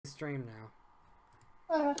stream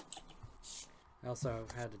now. I also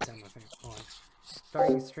had to tell my family. Hold on.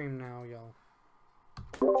 Starting stream now, y'all.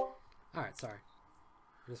 Alright, sorry.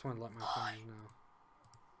 I just wanted to let my family know.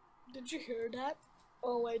 Did you hear that?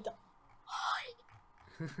 Oh wait,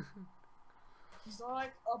 is that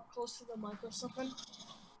like up close to the mic or something?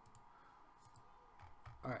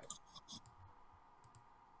 Alright.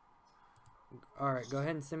 Alright, go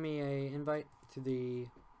ahead and send me a invite to the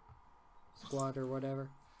squad or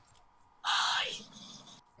whatever.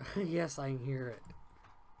 Yes, I can hear it.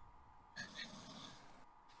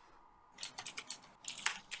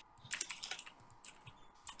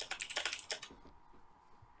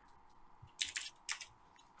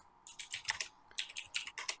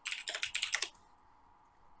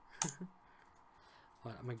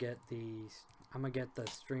 Well, I'm gonna get the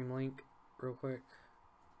stream link real quick.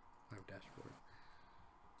 Live dashboard.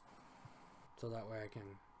 So that way I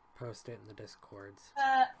can post it in the Discords.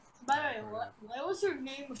 By the way, what was your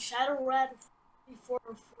name? Shadow Red before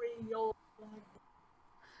free yo.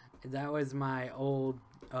 That was my old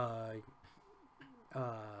YouTube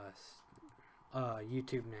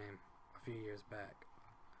name a few years back.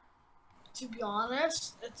 To be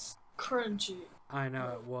honest, it's cringy. I know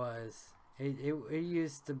it was. It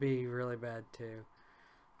used to be really bad too.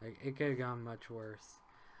 Like it could have gone much worse.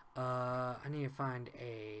 I need to find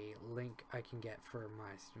a link I can get for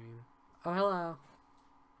my stream. Oh, hello.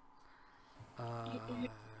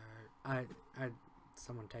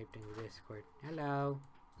 Someone typed in the Discord. Hello.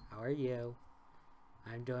 How are you?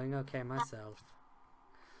 I'm doing okay myself.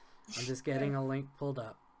 I'm just getting a link pulled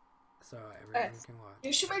up so everyone can watch.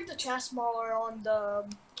 You should make the chat smaller on the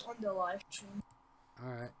live stream.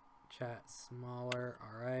 Alright. Chat smaller.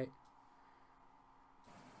 Alright.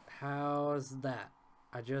 How's that?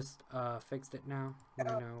 I just fixed it now. Let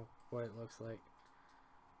me know what it looks like.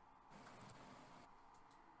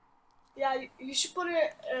 Yeah, you should put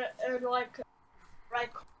it like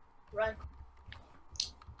right.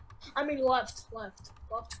 I mean left corner.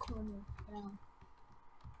 Yeah.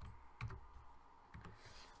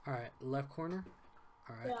 All right, left corner.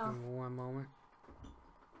 All right, yeah. Give me one moment.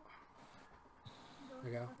 There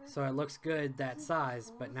we go. So it looks good that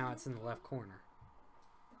size, but now it's in the left corner.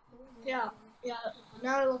 Yeah.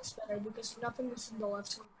 Now it looks better because nothing is in the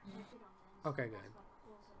left corner. Okay, good.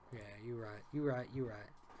 Yeah, you're right. You're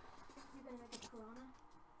right.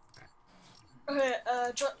 Okay,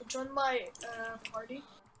 join my party.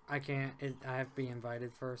 I can't. I have to be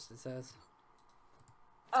invited first. It says.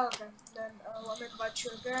 Oh, okay, then let me invite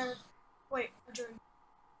you again. Wait, join.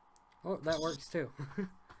 Oh, that works too.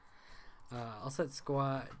 I'll set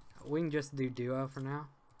squad. We can just do duo for now.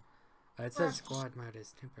 It says squad mode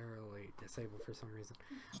is temporarily disabled for some reason.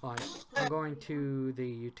 Hold on. I'm going to the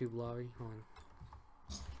YouTube lobby. Hold on.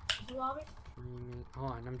 Lobby?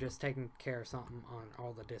 Hold on, I'm just taking care of something on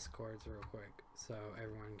all the Discords real quick, so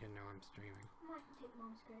everyone can know I'm streaming. I might take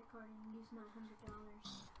mom's credit card and use my $100.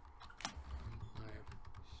 Live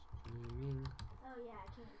streaming. Oh yeah, I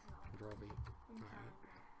can't use it all. Draw beat. Alright.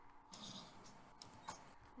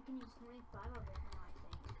 I can use 25 of it now, I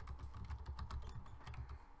think.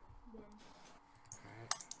 Then.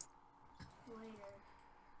 Alright. Later.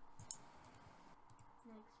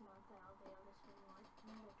 Next month I'll be able to spend like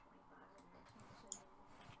another 25 and then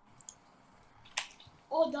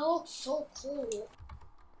Oh, that looks so cool.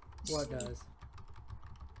 What does?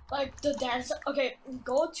 Like the dance. Okay,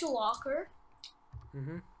 go to locker.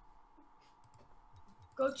 Mm-hmm.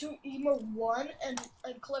 Go to emo 1 and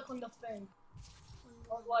click on the thing.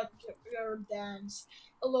 Or like your dance.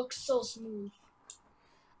 It looks so smooth.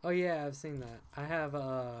 Oh yeah, I've seen that. I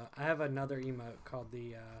have another emote called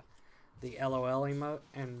the LOL emote,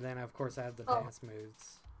 and then of course I have the dance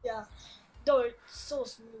moves. Yeah, though it's so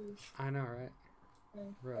smooth. I know, right?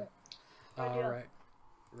 Right. Yeah. Alright.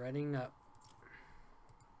 Reading up.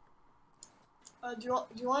 Do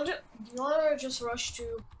you want to just rush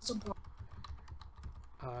to support?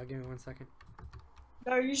 Give me 1 second.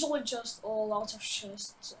 They're usually just all out of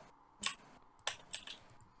chests.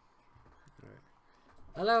 Alright.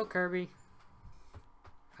 Hello, Kirby.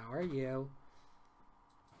 How are you?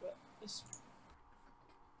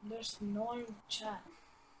 There's no one in the chat.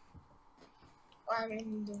 I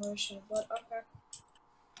mean the version, but okay.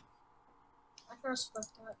 I can respect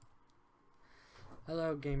that.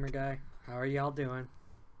 Hello, gamer guy. How are y'all doing?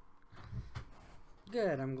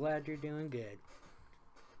 Good. I'm glad you're doing good.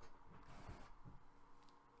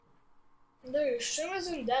 Dude, your stream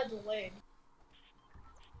isn't that delayed.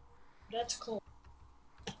 That's cool.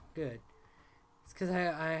 Good. It's because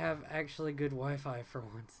I have actually good Wi-Fi for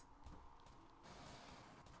once.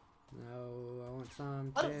 No, I want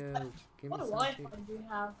some What, too. Give me what some Wi-Fi too. do you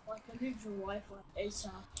have? Like, I need your Wi-Fi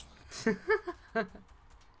ASAP. I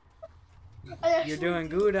You're actually doing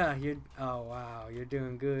do. good, oh wow, you're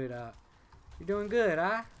doing good, you're doing good,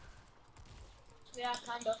 huh? Yeah,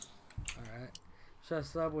 kind of. Alright. Should I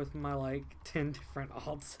sub with my, like, 10 different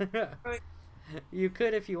alts? Right. You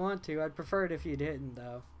could if you want to. I'd prefer it if you didn't,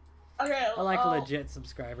 though. Okay, I like legit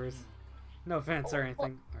subscribers. No offense or Oh,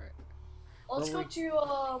 anything. Alright. let's Little go to,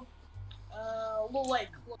 Little Lake.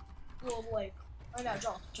 Little Lake. Right now,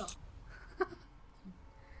 jump.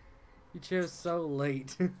 You chose so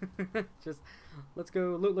late. Just, let's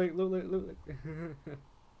go. Loot lake.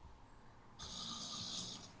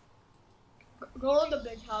 Go on the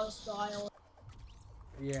big house, the island.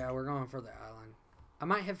 Yeah, we're going for the island. I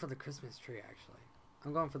might head for the Christmas tree, actually.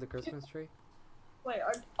 I'm going for the Christmas tree. Wait,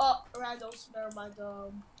 Randall's, never mind,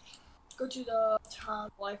 go to the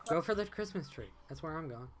town, like... Go for the Christmas tree. That's where I'm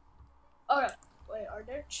going. Okay, wait, are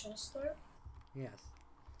there chests there? Yes.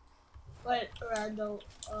 Wait, Randall,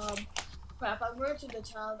 crap, I'm going to the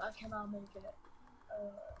town, I cannot make it.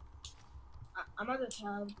 I'm at the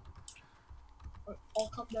town. I'll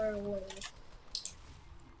come there later.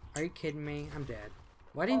 Are you kidding me? I'm dead.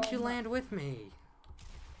 Why didn't you land with me?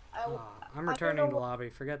 I'm I returning don't to know lobby.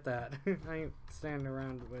 Forget that. I ain't standing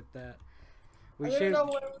around with that. I don't know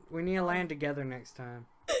where... We need to land together next time.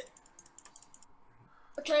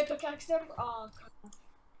 Can I pickaxe them? I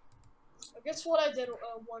guess what I did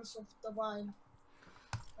once with the vine.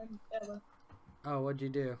 And Oh, what'd you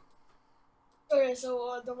do? okay,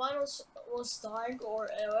 so the vine was dying or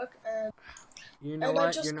Eric, and You know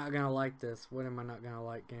what? You're not gonna like this. What am I not gonna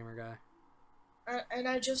like, gamer guy? and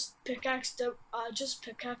I just pickaxed the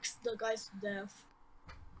guys to death.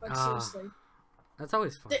 Like seriously. That's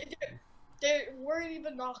always fun. They weren't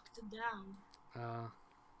even knocked down.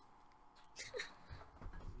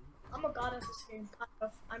 I'm a god at this game, kind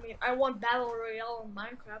of. I mean, I won Battle Royale in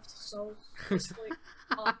Minecraft, so basically.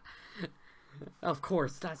 Of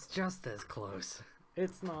course, that's just as close.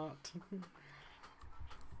 It's not.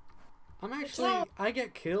 I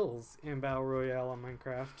get kills in Battle Royale on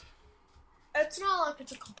Minecraft. It's not like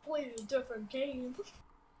it's a completely different game.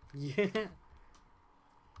 Yeah.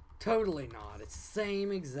 Totally not. It's the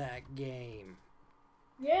same exact game.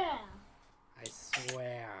 Yeah. I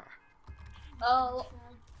swear.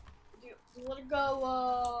 Do you want to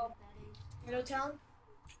go, Tomato Town?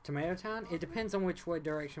 Tomato Town? It depends on which way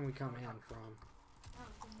direction we come in from.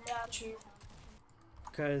 Yeah, true.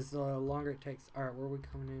 Because the longer it takes... Alright, where are we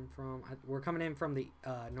coming in from? We're coming in from the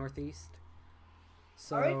northeast.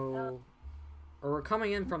 So... Right, or we're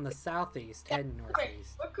coming in from the southeast, heading okay,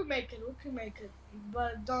 northeast. we could make it.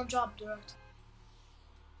 But don't drop dirt.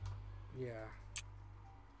 Yeah.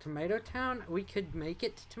 Tomato Town? We could make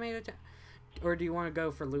it to Tomato Town. Or do you want to go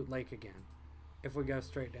for Loot Lake again? If we go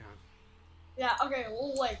straight down. Yeah, okay,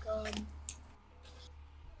 we'll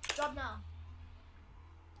drop now.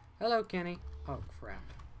 Hello, Kenny. Oh, crap.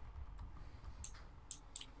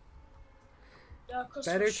 Yeah,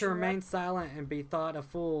 Better to remain silent and be thought a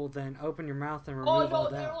fool than open your mouth and remove all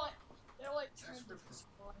doubt. They're like 10 different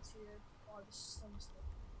spots here. Oh, this is so mistake.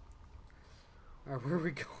 Alright, where are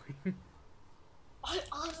we going? I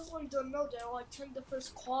honestly don't know. There are like 10 different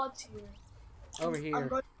squads here. Over here. I'm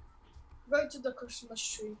going to the Christmas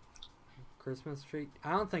tree. Christmas tree?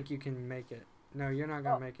 I don't think you can make it. No, you're not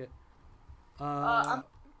gonna make it. I'm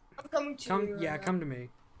coming to you. Yeah, come to me.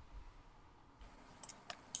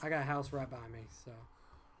 I got a house right by me, so.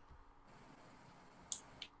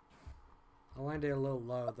 I landed a little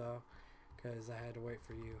low, though, because I had to wait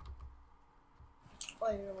for you.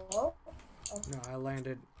 Wait, hello? Oh. No, I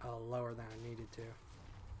landed lower than I needed to.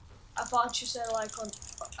 I thought you said like on.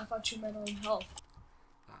 I thought you meant on health.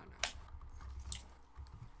 Oh, no.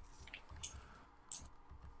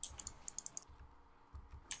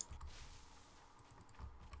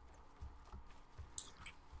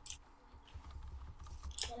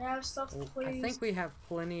 Can I have stuff, please? I think we have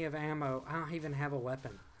plenty of ammo. I don't even have a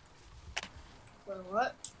weapon. Wait,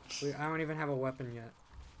 what? I don't even have a weapon yet.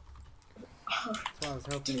 That's what I was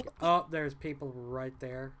hoping. Oh, there's people right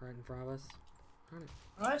there, right in front of us.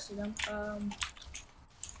 Oh, I see them. I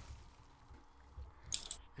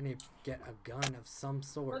need to get a gun of some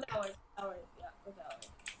sort. Go that way. That way. Yeah, go that way.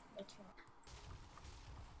 That's fine.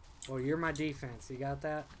 Well, you're my defense. You got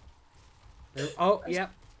that? There, oh,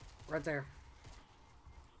 yep. Right there.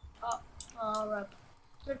 Right.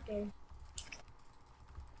 Okay.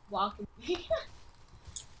 Walking. Wait,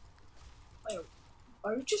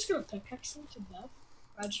 are you just gonna pickaxe him to death?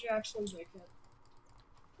 How'd you actually make it?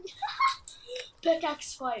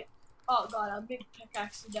 Pickaxe fight. Oh god, I'm being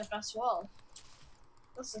pickaxe to death as well.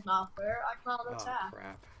 This is not fair. I can't Oh attack.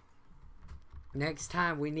 crap. Next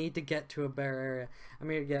time we need to get to a bear area. I'm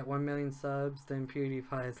here to get 1 million subs, then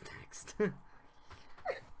PewDiePie is next.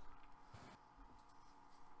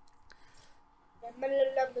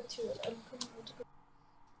 Number 2.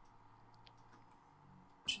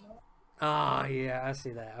 Oh yeah, I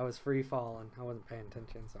see that. I was free falling. I wasn't paying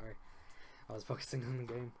attention, sorry. I was focusing on the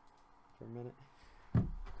game for a minute.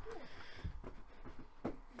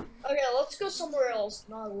 Okay, let's go somewhere else,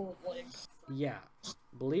 not a little lake. Yeah.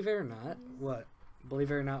 Believe it or not, what?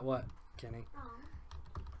 Believe it or not, what, Kenny?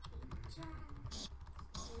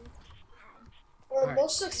 Our Alright.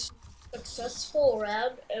 most successful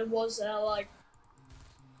round, it was like.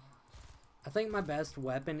 I think my best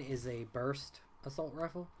weapon is a burst assault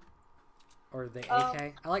rifle. Or the Oh.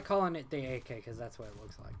 AK. I like calling it the AK because that's what it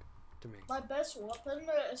looks like to me. My best weapon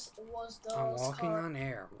was the I'm walking scar. on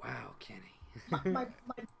air. Wow, Kenny. My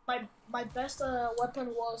best weapon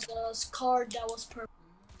was the scar that was purple.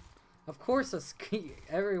 Of course,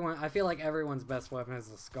 everyone. I feel like everyone's best weapon is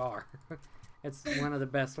a scar. It's one of the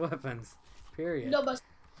best weapons. Period. No, but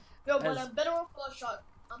As- I'm better with a shot.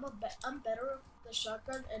 I'm better with the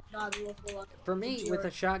shotgun and not with the. For me, with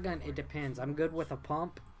a shotgun, it depends. I'm good with a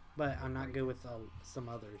pump, but I'm not good with some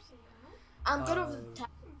others. I'm good with the.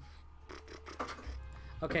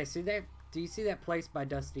 Okay, see that? Do you see that place by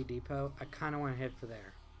Dusty Depot? I kind of want to head for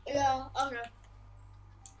there. Yeah. Okay.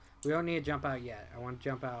 We don't need to jump out yet. I want to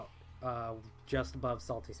jump out just above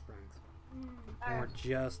Salty Springs. And we're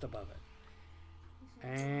just above it.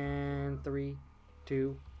 And 3,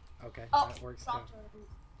 2. Okay, Oh, that works too. stopped.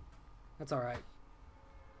 That's all right.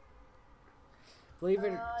 Believe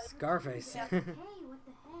it, Scarface. yeah. Hey, what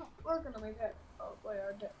the heck? We're gonna make it. Oh wait,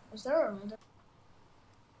 is there a random?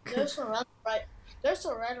 There's a random right. There's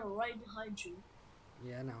a random right behind you.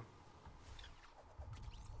 Yeah, I know.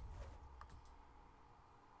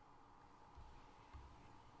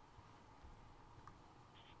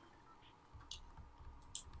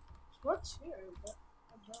 What's here? What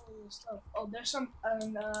the stuff? Oh, there's some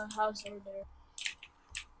house over there.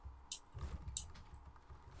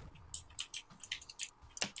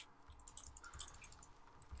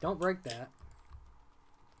 Don't break that.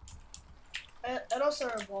 And also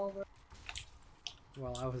a revolver.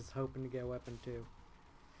 Well, I was hoping to get a weapon too.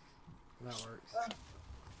 That works.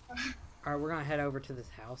 Alright, we're gonna head over to this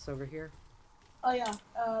house over here. Oh yeah.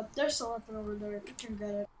 There's a weapon over there. You can get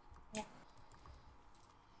it. Yeah.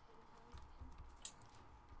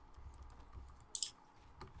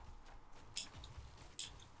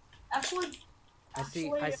 Actually,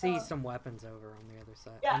 I see some weapons over on the other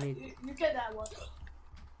side. yeah, I need, you get that one.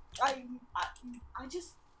 I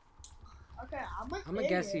just. Okay, I'm gonna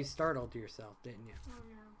guess you startled yourself, didn't you?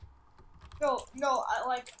 Oh no. No,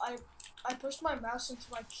 I pushed my mouse into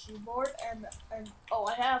my keyboard and oh,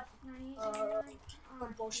 I have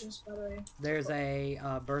compulsions by the way. There's a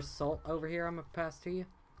burst assault over here. I'm gonna pass to you.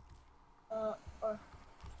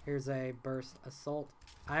 Here's a burst assault.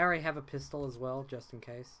 I already have a pistol as well, just in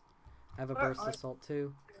case. I have a burst assault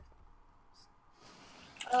too.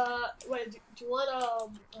 Wait, do you want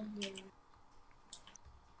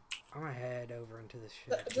I'm gonna head over into this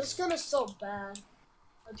shit. this gun is so bad.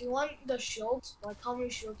 Do you want the shields? Like, how many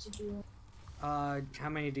shields do you want? How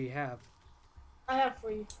many do you have? I have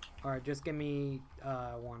 3. Alright, just give me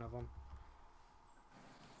one of them.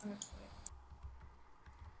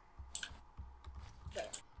 Okay.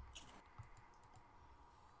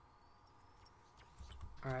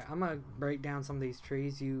 Alright, I'm gonna break down some of these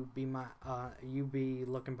trees. You be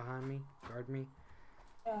looking behind me, guard me.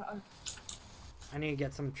 Yeah. I need to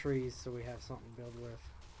get some trees so we have something to build with.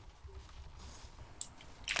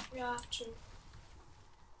 Yeah, true.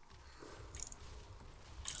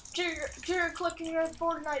 Jitter clicking in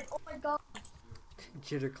Fortnite. Oh my god.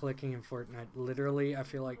 Jitter clicking in Fortnite. Literally, I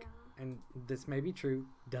feel like, and this may be true,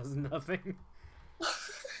 does nothing.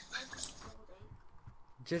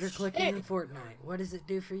 Jitter clicking in Fortnite. What does it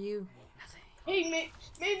do for you? Nothing. Hey,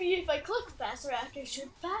 maybe if I click faster, I can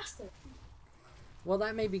shoot faster. Well,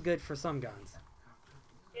 that may be good for some guns.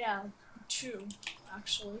 Yeah, true.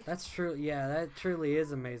 Actually. That's true. Yeah, that truly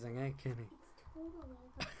is amazing, eh, Kenny?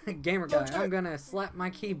 Gamer guy, I'm gonna slap my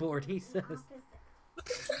keyboard, he says.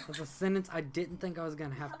 That's a sentence I didn't think I was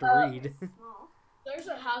gonna have to read. Small. There's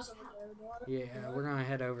a house over there. Yeah, we're gonna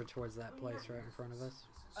head over towards that place right in front of us.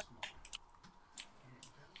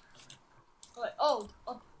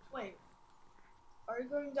 Wait. Are you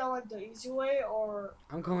going down like the easy way or?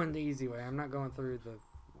 I'm going the easy way. I'm not going through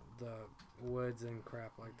the woods and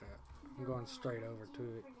crap like that. I'm going straight over to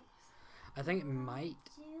it. I think it might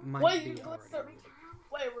Wait, be you going already. through?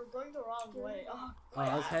 Wait, we're going the wrong way. Oh, Oh,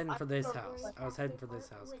 I was heading for this don't- house. I was heading for this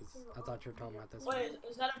house because I thought you were talking about this one. Wait,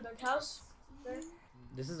 is that a big house? There?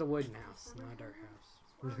 This is a wooden house, not our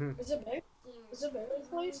house. Is it big? Is it big, this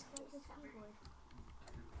place?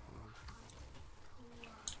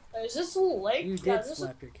 Is this a lake? You Yeah, did this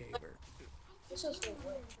slap your caber. This is a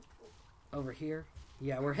lake. Over here?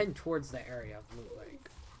 Yeah, we're heading towards the area of Loot Lake.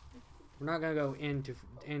 We're not gonna go into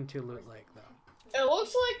Loot Lake though. It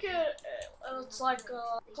looks like it's like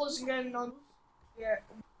closing in on where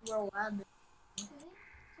we're landing.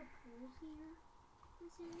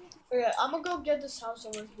 Yeah, I'm gonna go get this house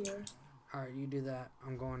over here. Alright, you do that.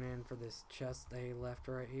 I'm going in for this chest they left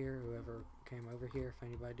right here. Whoever came over here, if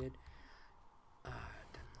anybody did. It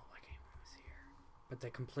doesn't look like anyone was here. But they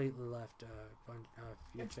completely left a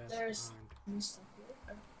few chests behind. Stuff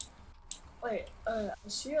here. Wait, I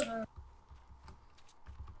see her.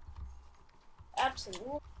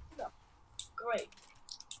 Absolutely. No. Great.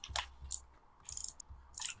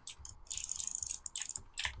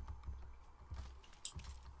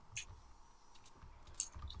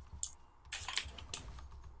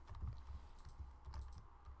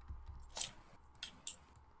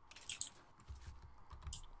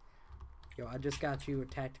 Yo, I just got you a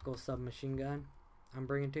tactical submachine gun. I'm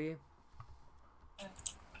bringing to you.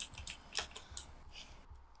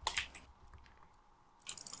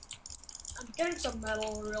 I'm getting some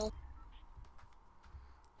metal real.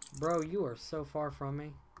 Bro, you are so far from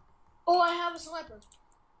me. Oh, I have a sniper.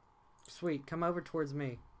 Sweet, come over towards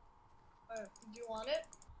me. Do you want it?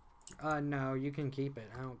 No, you can keep it.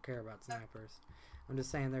 I don't care about snipers. I'm just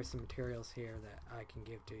saying there's some materials here that I can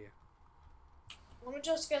give to you. Let me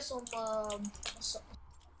just get some, so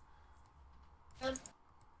I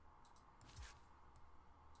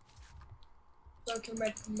can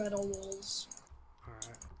make metal walls.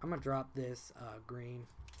 Alright, I'm gonna drop this greeny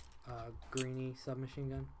submachine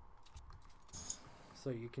gun.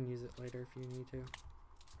 So you can use it later if you need to.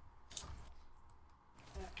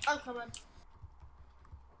 I'm coming.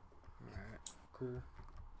 Alright, cool.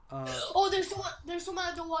 Oh, there's someone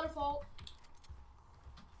at the waterfall.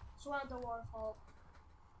 Someone at the waterfall.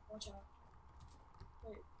 Watch out.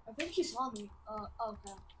 Wait, I think he saw me.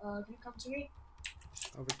 Okay. Can you come to me?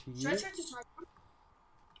 Over to Should I you. try to snipe him?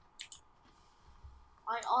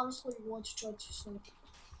 I honestly want to try to snipe him.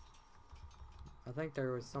 I think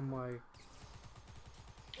there was some way.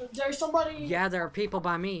 There's somebody. Yeah, there are people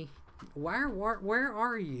by me. Where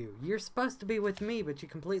are you? You're supposed to be with me, but you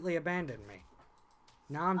completely abandoned me.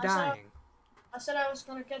 Now I'm dying. I said I was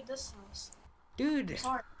gonna get this house. Dude,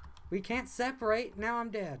 Sorry. we can't separate. Now I'm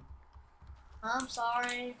dead. I'm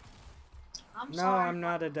sorry. I'm No, sorry. I'm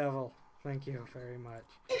not a devil. Thank you very much.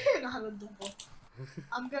 You're not a devil.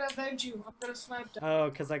 I'm gonna avenge you. I'm gonna snipe them. Oh,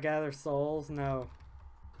 because I gather souls? No.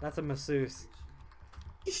 That's a masseuse.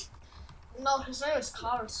 No, his name is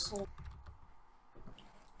SkywardSole.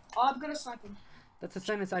 Oh, I'm gonna snipe him. That's a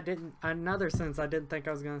sentence I didn't. Another sentence I didn't think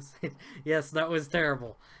I was gonna say. Yes, that was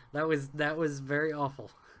terrible. That was very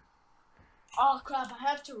awful. Oh crap! I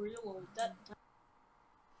have to reload. Come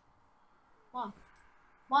on,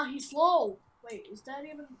 come on. He's slow. Wait, is that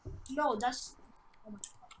even? No, that's. Oh my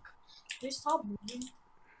fuck! Please stop moving.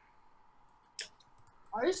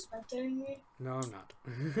 Are you spectating me? No, I'm not.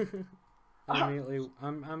 I immediately,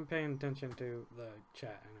 I'm paying attention to the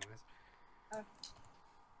chat, anyways.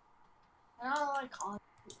 And I like on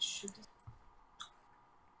shoot.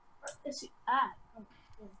 Where is he at? Oh,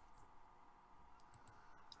 yeah.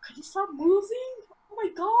 Could he stop moving? Oh my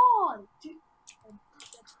god! Dude, oh,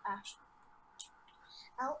 that's Ashley.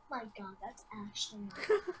 Oh my god, that's Ashley.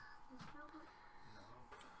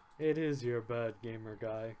 It is your bad, gamer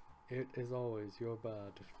guy. It is always your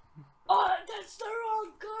bad. Oh, that's the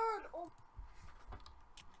wrong gun! Oh.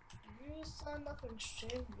 You son of a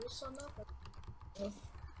shame, you son of a... If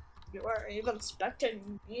you were even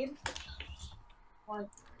spectating me. What?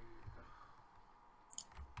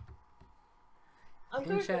 I'm In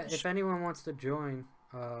gonna chat, if anyone wants to join,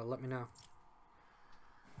 let me know.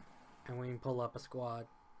 And we can pull up a squad.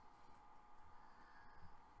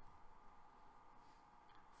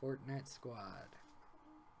 Fortnite squad.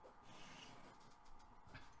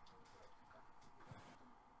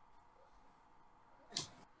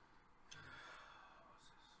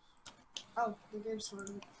 Oh, the game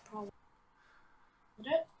started. Probably. Did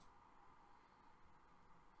it?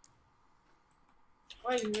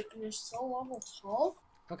 Wait, you're still level 12?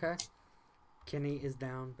 Okay. Kenny is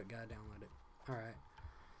down, but gotta download it. Alright.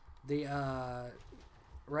 The,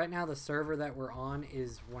 right now the server that we're on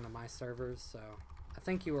is one of my servers, so I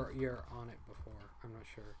think you're on it before. I'm not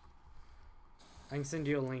sure. I can send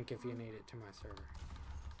you a link if you need it to my server.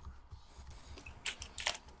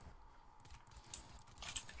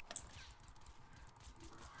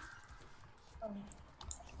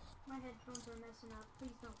 My headphones are messing up.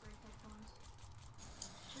 Please don't break headphones.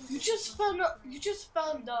 You just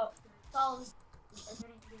found the sounds.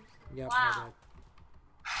 Yep, Wow. I did.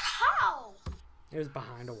 How? It was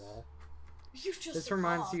behind a wall. You just This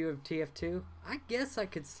reminds you of TF2? I guess I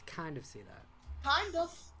could kind of see that. Kind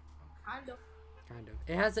of. Kind of. Kind of.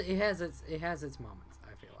 It has its moments,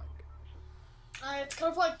 I feel like. It's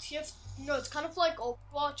kind of like TF. No, it's kind of like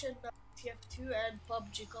Overwatch and TF2 and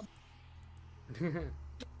PUBG.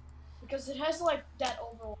 Because it has like that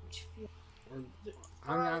Overwatch feel.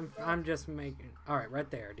 I'm just making. All right, right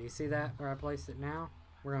there. Do you see that where I placed it now?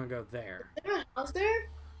 We're gonna go there. Out there?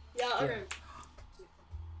 Yeah. Okay.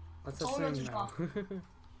 Let's It's all assume meant to no.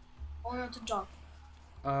 All meant to jump.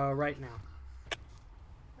 Right now.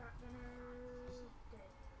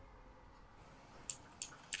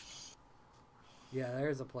 Yeah,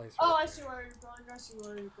 there's a place. Oh, right I see where you're going. I see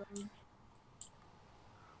where you're going.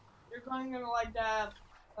 You're going in like that,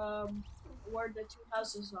 where the two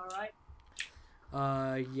houses are, right?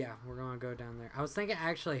 Yeah, we're gonna go down there. I was thinking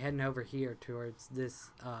actually heading over here towards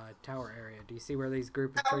this tower area. Do you see where these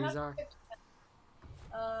group of trees are?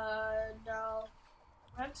 No.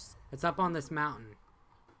 Perhaps. It's up on this mountain.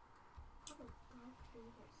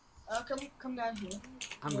 Come down here.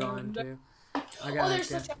 I'm going to. I Oh, gotta there's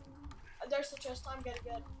the get. chest. There's the chest. I'm gonna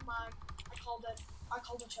get mine. I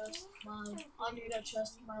called the chest mine. I need a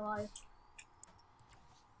chest in my life.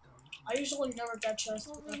 I usually never get chests.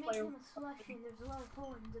 Well, I they make play. him a slushy. There's a little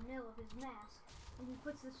hole in the middle of his mask, and he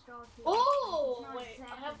puts the straw here. Oh It's not wait, I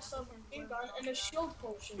exactly have like some him ink blue. gun and a shield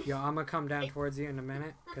potion. Yo, I'm gonna come down towards you in a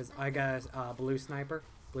minute because I got a blue sniper,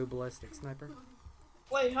 blue ballistic sniper.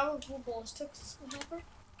 Wait, how about blue ballistic sniper?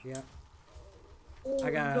 Yeah. Oh,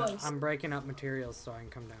 nice. I'm breaking up materials so I can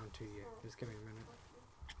come down to you. Just give me a minute.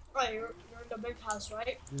 Right, you're in the big house,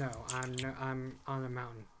 right? No, I'm on a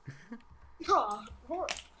mountain. Oh,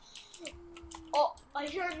 oh, I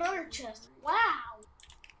hear another chest. Wow.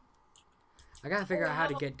 I gotta figure out how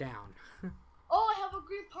to get down. Oh, I have a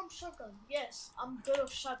green pump shotgun. Yes, I'm good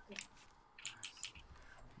with shotgun.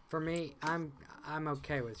 For me, I'm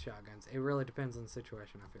okay with shotguns. It really depends on the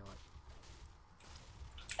situation. I feel like.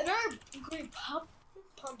 Another green pump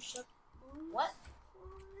shotgun. What?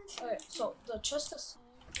 Alright, so the chest is.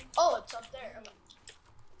 Oh, it's up there. Okay.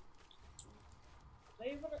 Do I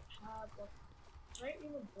even have the. Do I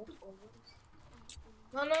even bolt over?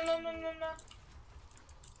 No. No,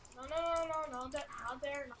 not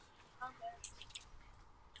there.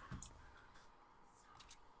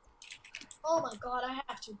 Oh my god, I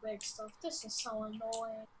have to break stuff. This is so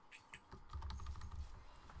annoying.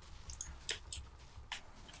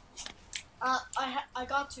 I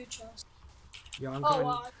got two chests. Yo, I'm coming.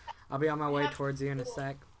 Oh, I'll be on my way have towards you in a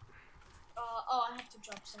sec. oh, I have to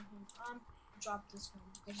drop something. Drop this one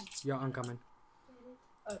because it's. Yo, I'm coming.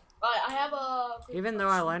 I have a. Even though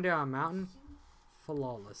I landed on a mountain,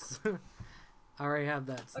 flawless. I already have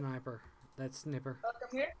that sniper. That snipper. Come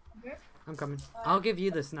here. I'm coming. I'll give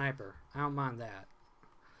you the sniper. I don't mind that.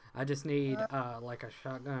 I just need like a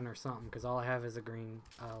shotgun or something because all I have is a green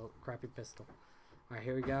crappy pistol. All right,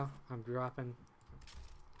 here we go. I'm dropping.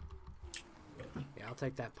 Yeah, I'll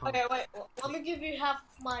take that pump. Okay, wait. Let me give you half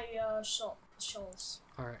of my shells.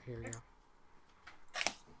 All right, here we go.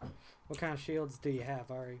 What kind of shields do you have,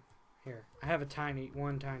 Ari? Here, I have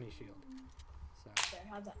one tiny shield. So. Okay,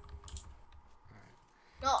 have that.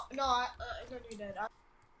 All No, I don't need it.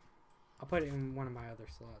 I'll put it in one of my other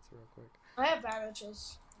slots real quick. I have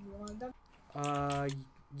bandages. You want them?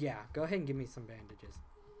 Yeah. Go ahead and give me some bandages.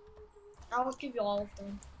 I'll give you all of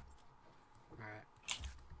them.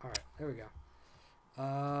 All right. There we go.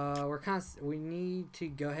 We need to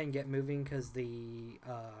go ahead and get moving because the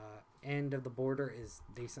end of the border is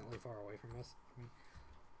decently far away from us.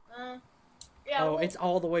 Yeah. Oh, well, it's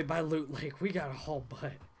all the way by Loot Lake. We got a whole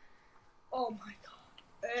butt. Oh my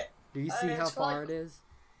god. Do you see how far like, it is?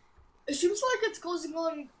 It seems like it's closing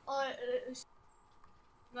on.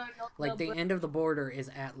 Like the end of the border is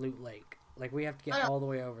at Loot Lake. Like we have to get all the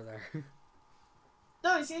way over there.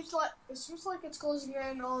 No, it seems like it's closing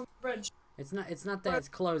in on the bridge. It's not that it's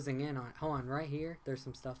closing in on it. Hold on, right here. There's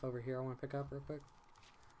some stuff over here I want to pick up real quick.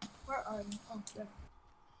 Where are you? Oh, yeah.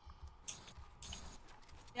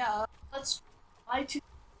 Yeah, let's buy two.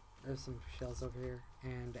 There's some shells over here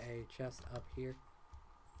and a chest up here.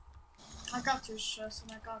 I got two chests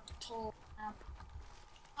and I got the toll map.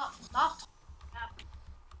 Oh, not toll map.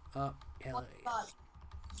 Hell What yeah. God?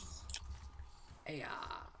 Hey,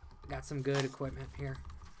 got some good equipment here.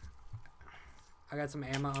 I got some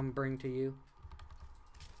ammo I'm gonna bring to you.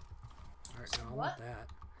 Alright, no, I want that.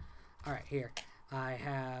 Alright, here. I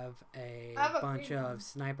have a bunch of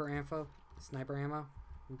sniper sniper ammo.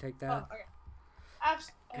 You take Oh, that. okay.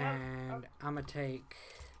 And I'm gonna take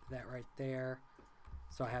that right there.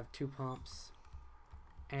 So I have 2 pumps.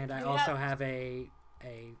 And I also have a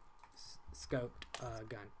scoped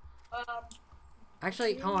gun.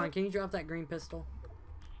 Actually, hold on. Can you drop that green pistol?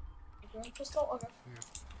 Green pistol? Okay.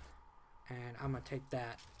 Yeah. And I'm gonna take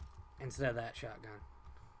that instead of that shotgun.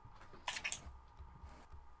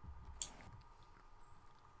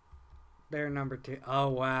 They're number 2. Oh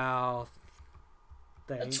wow.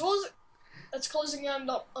 Thanks. It's closing in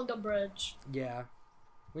on the bridge. Yeah.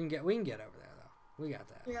 We can get over there though. We got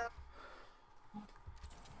that. Yeah.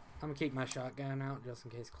 I'm gonna keep my shotgun out just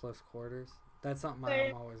in case close quarters. That's something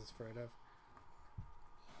I'm always afraid of.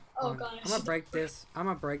 Oh god. I'm gonna break this. I'm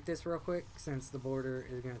gonna break this real quick since the border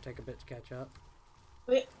is gonna take a bit to catch up.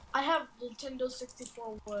 Wait, I have Nintendo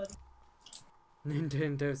 64 wood.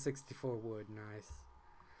 Nintendo 64 wood, nice.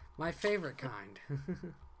 My favorite kind.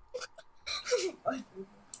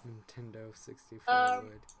 Nintendo 64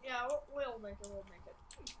 wood. Yeah, we'll make it. We'll make it.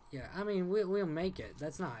 Yeah, I mean we'll make it.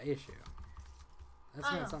 That's not an issue. That's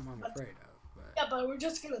I not know, something I'm afraid of. But yeah, but we're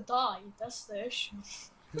just gonna die. That's the issue.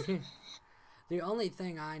 the only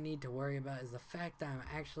thing I need to worry about is the fact that I'm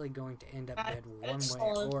actually going to end up dead one way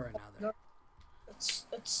stolen. or another. It's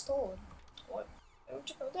stolen. What? Why don't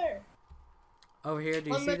you go there? Over here, do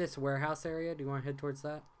you see this warehouse area? Do you want to head towards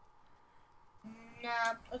that?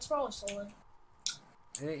 Nah, it's probably stolen.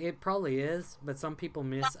 It probably is, but some people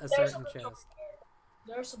miss a There's certain bridge chest. over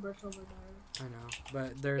there. There's a bridge over there. I know,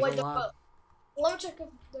 but there's Wait, a lot. Let me check if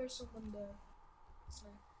there's someone there.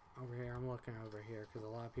 Over here, I'm looking over here because a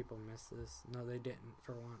lot of people miss this. No, they didn't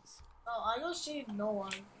for once. Oh, I don't see no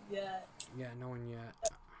one yet. Yeah, no one yet.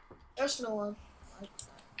 There's no one.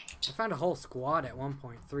 I found a whole squad at one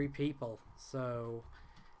point, 3 people. So,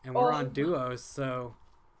 and we're on duos, so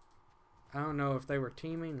I don't know if they were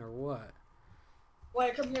teaming or what.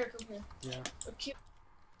 Wait, come here. Yeah. Okay.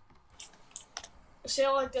 Say it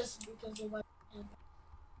like this because they might.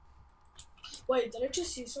 Wait, did I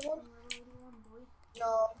just see someone?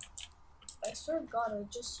 No. I swear to God, I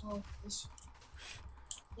just saw this.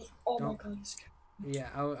 Oh my God. Yeah,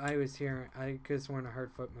 I was hearing. I just when I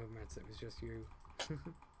heard foot movements, it was just you.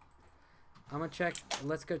 I'm gonna check.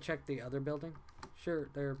 Let's go check the other building. Sure,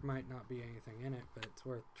 there might not be anything in it, but it's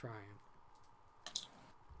worth trying.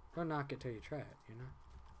 Don't knock it till you try it, you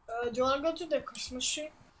know? Do you want to go to the Christmas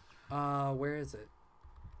tree? Where is it?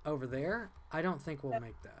 Over there? I don't think we'll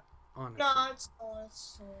make that, honestly. No, it's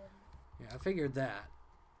not. Yeah, I figured that.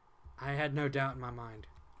 I had no doubt in my mind.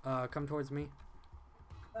 Come towards me.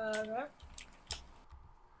 Okay.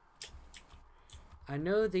 I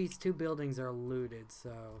know these 2 buildings are looted,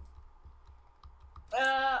 so...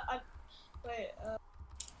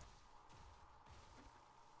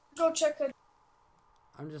 Go check it.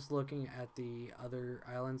 I'm just looking at the other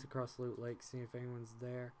islands across Loot Lake, see if anyone's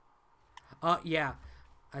there. Yeah.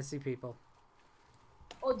 I see people.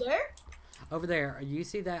 Oh, there? Over there. You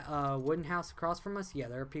see that wooden house across from us? Yeah,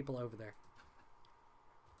 there are people over there.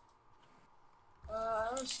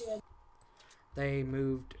 I don't see it. They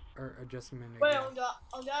moved just a minute Wait, ago.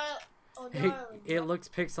 on the island. It looks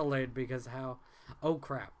pixelated because how... Oh,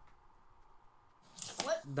 crap.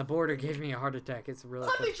 What? The border gave me a heart attack. It's really...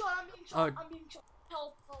 I'm being shot. I'm being shot.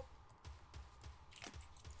 Help.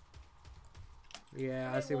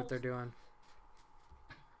 Yeah, I see what they're doing.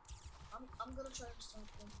 I'm gonna try to stop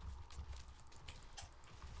them.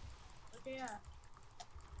 Okay, yeah.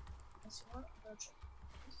 Let's what?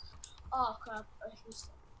 Oh crap! I missed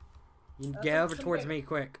it. You get over towards me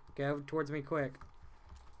quick. Get over towards me quick.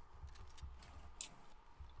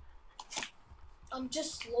 I'm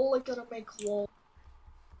just slowly gonna make wall,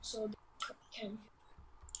 so they can.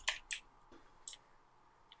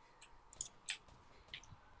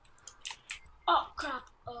 Oh crap!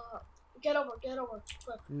 Get over,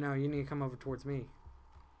 quick. No, you need to come over towards me.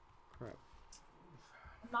 Crap.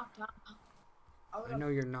 I'm knocked out. I know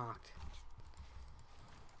you're knocked.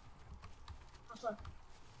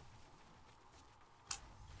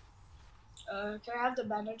 Can I have the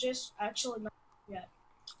bandages? Actually, not yet.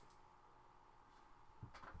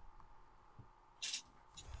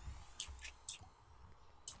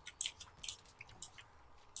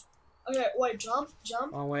 Okay, wait, jump.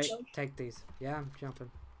 Oh wait, jump. take these. Yeah, I'm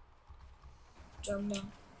jumping. Jump now.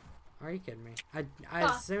 Are you kidding me?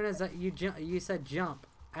 As soon as you said jump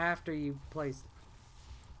after you placed.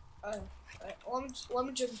 Alright, let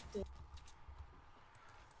me jump this.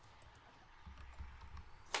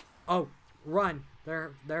 Oh, run!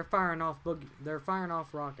 They're firing off They're firing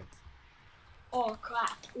off rockets. Oh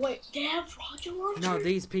crap! Wait, they have rocket launchers? No,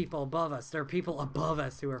 these people above us. There are people above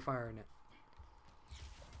us who are firing it.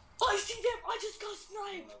 Oh, I see them! just got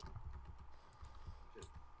sniped.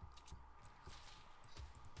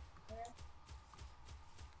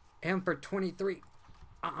 Him for 23.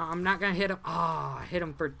 I'm not gonna hit him. Ah, I hit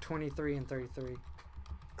him for 23 and 33.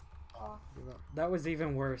 Oh. That was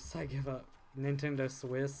even worse. I give up. Nintendo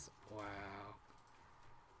Swiss. Wow.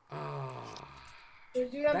 Ah.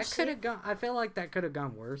 That could have gone. I feel like that could have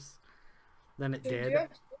gone worse than it did.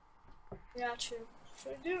 Yeah, true.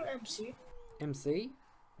 Should I do MC? MC?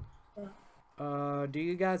 Yeah. Do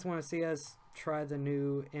you guys want to see us try the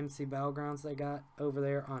new MC Battlegrounds they got over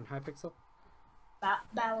there on Hypixel?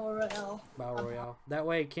 Battle Royale. Battle Royale. That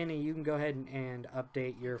way, Kenny, you can go ahead and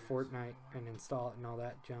update your Fortnite and install it and all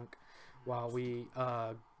that junk while we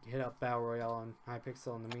hit up Battle Royale on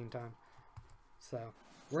Hypixel in the meantime. So,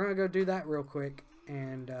 we're going to go do that real quick.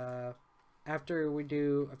 And after we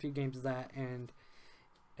do a few games of that and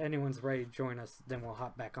anyone's ready to join us, then we'll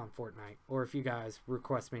hop back on Fortnite. Or if you guys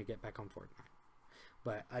request me to get back on Fortnite.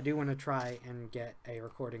 But I do want to try and get a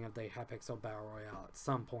recording of the Hypixel Battle Royale at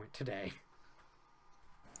some point today.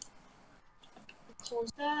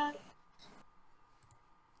 Close that.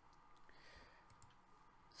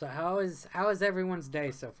 So how is everyone's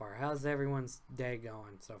day so far? How's everyone's day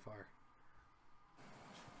going so far?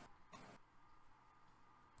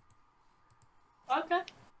 Okay.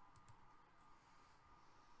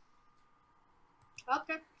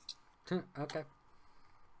 Okay. Okay.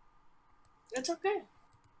 It's okay.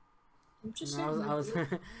 I'm just No, saying. I was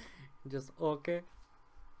just okay.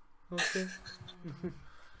 Okay.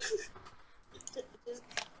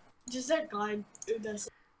 Just that guy who does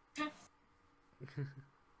it. Okay.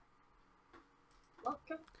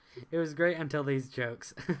 Okay. It was great until these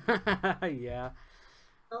jokes. Yeah.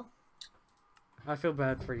 Oh. I feel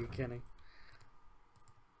bad for you, Kenny.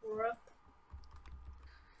 Rip.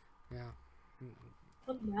 Yeah.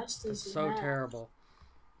 What mask It's is so that? terrible.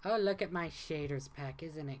 Oh, look at my shaders pack.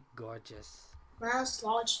 Isn't it gorgeous? Mask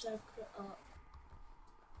launch that.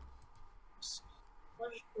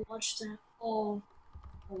 Launch that all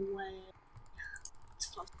away. It's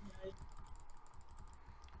fucking good.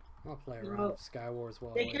 I'll play around No. with Skywars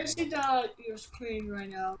while They I can wait. see your screen right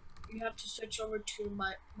now. You have to switch over to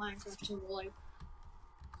my Minecraft to like.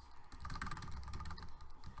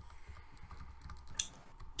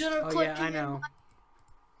 Oh yeah, I know.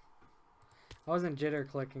 I wasn't jitter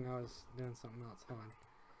clicking. I was doing something else. Hold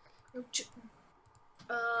on.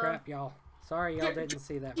 Crap, y'all. Sorry, y'all didn't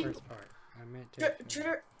see that first part. I meant to.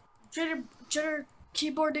 Jitter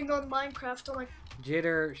keyboarding on Minecraft. I'm like,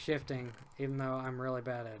 Jitter shifting, even though I'm really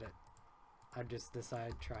bad at it. I just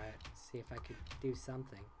decided to try it, see if I could do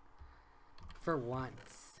something. For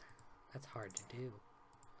once. That's hard to do.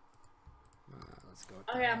 Let's go with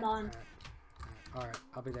okay, I'm on. Alright,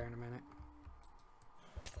 I'll be there in a minute.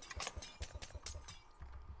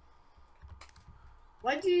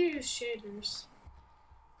 Why do you use shaders?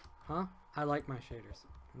 Huh? I like my shaders.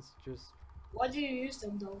 It's just Why do you use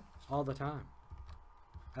them though? all the time.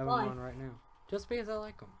 I have Why? them on right now. Just because I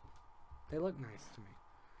like them. They look nice to me.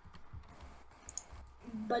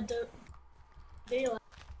 But they like.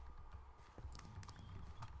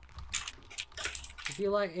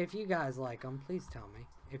 If you guys like them, please tell me.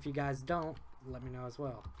 If you guys don't, let me know as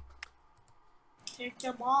well. Take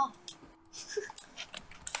them off.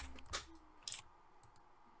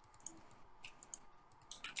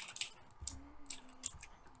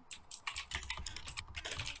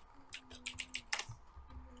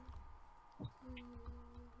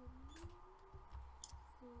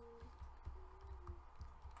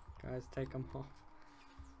 Guys, take them off.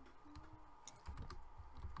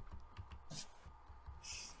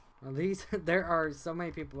 Well, there are so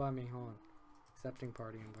many people by me. Hold on. Accepting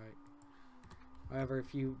party invite. However,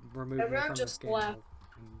 if you remove me Everyone from this just game, left.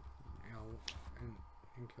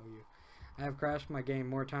 and kill you. I have crashed my game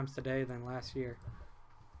more times today than last year.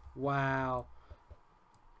 Wow.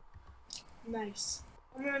 Nice.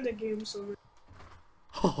 I'm in the game server.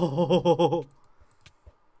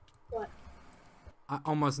 What? I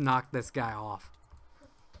almost knocked this guy off.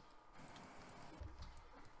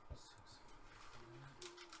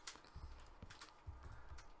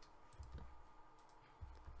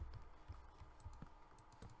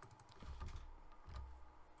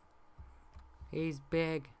 He's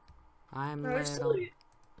big. I'm Are little. you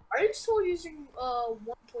still using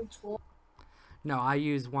 1.12? No, I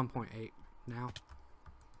use 1.8 now.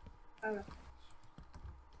 Okay.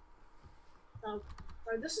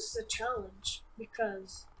 This is the challenge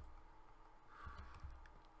because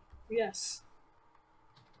yes.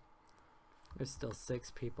 There's still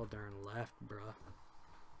 6 people darn left, bruh.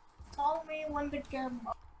 Tell me when the game.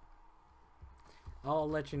 I'll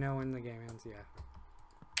let you know when the game ends, yeah.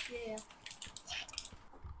 Yeah.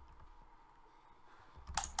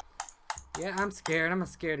 Yeah, I'm scared. I'm a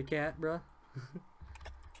scaredy cat, bruh.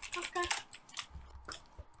 Okay.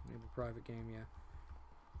 Maybe a private game, yeah.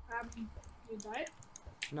 You died?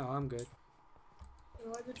 No, I'm good.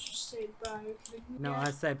 Why did you say bye? No,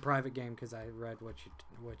 I said private game because I read what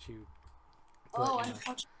you. Oh, I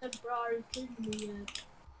thought you said, bro, are you kidding me yet?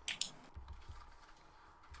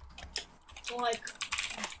 So, like,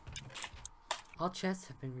 All chests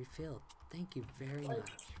have been refilled. Thank you very Like-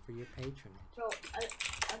 much for your patronage. bro, I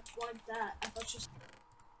like that. I thought you said.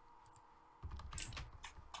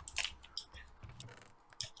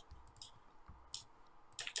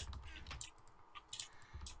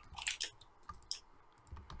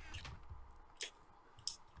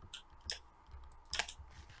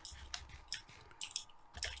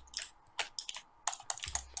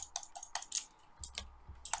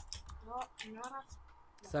 No.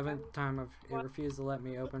 Seventh time it refused to let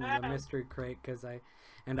me open the mystery crate because I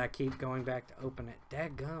keep going back to open it.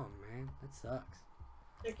 Daggone, man, that sucks.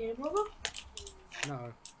 The game over?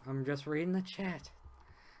 No, I'm just reading the chat.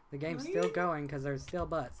 The game's still going because there's still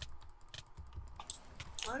butts.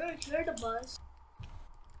 I don't hear the buzz.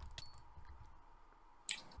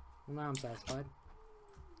 Well, now I'm satisfied.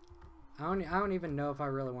 I don't even know if I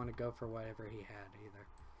really want to go for whatever he had either.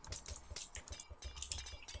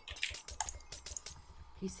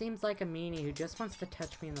 He seems like a meanie who just wants to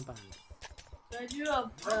touch me in the buns. Should I do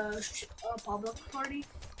a public party?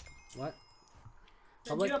 What? Should I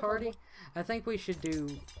Public do a party? I think we should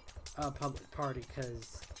do a public party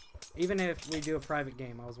because even if we do a private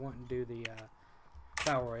game, I was wanting to do the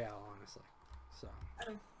Battle Royale, honestly. So.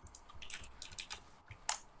 Oh.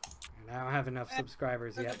 And I don't have enough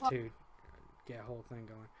subscribers yet to get a whole thing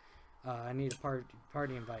going. I need a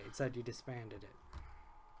party invite. It said you disbanded it.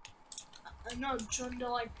 I know, join the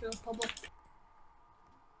like public.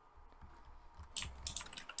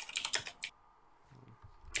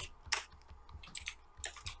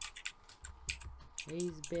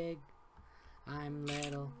 He's big, I'm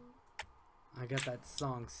little. I got that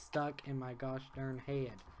song stuck in my gosh darn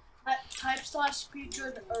head. Type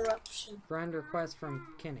 /speedrun eruption. Friend request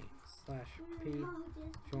from Kenny /p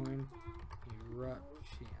join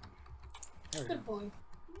eruption. There we Good go. boy.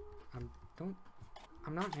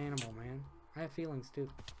 I'm not an animal, man. I have feelings too.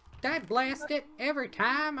 I'd blast it every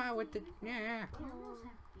time I would. Yeah.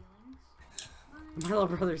 My little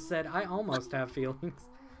brother said, I almost have feelings.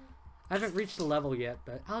 I haven't reached the level yet,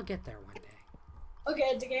 but I'll get there one day.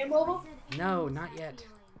 Okay, the game over? No, not yet.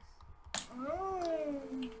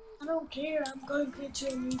 I don't care. I'm going to get you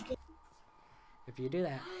a new game. If you do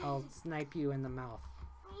that, I'll snipe you in the mouth.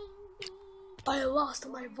 I lost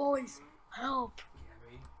my voice. Help.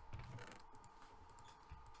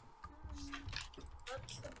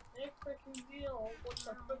 That's a big freaking deal. What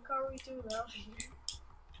the frick are we doing out here?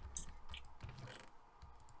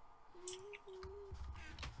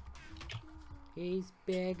 He's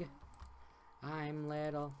big. I'm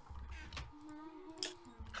little.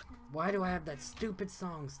 Why do I have that stupid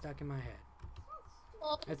song stuck in my head?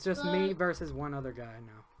 It's just me versus one other guy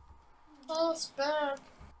now. Oh, spam.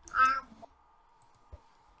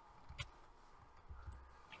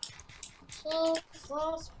 So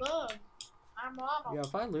spam. I'm on. Yo,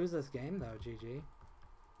 if I lose this game though, GG.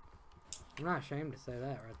 I'm not ashamed to say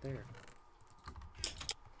that right there.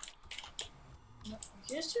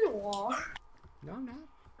 Yes, you are. No, I'm not.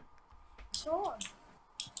 Sure.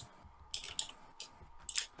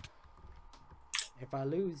 If I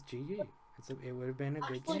lose, GG. It would have been a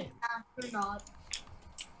good game. You're not.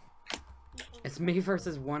 It's me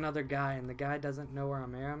versus one other guy, and the guy doesn't know where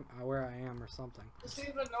I am or something. Does he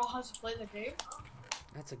even know how to play the game?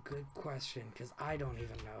 That's a good question, because I don't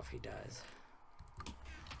even know if he does.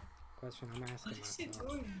 Question I'm asking What is he myself.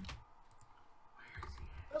 doing?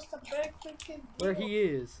 What's the big freaking Where he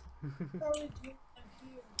is.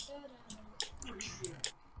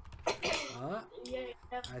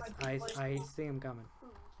 I see him coming.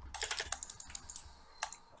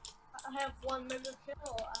 I have 1 mega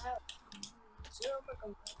kill. I have 0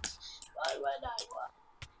 mega kills. Why would I want?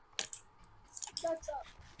 That's up.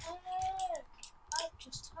 Hey, I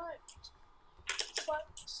just typed. What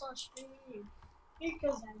slash me?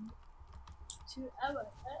 Because I need to ever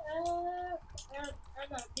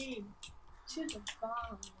and I need to the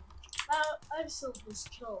bomb. I still this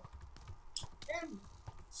kill. And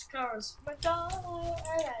scars. My god,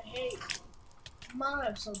 and I hate. Mine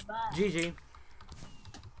are so bad. GG.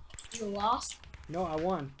 You lost? No, I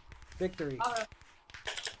won. Victory.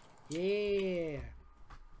 Yeah.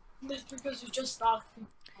 That's because you just knocked me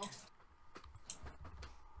off.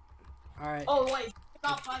 Alright. Oh wait, you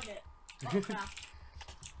not find it. Oh crap.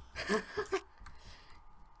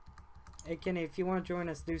 Hey Kenny, if you want to join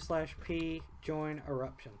us, do /P join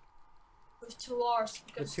eruption. With 2 R's.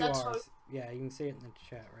 With Because 2 that's R's. how Yeah, you can see it in the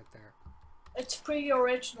chat right there. it's pretty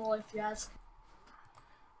original if you ask.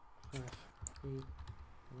 /P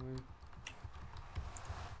join.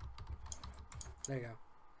 There you go.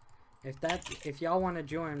 If y'all want to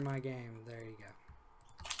join my game, there you go.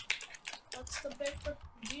 That's the big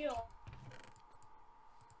deal.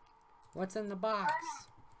 What's in the box?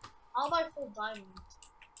 I'll buy full diamond.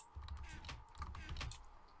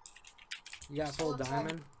 You got full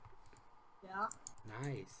diamond? Yeah.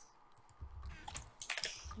 Nice.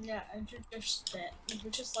 Yeah, and you're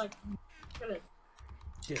just like good.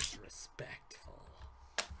 Disrespectful.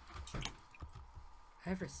 I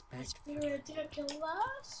have respect. It's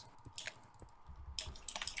ridiculous.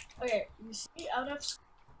 Okay, you see, out of it's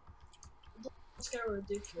kind of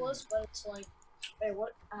ridiculous, but it's like, wait,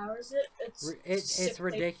 what hour is it? It's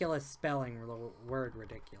ridiculous spelling the word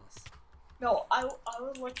ridiculous. No, I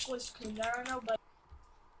was literally screaming that right now, but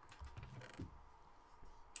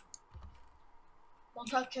I'm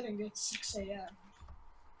not kidding. It's 6 a.m.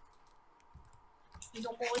 You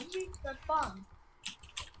don't believe me? That's fine.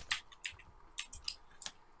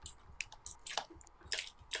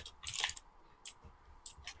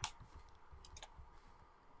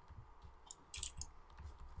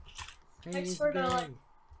 Thanks for the like.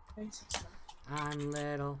 Thanks. I'm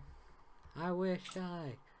little. I wish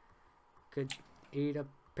I could eat a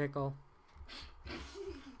pickle.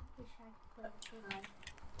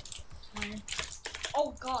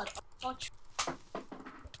 Oh God! I thought you.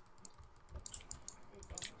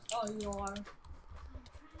 Oh, you are.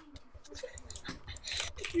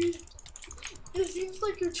 It seems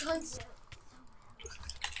like you're trying to.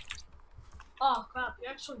 Oh crap! You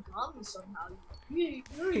actually got me somehow.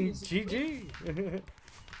 You're using GG.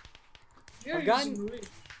 You're I've gotten- using me.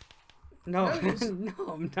 No, No, you- no,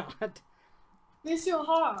 I'm not. It's so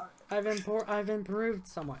hard. I've improved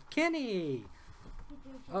somewhat. Kenny.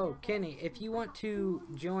 Oh, Kenny, if you want to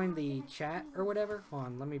join the chat or whatever, hold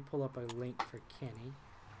on, let me pull up a link for Kenny.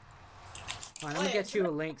 Hold on, let me get you a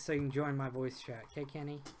link so you can join my voice chat. Okay,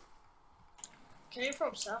 Kenny? Kenny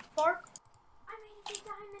from South Park? I made a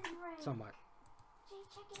diamond ring. Somewhat. Jay,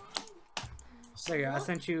 check it out. There you go. I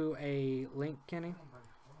sent you a link, Kenny.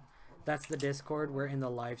 That's the Discord. We're in the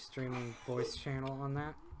live streaming voice channel on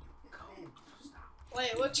that.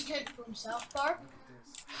 Wait, what's Kenny from South Park?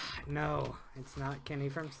 No, it's not Kenny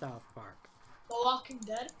from South Park. The Walking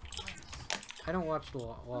Dead? I don't watch The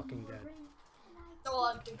Walking Dead. No,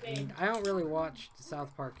 like the game. I don't really watch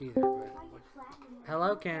South Park either, but...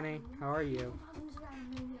 Hello, Kenny. How are you?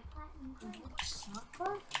 South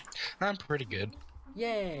Park? I'm pretty good.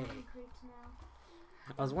 Yay!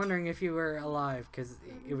 I was wondering if you were alive, because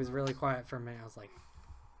it was really quiet for a minute. I was like,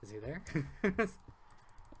 is he there?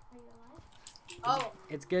 Oh,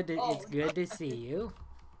 It's good to see you.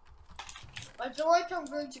 I feel like I'm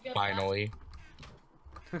going to get Finally.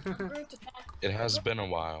 back. I'm going to back. It has been a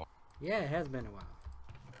while. Yeah, it has been a while.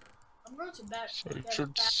 I'm going to back. So it get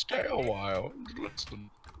should back- stay a while. Listen.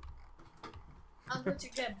 I'm going to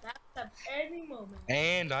get back at any moment.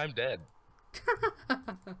 And I'm dead.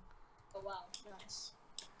 Oh wow, nice.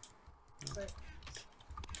 But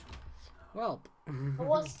Well,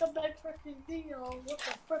 what's the big freaking deal? What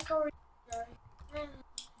the frick are you doing?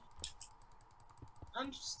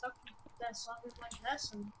 I'm stuck with that song with my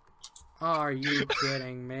lesson. are you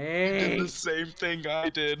kidding Did me? the same thing I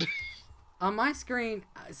did. On my screen,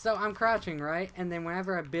 so I'm crouching, right? And then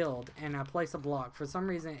whenever I build and I place a block, for some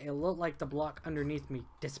reason it looked like the block underneath me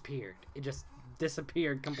disappeared. It just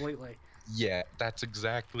disappeared completely. Yeah, that's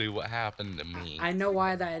exactly what happened to me. I know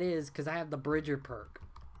why that is, because I have the Bridger perk.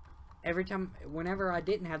 Every time, whenever I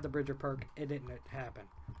didn't have the Bridger perk, it didn't happen.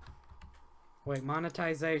 Wait,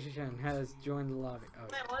 monetization has joined the lobby. Oh,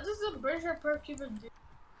 Wait, what does the Bridger perk even do?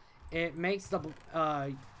 it makes the,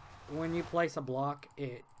 when you place a block,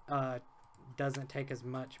 it, doesn't take as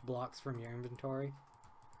much blocks from your inventory.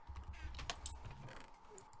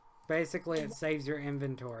 Basically, it saves your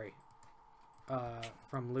inventory,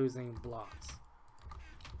 from losing blocks.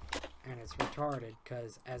 And it's retarded,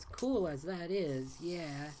 because as cool as that is,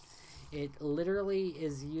 yeah, it literally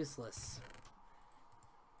is useless.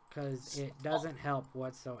 Because it doesn't help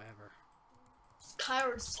whatsoever.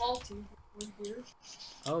 Skyward salty with you.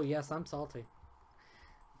 Oh, yes, I'm salty.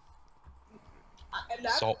 And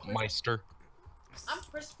I'm Saltmeister. I'm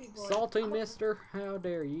crispy boy. Salty mister, how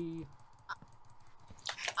dare ye?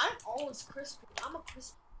 I'm always crispy. I'm a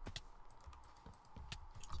crispy.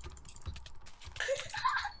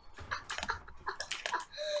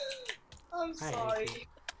 I'm I hate sorry. you.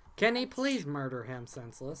 Kenny, please murder him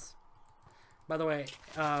senseless. By the way,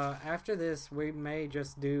 after this, we may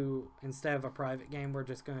just do, instead of a private game, we're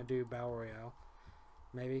just gonna do Battle Royale.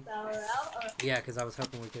 Maybe? Battle Royale? Yeah, because I was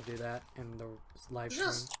hoping we could do that in the live stream.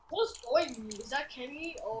 Who's joining me? Is that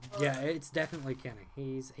Kenny or? Yeah, it's definitely Kenny.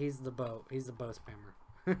 He's the bow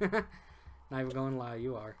spammer. Not even going to lie,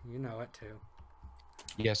 you are. You know it too.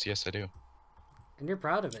 Yes, I do. And you're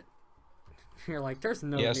proud of it. You're like, there's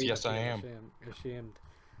no Yes, need yes, to I feel am. ashamed.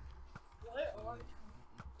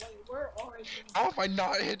 Where are you? How have I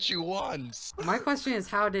not hit you once? My question is,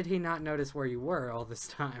 how did he not notice where you were all this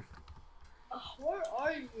time? Where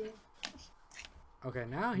are you? Okay,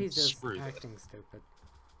 now he's just Screw that. acting stupid.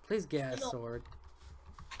 Please get a No. sword.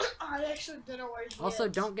 I actually don't know where he Also,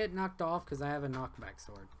 is. don't get knocked off because I have a knockback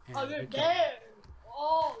sword. and Oh, he you're killed there. me.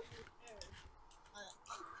 Oh, you're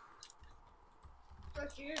there.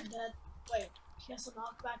 Look, you're dead. Wait, he has a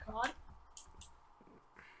knockback on?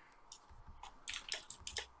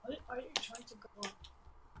 What are you trying to go on?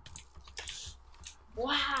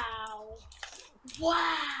 Wow!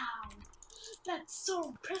 Wow! That's so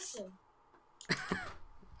impressive.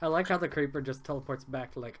 I like how the creeper just teleports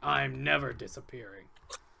back like, I'm never disappearing.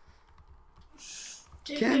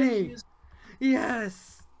 Kenny!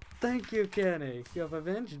 Yes! Thank you, Kenny. You have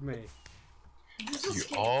avenged me. This You is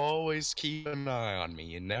Kenny. always keep an eye on me.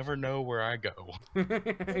 You never know where I go.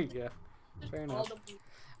 Yeah, fair All enough. the-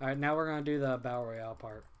 Alright, now we're gonna do the Battle Royale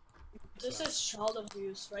part. This is child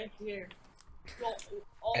abuse right here. Well,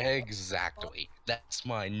 all- Exactly. That's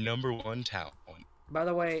my #1 talent. By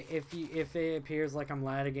the way, if it appears like I'm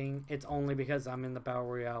lagging, it's only because I'm in the Battle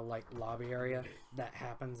Royale like lobby area. That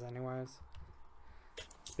happens anyways.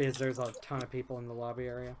 Because there's a ton of people in the lobby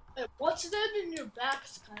area. Hey, what's that in your back,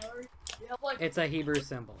 Skylar? You have like. It's a Hebrew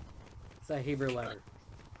symbol. It's a Hebrew letter.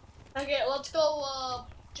 Okay, let's go.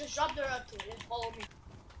 Just drop there up to and follow me.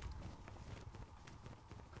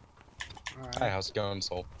 Hi, Alright. how's it going,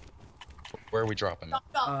 Soul? Where are we dropping?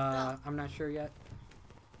 Drop. I'm not sure yet.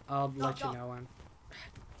 I'll let you drop. know when.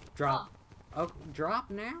 Drop. Oh, drop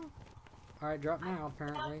now? Alright, drop now,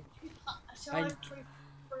 apparently. I saw it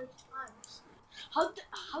 24 times.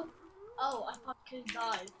 How? Oh, I fucking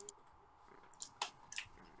died.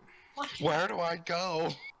 Fucking- Where do I go?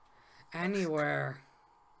 Anywhere.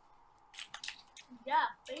 Yeah,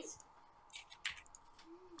 basically.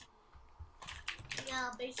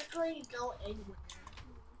 Yeah, basically you go anywhere.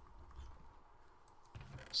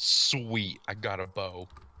 Sweet, I got a bow.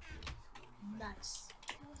 Nice.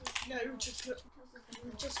 No, you're just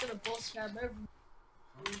gonna bull scam everyone.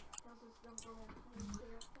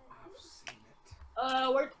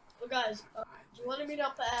 Guys, do you want to meet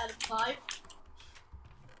up at 5?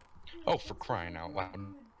 Oh, for crying out loud.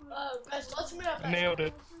 Guys, let's meet up I at nailed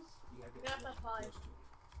it. Meet up at 5.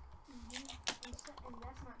 And that's not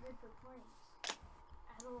good for planes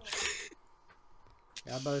at all.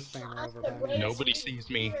 Got bow spammer I'm over the by me. greatest Nobody sees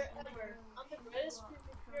me. speaker ever. I'm the greatest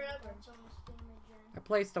speaker ever. I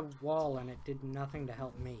placed a wall and it did nothing to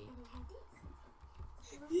help me.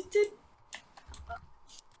 You did.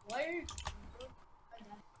 Why are you?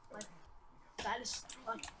 Like, that is.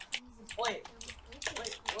 Wait,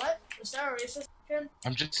 what? Is that a racist again?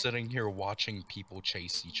 I'm just sitting here watching people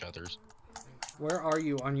chase each other. Where are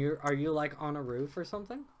you? Are you like on a roof or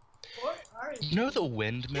something? What are you? You know the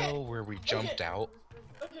windmill where we jumped out?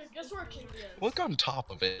 Okay, guess where King is? Look on top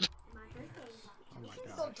of it. Oh my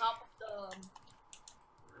He's on gosh. top of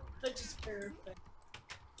the fidget spinner thing.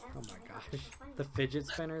 Oh my gosh. The fidget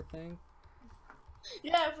spinner thing?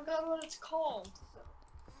 Yeah, I forgot what it's called.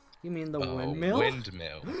 You mean the Oh, windmill?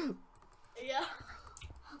 Windmill. Yeah.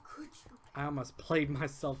 How could you? I almost played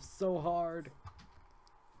myself so hard.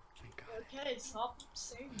 Thank God. Okay, stop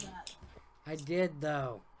saying that. I did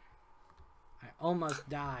though. I almost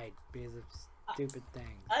died because of stupid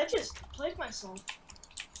things. I just played myself.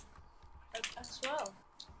 As well.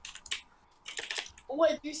 Oh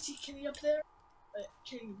wait, do you see Kenny up there?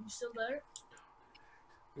 Kenny, you still there?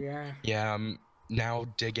 Yeah. Yeah, I'm now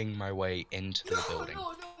digging my way into the building.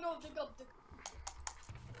 No, dig up.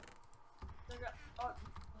 Oh,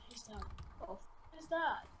 he's down. Oh, what is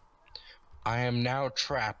that? I am now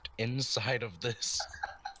trapped inside of this.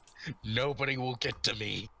 Nobody will get to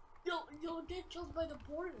me. You'll get killed by the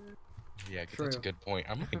border. Yeah, that's a True. good point.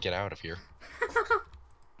 I'm gonna get out of here.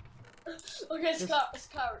 Okay, Just-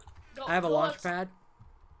 Scout. Go, I have a go launch outs- pad.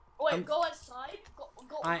 Wait, go outside. Go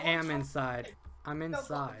I go am on top- inside. I'm No,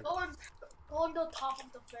 inside. Go on the top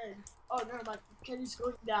of the fence. Oh, never mind. Kenny's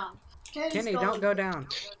going down. Kenny, don't go down.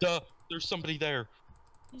 Duh, there's somebody there.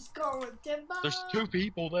 He's going timber. There's 2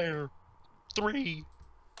 people there. 3.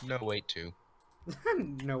 No, wait, 2.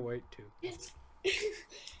 No, wait, two.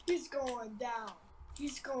 He's going down.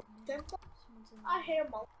 He's going timber. I hate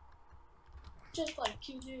my just like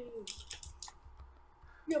you do.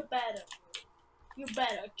 You better. You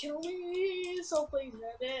better kill me, so please end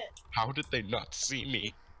it. How did they not see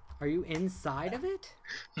me? Are you inside of it?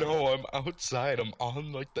 No, I'm outside. I'm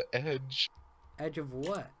on like the edge Edge of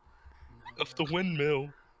what? of the windmill.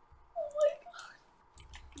 Oh my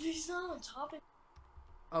god. He's not on top of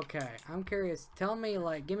Okay, I'm curious. Tell me,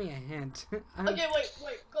 like, give me a hint. Okay,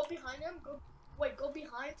 wait, go behind him. Go behind. Go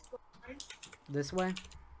behind. This way?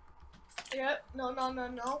 Yeah, no.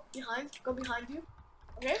 Behind. Go behind you.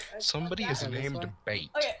 Okay? Somebody like is that. this named way? Bait.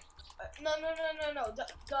 Okay. No. The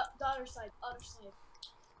other side. Other side.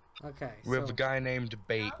 Okay, We have so... a guy named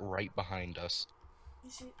Bait right behind us. You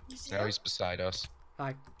see Now him? he's beside us.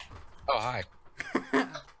 Hi. Oh, hi.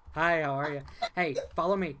 Hi, how are you? Hey,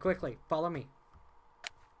 follow me, quickly. Follow me.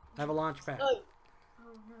 I have a launch pad. Oh, Oh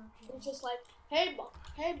no, Jimmy. it's just like, hey,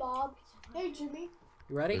 Bob. Hey, Jimmy.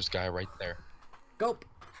 You ready? There's a guy right there. Go!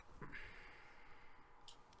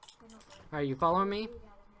 Are you following me?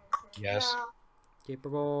 Yes. Yeah. Keep it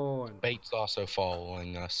going. Bait's also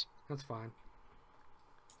following us. That's fine.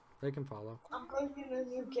 They can follow. I'm going to a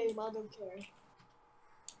new game. I don't care.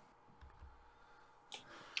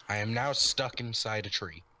 I am now stuck inside a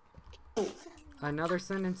tree. Another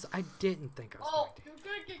sentence I didn't think I was Oh, going to. you're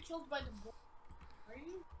gonna get killed by the bull. Are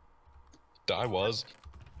you? I was.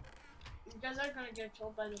 You guys are gonna get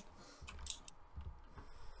killed by the.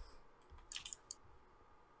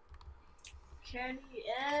 Kenny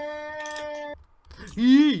and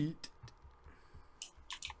Eat!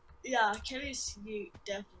 yeah, Kenny's yeet,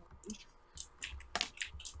 definitely.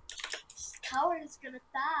 Coward is gonna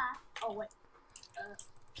die. Oh wait.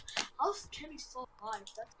 How's Kenny still alive?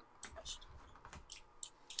 That's a good question.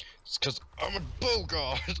 It's because I'm a bull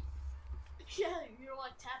god. Yeah, you're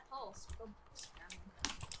like tap pulse.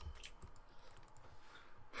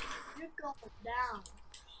 You're going down.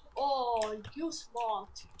 Oh, you smart.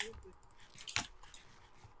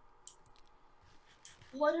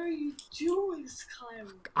 What are you doing,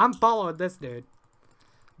 Skyward? I'm following this dude.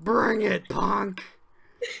 Bring it, punk!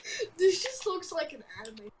 This just looks like an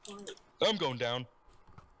anime fight. I'm going down.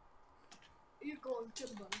 You're going to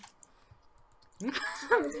the bottom.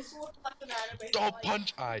 This looks like an anime Oh, fight.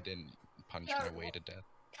 punch! I didn't punch my way to death.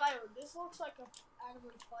 Skyward, this looks like an anime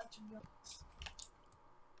fight to be honest.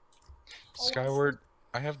 Skyward,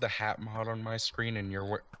 I have the hat mod on my screen and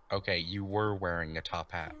you're okay, you were wearing a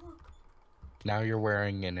top hat. Now you're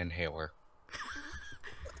wearing an inhaler.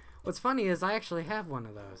 What's funny is I actually have one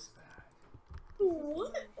of those.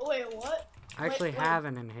 What? Wait, what? I actually Wait. have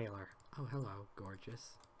an inhaler. Oh, hello,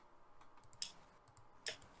 gorgeous.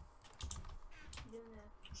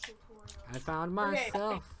 I found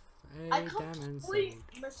myself I a diamond completely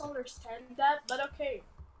seed. misunderstand that, but okay.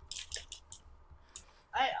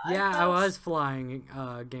 Yeah, I found- was flying,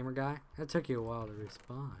 gamer guy. It took you a while to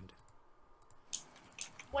respond.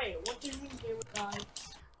 Wait, what do you mean gamer guy?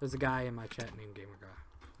 There's a guy in my chat named gamer guy.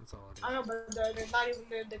 That's all it is. I know, but they're not even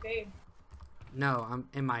in the game. No, I'm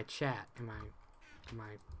in my chat, in my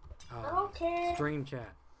Okay. stream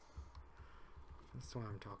chat. That's what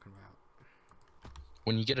I'm talking about.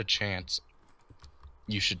 When you get a chance,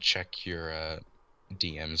 you should check your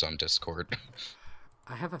DMs on Discord.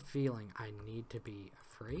 I have a feeling I need to be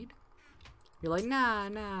afraid. You're like, nah,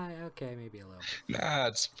 okay, maybe a little bit. Nah,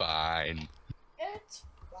 it's fine. It's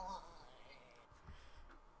fine.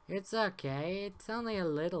 It's okay, it's only a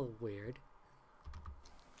little weird.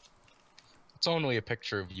 It's only a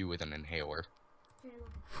picture of you with an inhaler.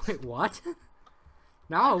 Wait, what?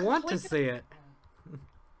 Now I want to see it.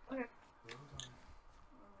 Okay.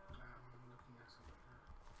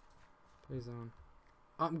 Please don't.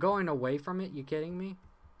 I'm going away from it, you kidding me?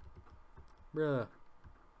 Bruh.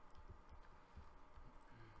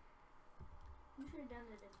 You should have done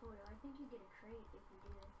the tutorial. I think you get a crate if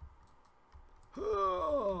you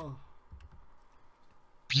do.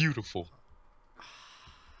 Beautiful.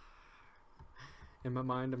 In my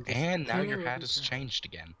mind, I'm just... And now Kenny your will hat be has proud. changed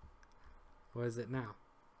again. What is it now?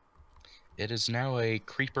 It is now a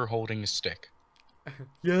creeper holding a stick.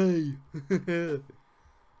 Yay!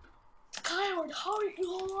 Skyward, how are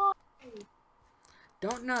you alive?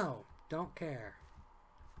 Don't know. Don't care.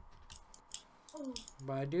 Oh,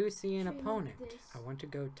 But I do see an Hey, look at opponent. this. I want to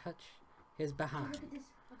go touch his hey, behind. look at this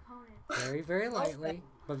opponent. Very, very lightly,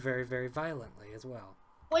 but very, very violently as well.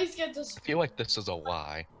 Please get this. I feel like this is a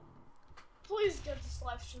lie. Please get this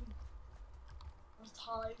live stream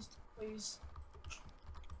monetized, please.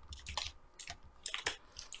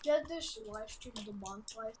 Get this live stream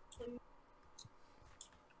demonetized, please.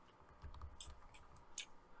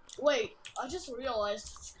 Wait, I just realized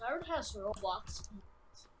Skyward has Roblox.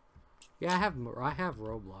 Yeah, I have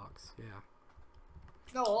Roblox. Yeah.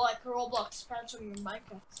 No, like a Roblox expansion in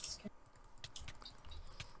Minecraft skin.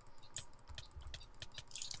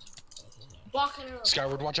 Blocking it.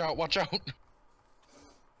 Skyward, watch out, watch out.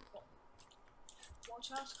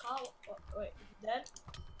 Watch out, Kyle. Oh, wait, he dead?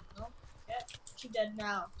 No? Yeah, he dead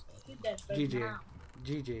now. He dead right GG. now.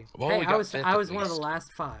 GG. Well, Hey, we I got was fifth I at was one of the least.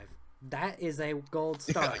 last 5. That is a gold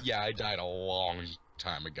star. Yeah, I died a long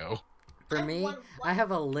time ago. For I me, won I have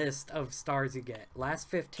a list of stars you get. Last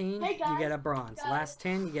 15, Hey, you get guys, a bronze. guys, Last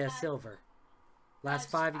 10, you get a guys, silver. Last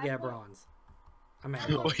guys, 5, you get a I won. bronze. I'm at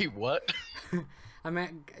gold. Wait, what? I'm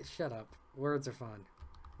at. Shut up. Words are fun.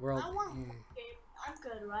 World. I won one game. I'm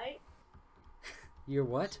good, right? You're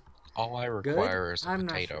what? All I Good? require is a I'm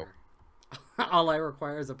potato. not sure. All I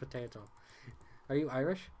require is a potato. Are you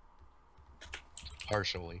Irish?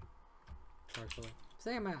 Partially. Partially.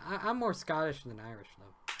 Same. I'm more Scottish than Irish, though.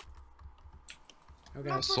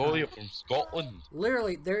 Okay. Solely from Scotland.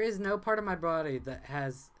 Literally, there is no part of my body that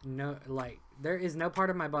has no, like, there is no part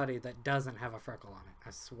of my body that doesn't have a freckle on it.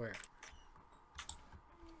 I swear.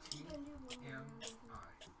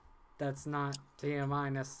 That's not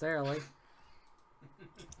TMI necessarily.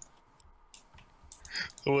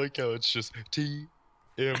 I like how it's just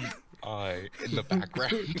T-M-I in the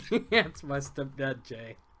background. Yeah, it's my stepdad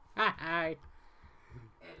Jay. Hi.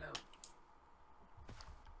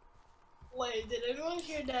 Wait, did anyone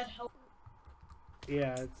hear that? Help?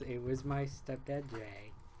 Yeah, it was my stepdad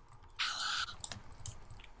Jay.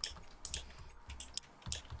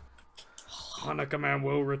 Hanukkah man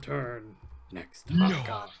will return next No,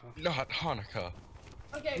 Hanukkah. not Hanukkah.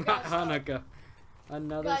 Okay, Not guys. Hanukkah.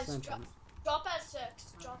 Another Guys, sentence. Drop at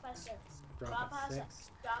 6. Drop at 6. Drop at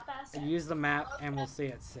 6. Drop at 6. Use the map and we'll see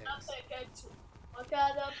at 6. Look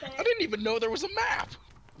at the pic. I didn't even know there was a map.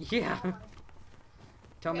 Yeah.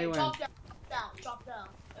 Tell me when. Drop down,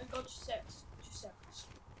 and go to 6.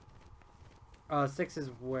 Go to 6. 6 is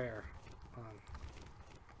where?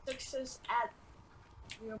 6 is at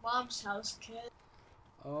your mom's house, kid.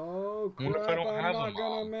 Oh What crap! if I don't I'm have a not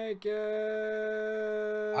gonna mom? make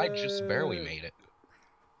it. I just barely made it.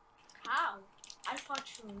 How? I thought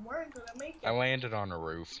you weren't gonna make it. I landed on a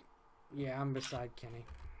roof. Yeah, I'm beside Kenny.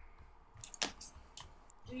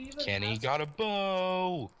 Do you even Kenny have- got a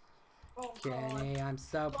bow. Oh, God. Kenny, I'm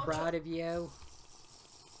so proud of you.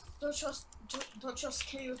 Don't trust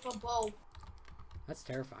Kenny with a bow. That's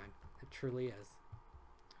terrifying. It truly is.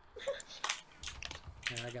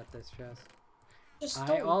 Yeah, I got this chest. Just I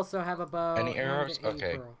don't. also have a bow. Any and arrows? a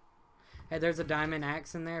Okay. pearl. Hey, there's a diamond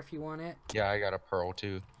axe in there if you want it. Yeah, I got a pearl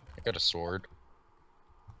too. I got a sword.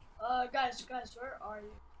 Guys, where are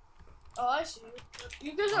you? Oh, I see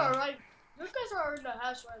you. You guys are right. You guys are in the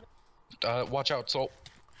house right Watch out, Soul.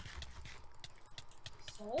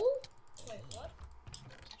 Soul? Wait, what?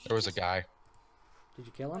 There was a guy. Did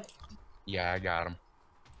you kill him? Yeah, I got him.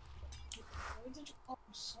 Why did you call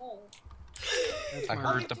him Soul? That's I my-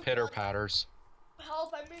 heard the pitter patters.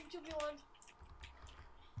 Help, I made 2v1.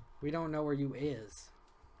 We don't know where you is.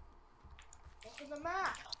 Look at the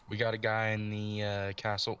map. We got a guy in the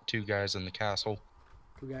castle. 2 guys in the castle.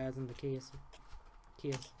 2 guys in the kiss.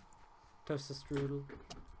 Toast strudel.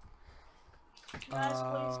 Guys, please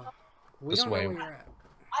help. We This don't way. know where you're at.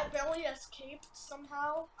 I barely escaped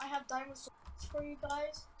somehow. I have diamond swords for you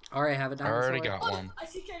guys. Alright, have a I diamond already sword. got one. I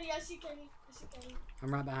see Kenny.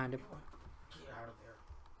 I'm right behind him.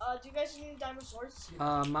 Do you guys need diamond swords?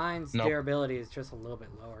 Mine's Nope. durability is just a little bit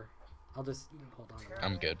lower. I'll just hold on. to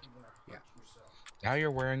I'm good. Yeah. Now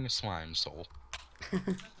you're wearing a slime, Soul.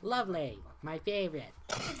 that. Lovely, my favorite.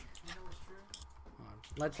 Hold on.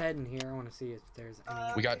 Let's head in here. I want to see if there's any.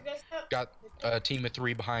 We got- You guys have Got a team of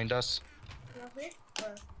 3 behind us. nothing?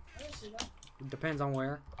 Where? I don't see that. It depends on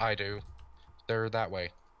where. I do. They're that way.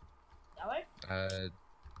 That way?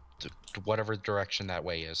 Whatever direction that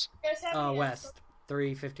way is. You guys have any West.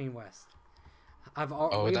 315 west.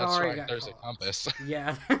 Oh, we've that's already right. got There's a calls. compass.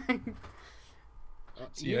 Yeah.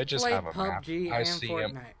 See, You I just played have a map. PUBG I and see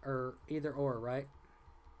 'em. Fortnite, or either or, right?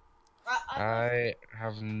 I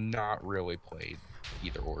have not really played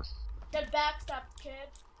either or. Get backstabbed, kid.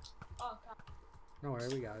 Oh, God. No worry,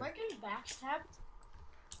 we got Am I it. getting backstabbed?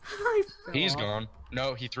 I fell He's off. gone.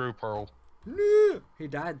 No, he threw Pearl. No! He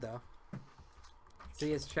died though.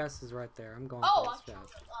 See, his chest is right there. I'm going Oh, for I his killed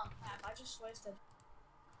chest. it. Oh, crap. I just wasted.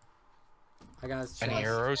 I got his Any chest.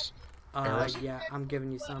 arrows? arrows? Yeah, I'm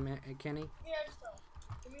giving you some, Kenny. Give me extra.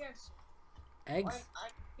 Give me extra. Eggs? I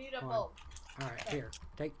need a Hold bow. Alright, here.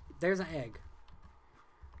 There's an egg.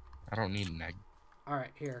 I don't need an egg.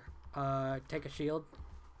 Alright, here. Take a shield.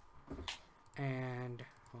 And,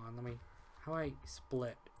 hold on, how do I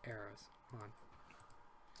split arrows? Hold on.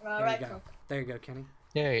 There Right you go. click. There you go, Kenny.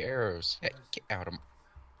 Yay, arrows. Hey, get out of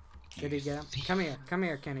Did he get him? Come here. Come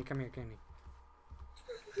here, Kenny. Come here, Kenny.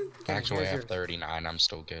 Kenny, Actually, I here's have yours. 39. I'm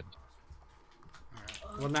still good.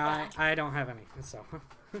 Well, now I don't have any, so.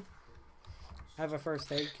 I have a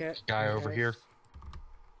first aid kit. Guy over Okay. here.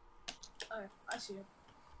 Oh, I see him.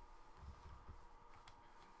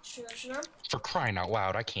 Shoot him. For crying out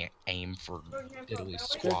loud, I can't aim for diddly Good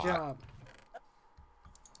squat. job.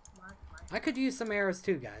 I could use some arrows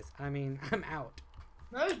too, guys. I mean, I'm out.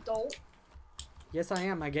 No, you don't. Yes, I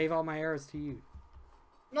am. I gave all my arrows to you.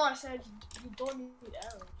 No, I said you don't need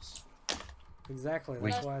arrows. Exactly.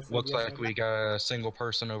 We, That's why I said looks yes, like I we got a single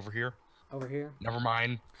person over here. over here. Never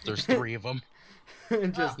mind. There's 3 of them.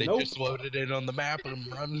 Just They nope. just loaded in on the map and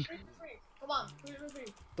run. 3v3. Come on,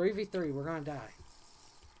 3v3. 3v3. We're gonna die.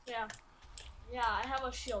 Yeah. Yeah, I have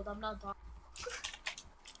a shield. I'm not dying.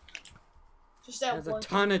 Just that There's a one.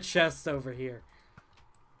 ton of chests over here.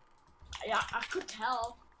 Yeah, I could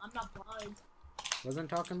tell. I'm not blind. Wasn't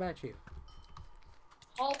talking about you.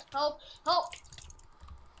 Help! Help! Help!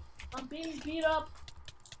 I'm being beat up.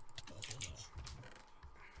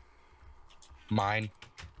 Mine.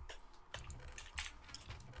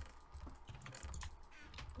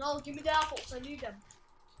 No, give me the apples. I need them.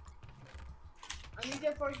 I need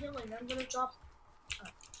them for healing. I'm gonna drop. Oh,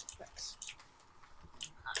 thanks.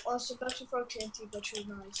 Also, better for TNT, but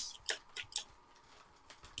you're nice.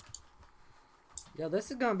 Yeah, this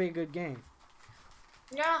is gonna be a good game.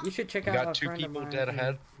 Yeah. You should check You out got a 2 friend of people mine dead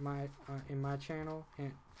ahead. in my channel.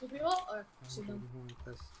 And, 2 people? Or see them.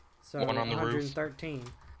 so One on the roof. 113.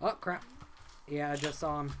 Oh crap! Yeah, I just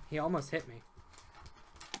saw him. He almost hit me.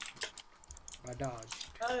 I dodged.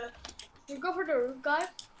 You go for the roof guy?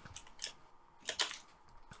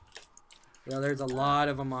 Yeah, there's a lot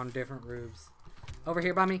of them on different roofs. Over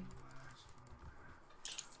here by me.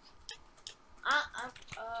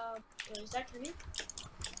 Is that Kenny?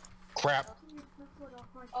 Crap.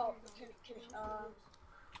 Oh, Kenny,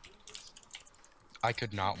 I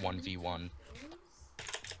could not 1v1.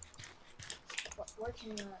 where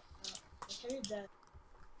Kenny at? Kenny dead.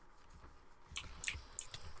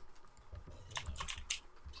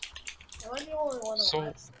 Am I the only one So,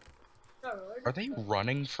 alive? No, really? Are they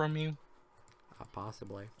running from you?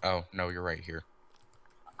 Possibly. Oh, no, you're right here.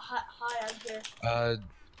 Hi, I'm here.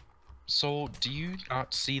 So do you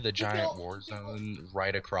not see the giant war zone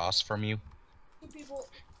right across from you? 2 people.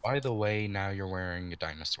 By the way, now you're wearing a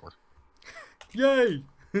dinosaur. Yay!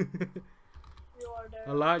 You are there.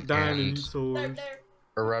 I like dinosaurs. There.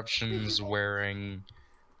 Eruption's wearing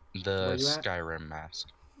Where the you at? Skyrim mask.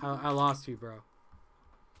 I lost you, bro.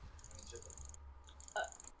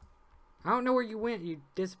 I don't know where you went. You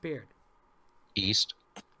disappeared. East.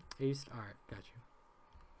 East? Alright, got you.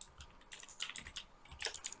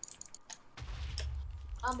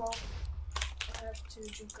 I'm all. I have to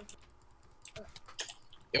drink up.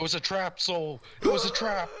 It was a trap, Soul! It was a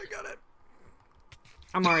trap! I got it.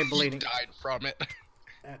 I'm already You bleeding. died from it.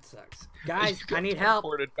 That sucks. Guys, You got I need help.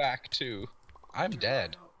 Reported back too. I'm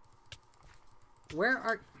dead. Where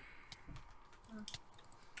are...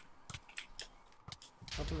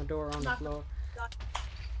 Open the door on the floor.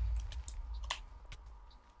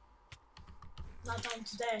 Not done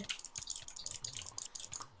today.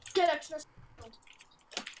 Get extra.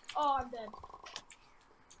 Oh, I'm dead.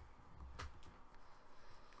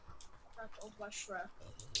 That's old my shred.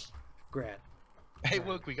 Grad. Hey,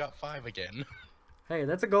 look, we got 5 again. Hey,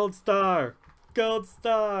 that's a gold star. Gold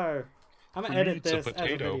star. I'm gonna Who edit needs a this as a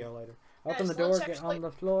potato? video later. Open Guys, the door, let's get actually- on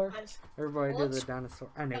the floor. Guys, Everybody do the let's- dinosaur.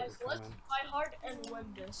 I knew it guys, was let's coming. try hard and win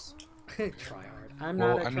this. Try hard. I'm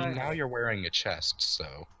Well, not a I mean, now tryhard. you're wearing a chest,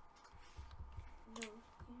 so...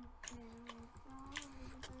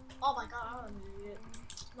 Oh my god, I'm an idiot.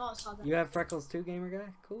 No, it's not that. You have freckles too, gamer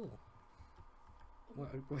guy? Cool.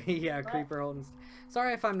 Yeah, creeper holding.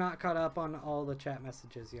 Sorry if I'm not caught up on all the chat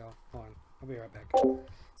messages, y'all. Hold on, I'll be right back.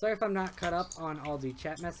 Sorry if I'm not caught up on all the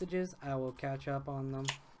chat messages. I will catch up on them.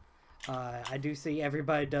 I do see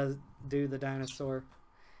everybody do the dinosaur.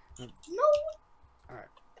 No!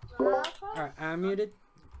 Alright. Alright, I'm muted.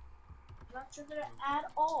 Not triggered at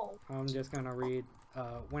all. I'm just gonna read.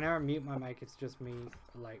 Whenever I mute my mic, it's just me,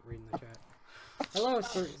 like, reading the chat. Hello,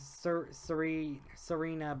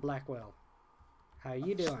 Serena Blackwell. How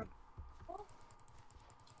you doing?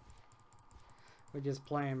 We're just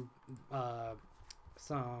playing,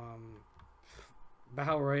 some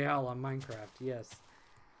Battle Royale on Minecraft, yes.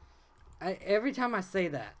 Every time I say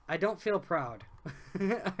that, I don't feel proud.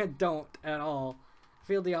 I don't at all. I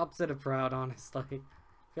feel the opposite of proud, honestly.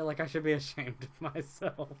 I feel like I should be ashamed of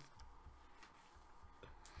myself.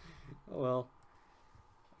 Oh well.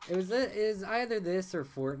 It is either this or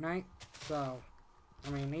Fortnite. So, I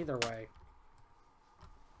mean, either way.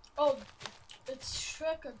 Oh, it's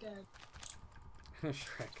Shrek again.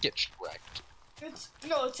 Shrek. Get Shrek'd. It's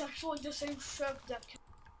actually the same Shrek that can.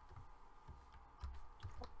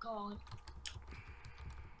 Oh God.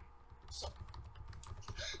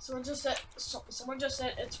 Someone just said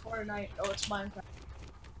it's Fortnite. Oh, it's Minecraft.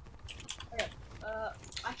 Okay.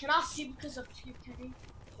 I cannot see because of you, Kenny.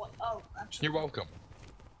 What? Oh, actually. You're welcome.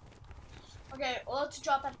 Okay, well, let's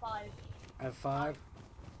drop at 5. At 5?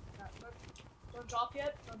 Don't drop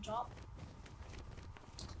yet. Don't drop.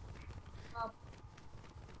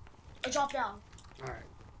 Drop down. Alright.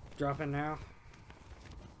 Dropping now.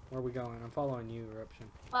 Where are we going? I'm following you, Eruption.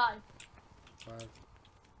 5. 5.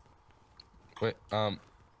 Wait,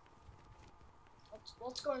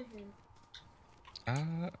 Let's go in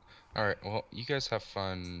here. alright, well, you guys have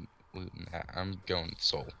fun looting that. I'm going with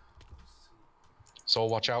Soul. Soul,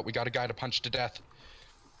 watch out, we got a guy to punch to death.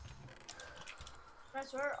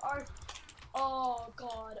 Guys, where are... Oh,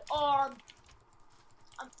 God.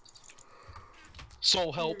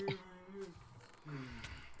 Soul, help!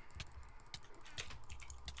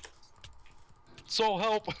 Soul,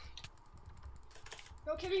 help!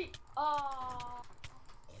 No, Kitty. God.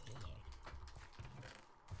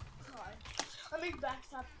 I mean,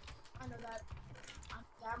 backstab. I know that. Not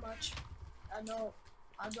that much. I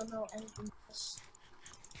don't know anything else.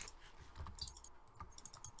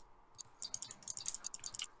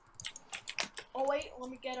 Oh wait, let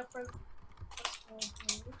me get a first. I'm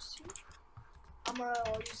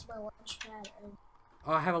gonna use my launch pad and.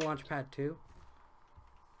 Oh, I have a launch pad too.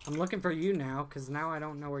 I'm looking for you now, because now I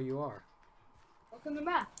don't know where you are. Look in the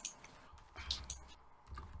map.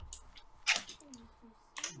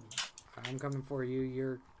 I'm coming for you.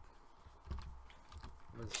 You're...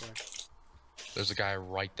 What's there? There's a guy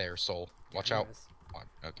right there, Soul. Watch out. Yes.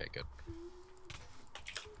 Okay, good.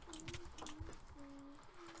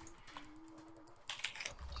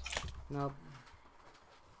 Nope.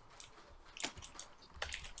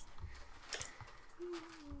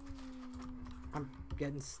 I'm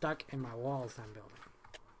getting stuck in my walls I'm building.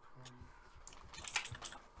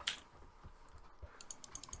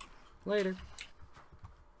 Later.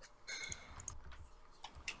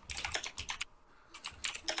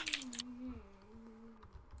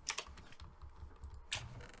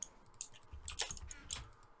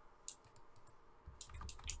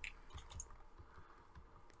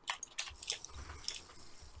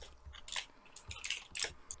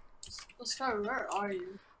 Sky, where are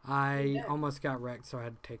you? I almost got wrecked, so I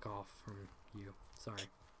had to take off from you. Sorry.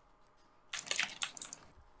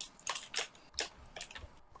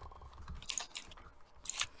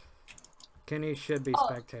 Kenny should be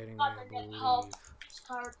spectating me, I believe. Help.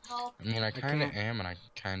 Sky, help. I mean, I kind of can't- am, and I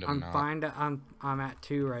kind of I'm not. fine. I'm at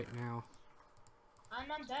 2 right now. I'm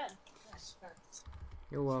dead. Yes, thanks.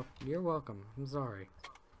 You're welcome. I'm sorry.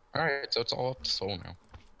 Alright, so it's all up to Soul now.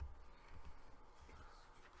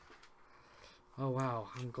 Oh wow,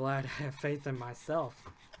 I'm glad I have faith in myself.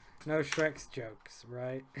 No Shrek's jokes,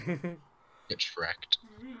 right? Get Shrek'd.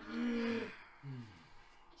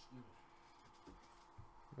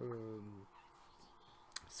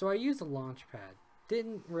 So I use a launch pad.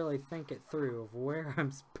 Didn't really think it through of where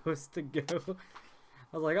I'm supposed to go.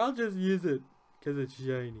 I was like, I'll just use it because it's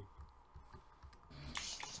shiny.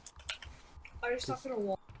 Are you stuck in a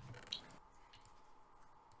wall?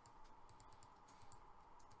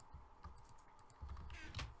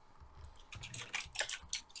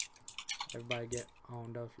 Everybody get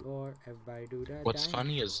on the floor. Everybody do that. What's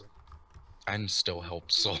funny is I can still help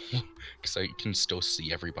Soul because I can still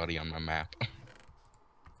see everybody on my map.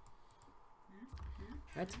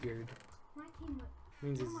 That's good. My team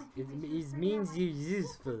Means it means you're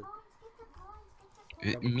useful.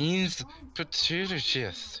 It means potato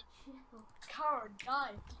chips. Coward,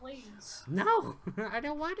 die, please. No, I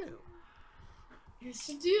don't want to. Yes,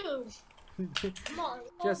 you do. Come on.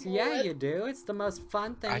 Just yeah, you do. It's the most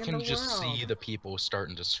fun thing I in the can world. just see the people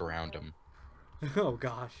starting to surround him. Oh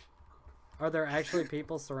gosh, are there actually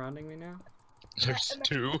people surrounding me now? There's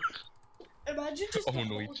 2. Imagine just the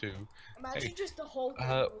Only whole, 2. Imagine Hey, just the whole. thing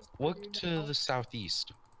goes look through to the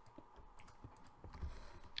southeast.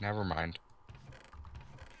 Never mind.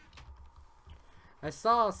 I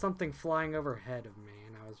saw something flying overhead of me,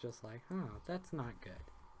 and I was just like, "Oh, that's not good."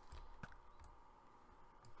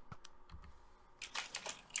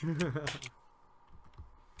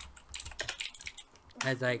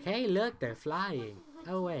 I was like, "Hey, look, they're flying."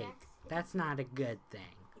 Oh wait, that's not a good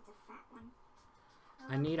thing. It's a fat one.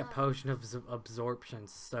 I need a potion of absorption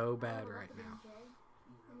so bad right now.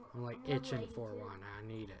 I'm like itching for one. I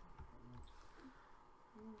need it.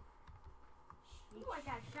 Ooh, I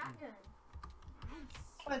got a shotgun.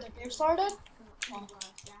 Wait, the game started? Oh.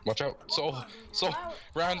 Watch out, Soul, Soul,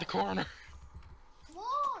 round the corner. Come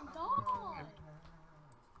on, die!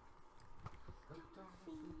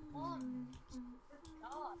 Come on.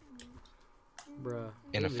 Die. Bruh.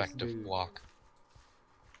 Ineffective Dude. block.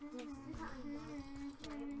 Come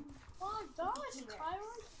on, die, Skyward.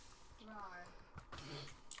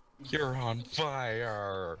 You're on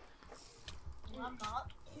fire. I'm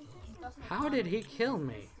not. How did he kill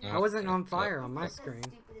me? I wasn't on fire on my screen.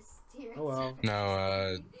 Oh well.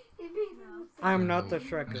 No, I'm not the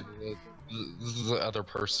Shrekker. the other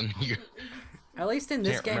person you At least in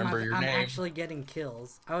this Can't game, remember your I'm name. actually getting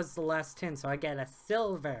kills. I was the last 10, so I get a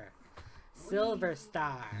silver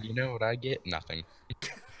star. You know what I get? Nothing.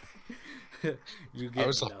 You I get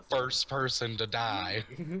was the nothing. first person to die.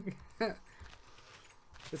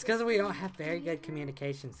 It's because we don't have very good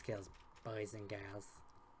communication skills, boys and girls.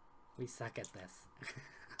 We suck at this.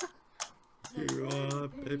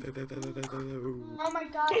 Oh my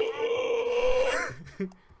god.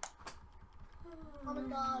 Oh my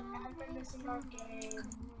god, I've been missing our game.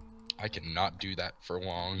 I cannot do that for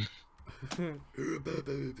long.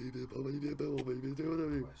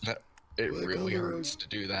 It really hurts to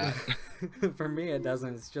do that. For me, it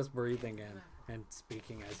doesn't. It's just breathing in and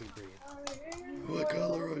speaking as you breathe. What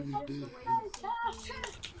color are you, dude?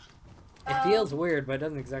 It feels weird, but it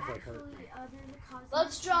doesn't exactly hurt me.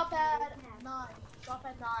 Let's drop at 9. Drop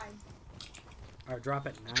at 9. Or drop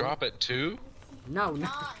it 9. Drop it too? No, no.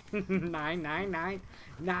 9, 9, 9.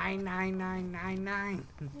 9, 9, 9, 9, 9.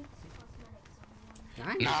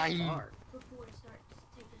 9 is 9. far. Before it starts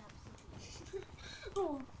taking up some.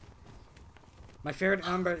 Oh, My favorite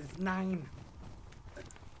number is 9.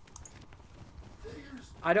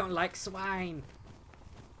 I don't like swine.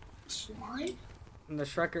 swine? And the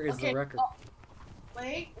Shrekker is the Okay, record. oh,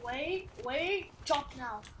 wait. Drop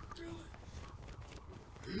now.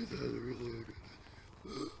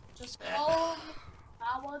 Just follow me.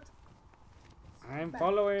 Howard. I'm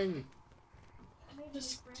following.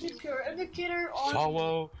 Just keep your indicator on.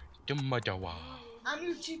 Follow the Madawa. I'm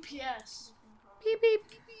your GPS. Beep, beep,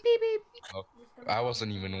 beep, beep. I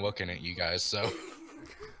wasn't even looking at you guys, so.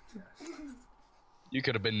 You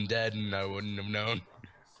could have been dead and I wouldn't have known.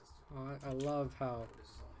 Oh, I love how.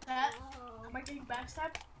 That, am I getting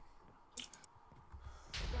backstabbed?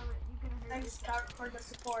 Thanks, Scout, for the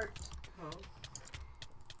support.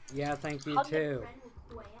 Yeah, thank you How did- too.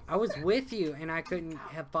 I was with you and I couldn't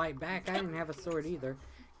have fight back. I didn't have a sword either.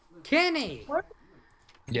 Kenny! What?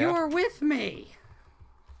 You Yeah. were with me!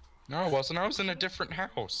 No, I wasn't. I was in a different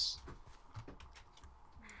house.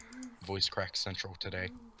 Voice crack central today.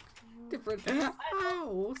 Different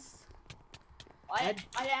house. I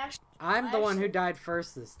actually, I'm the one who died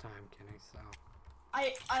first this time, Kenny, so.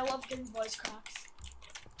 I love getting voice cracks.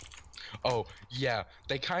 Oh, yeah.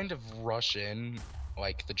 They kind of rush in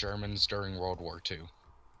like the Germans during World War II.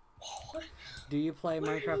 What? Do you play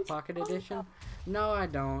Where are you Minecraft Pocket talking Edition? No, I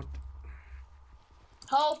don't.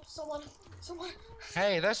 Help! Someone!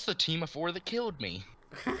 Hey, that's the team of 4 that killed me.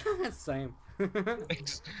 Same.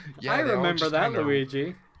 Yeah, I they all remember just that, kinda-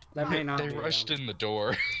 Luigi. That may not They be rushed them. in the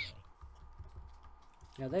door.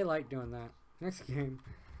 Yeah, they like doing that. Next game.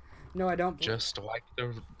 No, I don't. Just like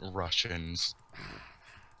the Russians.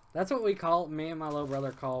 That's what we call, me and my little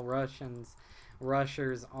brother call Russians,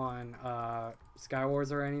 rushers on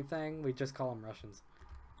Skywars or anything. We just call them Russians.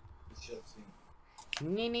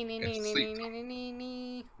 Nee, nee, nee, nee, nee, nee, nee, nee, nee,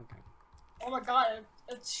 nee. Okay. Oh my god,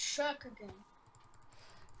 it's Shrek again.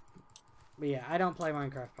 But yeah, I don't play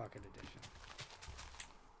Minecraft Pocket Edition.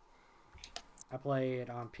 I play it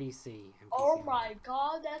on PC. And PC Oh my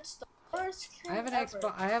god, that's the worst game I have an ever.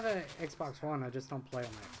 Xbox. I have an Xbox One. I just don't play on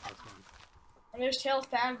my Xbox One. And there's Tail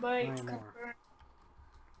Fanboy. No more.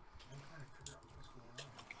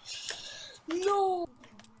 No!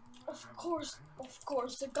 Of course,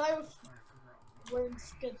 the guy with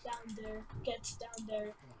wings gets down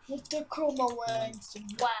there with the chroma wings.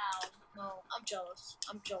 Wow. No, I'm jealous.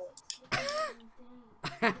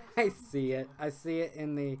 I see it. I see it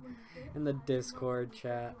in the Discord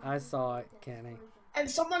chat. I saw it, Kenny. And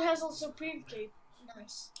someone has a Supreme Cape.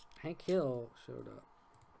 Nice. Hank Hill showed up.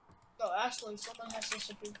 No, actually, someone has a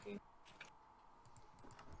Supreme Cape.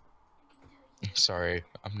 Sorry,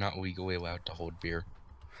 I'm not legally allowed to hold beer.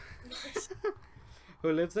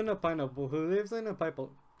 Who lives in a pineapple? Who lives in a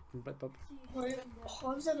pineapple? Wait,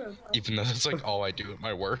 how is that a... Even though that's like all I do at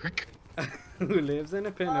my work. Who lives in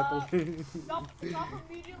a pineapple? Drop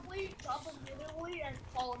immediately, and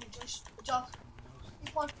follow me. Just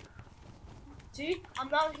keep on. See? I'm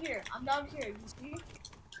down here. You see?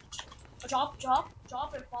 Drop,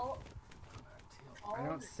 and follow. I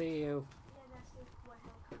don't see you.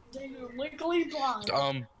 Then you're legally blind.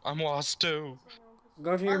 I'm lost too.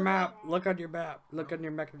 Go to your map. Look on your map. Look on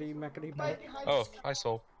your mechany map. Right behind Oh, you. hi,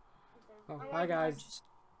 Soul. Oh, I'm hi right behind guys.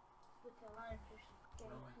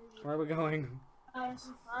 Where are we going? you.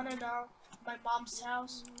 I don't know. My mom's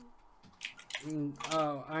house.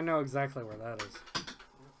 Oh, I know exactly where that is.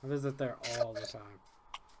 I visit there all the time.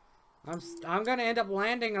 I'm gonna end up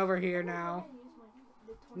landing over here now.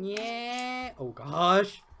 Yeah. Oh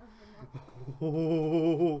gosh.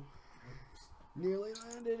 Oh, nearly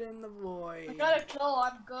landed in the I void. got a kill.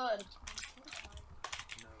 I'm good.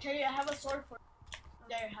 Kenny, I have a sword for you.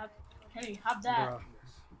 There, Kenny, have that.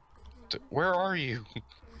 Bruh. Where are you?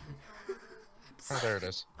 Oh, there it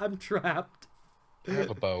is. I'm trapped. I have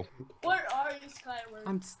a bow. Where are you, Skyward?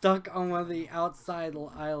 I'm stuck on one of the outside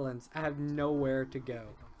islands. I have nowhere to go.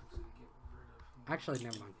 Actually,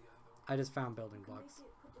 never mind. I just found building blocks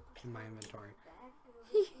in my inventory.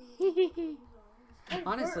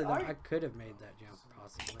 Honestly, though, I could have made that jump,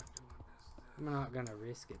 possibly. I'm not gonna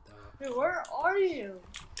risk it, though. Dude, where are you?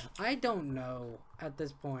 I don't know at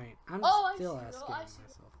this point. I'm Oh, still I see asking you.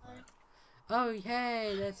 myself that. Oh,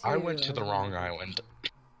 hey, that's I you. went to the wrong island.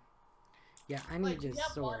 Yeah, I Wait, need do you this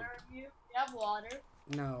have sword. water? You have water?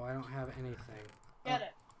 No, I don't have anything. Get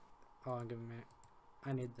it. Oh, give me a minute.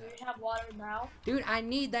 I need Do that. you have water now? Dude, I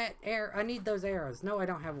need that air. I need those arrows. No, I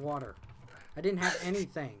don't have water. I didn't have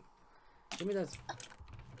anything. Give me those.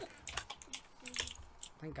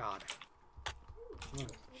 Thank God. I'm gonna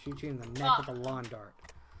shoot you in the neck with a lawn dart.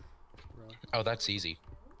 Really? Oh, that's easy.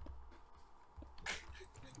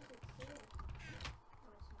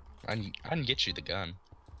 I can get you the gun.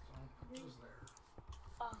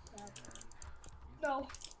 Oh, God. No.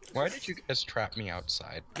 Why did you guys trap me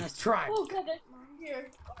outside? Nice try. Oh, God, here.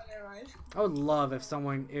 Oh, never mind. I would love if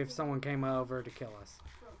someone came over to kill us.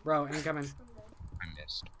 Bro, incoming. I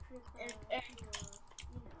missed. And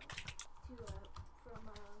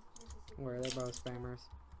Where are they both spammers?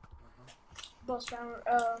 boss power,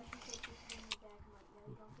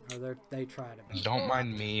 Or they tried it. Don't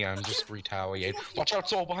mind me, I'm just retaliating. Watch out,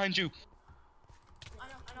 Soul, behind you! I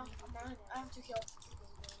know, I have to kill.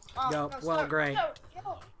 Yo, no, well, stop. great.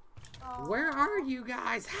 Yo. Where are you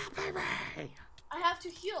guys? Help me! I have to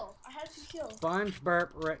heal. Sponge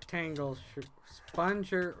Burp rectangle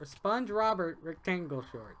Sponge Robert rectangle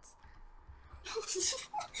shorts.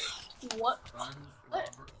 What?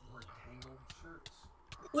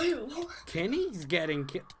 Wait, what? Kenny's getting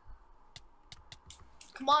killed.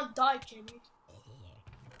 Come on, die, Kenny.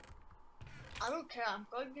 I don't care. I'm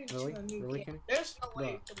going to Really? a new Really, game. Kenny? There's no way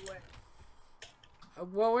Bro. you can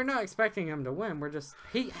win. Well, we're not expecting him to win. We're just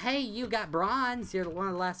hey, you got bronze. You're one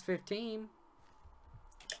of the last 15.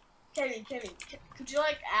 Kenny, could you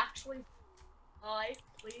like actually die,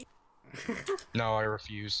 please? No, I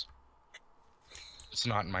refuse. It's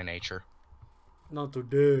not in my nature. Not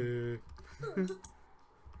today.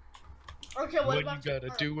 Okay, what What about you gotta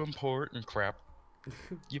do important crap.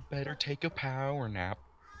 You better take a power nap.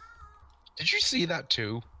 Did you see that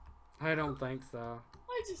too? I don't think so.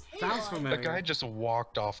 I just hate Sounds life. familiar. The guy just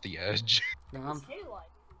walked off the edge. No, I just hate life.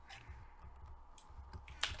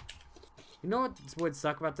 you know what would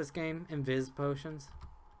suck about this game? Invis potions.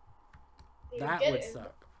 Dude, That get would it.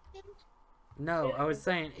 suck. No, I was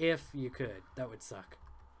saying if you could, that would suck.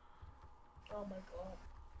 Oh my god.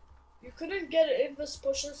 You couldn't get Invis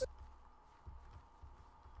pushers.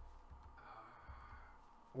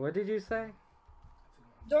 What did you say?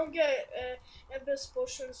 Don't get Invis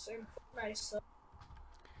pushers in Fortnite. So.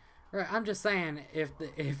 Right, I'm just saying if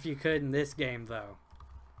you could in this game though,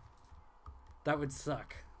 that would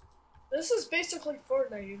suck. This is basically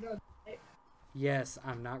Fortnite, you know. Right? Yes,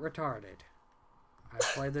 I'm not retarded. I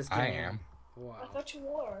played this game. I am. Wow. I thought you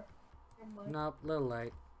were. Never mind. Nope, little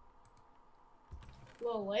late. A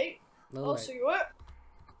little late. Little Oh, late.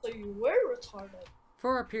 so you were retarded.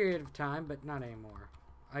 For a period of time, but not anymore.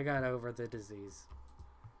 I got over the disease.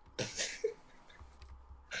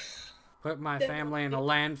 Put my family in a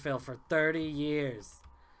landfill for 30 years.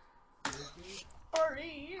 30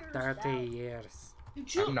 years. 30 now. years.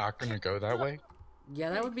 Did you? I'm not gonna go that way.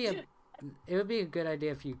 Yeah, that would be it would be a good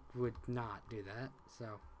idea if you would not do that. So,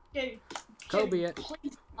 Kenny, Kobe it.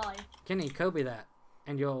 please die. Kenny, Kobe that,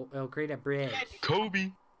 and it'll create a bridge.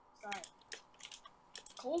 Kobe! Sorry.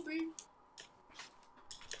 Kobe.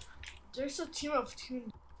 There's a team of two.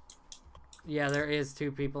 Yeah, there is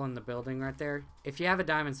 2 people in the building right there. If you have a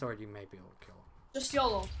diamond sword, you may be able to kill them. Just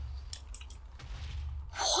YOLO.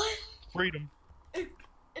 What? Freedom.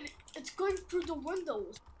 It's going through the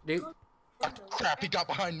windows. Dude, Crap, he got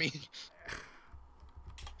behind me.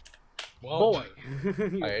 Well, Boy.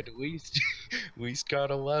 I at least got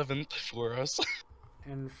 11th for us.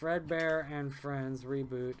 And Fredbear and Friends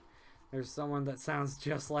reboot. There's someone that sounds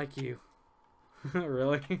just like you.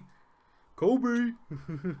 Really? Kobe.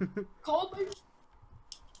 Kobe.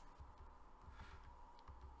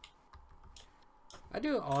 I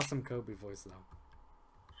do an awesome Kobe voice though.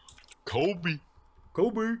 Kobe.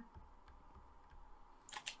 Kobe.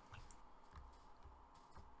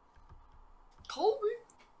 Kobe.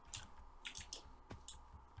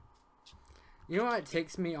 You know what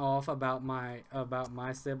ticks me off about my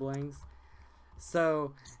siblings?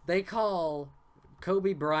 So they call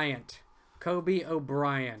Kobe Bryant Kobe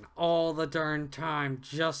O'Brien all the darn time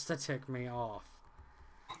just to tick me off.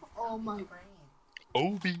 Oh my.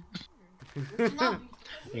 Obi.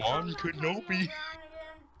 One Kenobi. We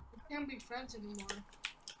can't be friends anymore.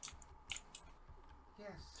 Yes.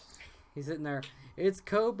 He's sitting there. It's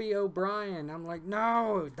Kobe O'Brien. I'm like,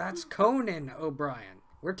 no, that's Conan O'Brien.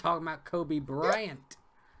 We're talking about Kobe Bryant.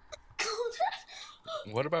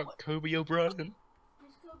 What about Kobe O'Brien?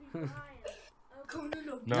 It's Kobe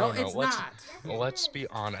Bryant. No, it's not. Let's be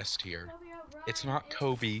honest here. It's not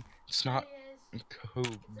Kobe. It's not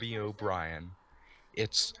Kobe O'Brien.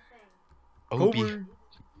 It's Obi.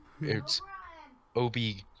 It's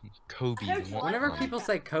Obi Kobe. Whenever people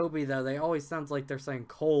say Kobe, though, they always sounds like they're saying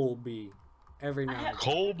Colby every now and then.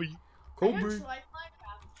 Colby. I Kobe. actually like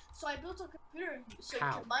Minecraft, so I built a computer so you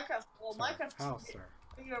How? can Minecraft. Well, Sir, Minecraft how, is sir?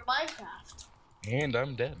 your Minecraft. And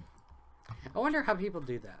I'm dead. I wonder how people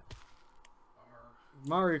do that.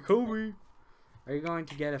 Mario Kobe. Are you going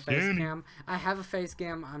to get a face Danny. cam? I have a face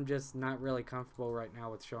cam. I'm just not really comfortable right now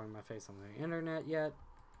with showing my face on the internet yet.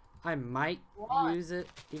 I might Why? use it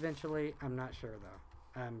eventually. I'm not sure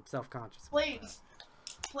though. I'm self-conscious. about Please,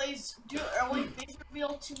 please do early face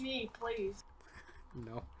reveal to me, please. that.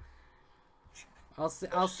 No.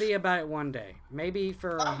 I'll see about it one day. Maybe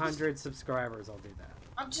for 100 subscribers, I'll do that.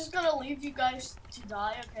 I'm just gonna leave you guys to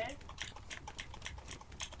die, okay?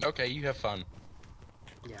 Okay, you have fun.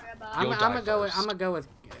 Yeah. Okay, bye. I'm You'll gonna die go. first. I'm gonna go with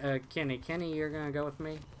Kenny. Kenny, you're gonna go with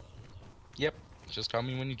me. Yep. Just tell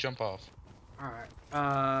me when you jump off. All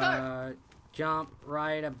right. Jump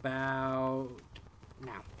right about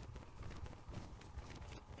now.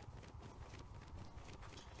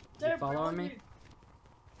 They're following me? brilliant.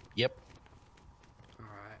 Yep. All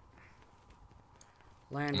right.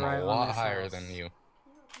 Land I'm right a on lot this higher house. than you.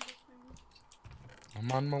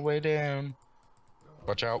 I'm on my way down.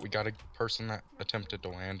 Watch out, we got a person that attempted to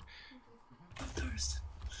land. First,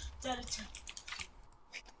 that attempt.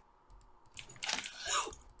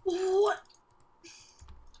 What?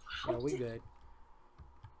 Yeah, we good.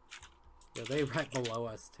 Yeah, they right below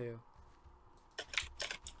us too.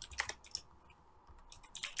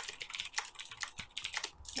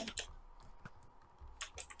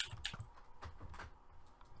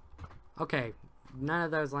 Okay, none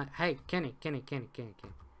of those land. Hey, Kenny.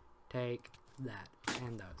 Take that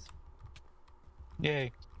and those.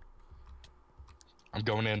 Yay. I'm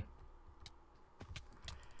going in.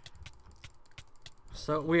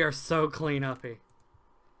 So we are so clean uppy.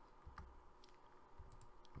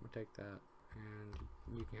 I'm gonna take that, and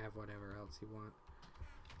you can have whatever else you want.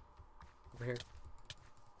 Over here.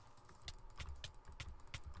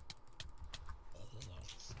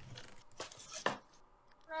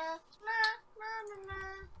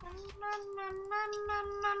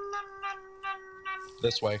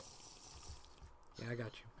 This way. Yeah, I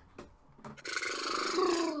got you.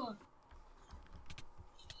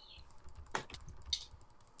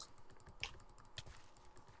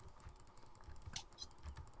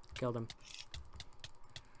 Killed him.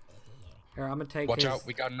 Here, I'm gonna take Watch his... out,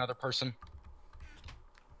 we got another person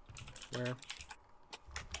Where?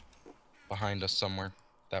 behind us somewhere.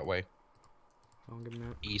 That way. I'll give him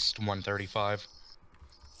that. East 135.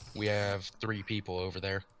 We have 3 people over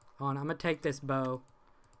there. Hold on, I'm gonna take this bow.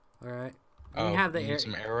 Alright. You Oh, can have the you air... need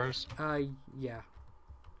some arrows? Yeah.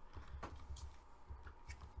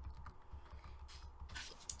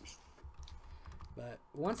 But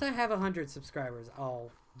once I have 100 subscribers,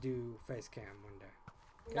 I'll do face cam one day.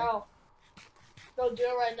 Okay? No. Go do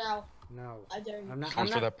it right now. No. I dare you. I'm not. One I'm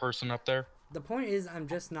for not. that person up there? The point is, I'm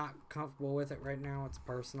just not comfortable with it right now. It's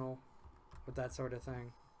personal, with that sort of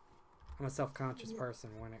thing. I'm a self-conscious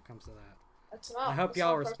person when it comes to that. It's not. I hope it's y'all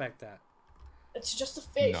not respect that. It's just a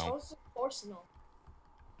face. No. How is it personal?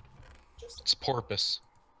 Just It's porpoise.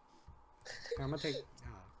 I'm gonna take.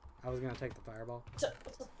 I was gonna take the fireball. it's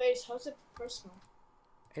a face. How's it personal?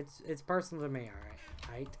 It's personal to me. All right.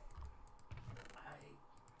 Height.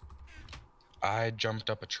 I jumped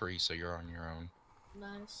up a tree, so you're on your own.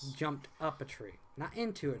 Nice. Jumped up a tree, not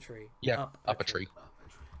into a tree. Yeah, up a tree. tree.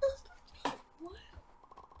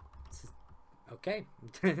 Okay.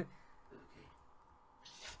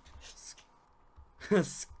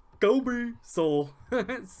 SkywardSole.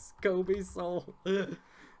 SkywardSole.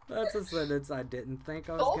 That's a sentence I didn't think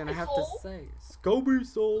I was gonna have to say.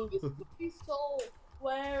 SkywardSole. SkywardSole,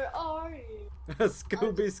 where are you?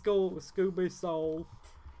 SkywardSole.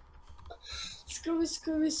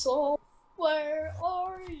 SkywardSole, where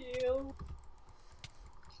are you?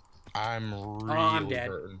 I'm really I'm dead.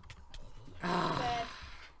 hurting. Dead.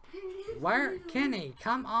 Where, Kenny?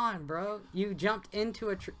 Come on, bro. You jumped into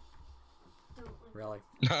a tree. Really?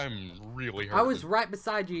 I'm really hurting. I was right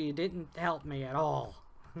beside you. You didn't help me at all.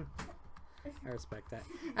 I respect that.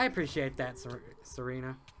 I appreciate that,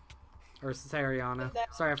 Serena. Or Sariana.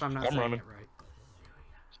 Sorry if I'm not saying it right.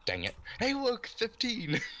 Dang it. Hey, look,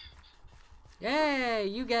 15. Yay,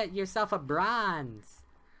 you get yourself a bronze.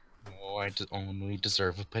 Oh, I only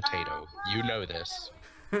deserve a potato. You know this.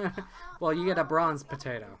 Well, you get a bronze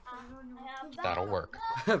potato. That'll work.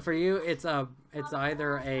 For you, it's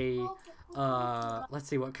either a let's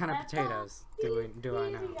see, what kind of potatoes do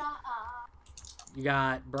I know? You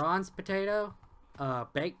got bronze potato,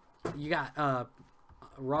 baked. You got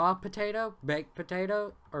raw potato, baked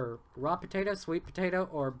potato, or raw potato, sweet potato,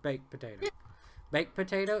 or baked potato. Baked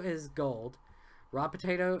potato is gold, raw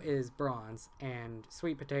potato is bronze, and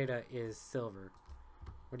sweet potato is silver.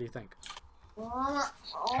 What do you think? How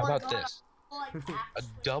about this? A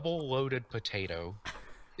double loaded potato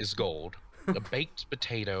is gold, a baked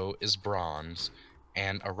potato is bronze,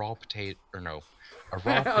 and a raw potato, or no, a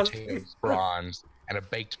raw potato is bronze, and a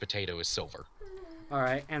baked potato is silver.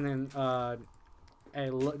 Alright, and then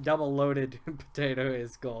double loaded potato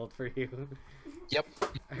is gold for you. Yep.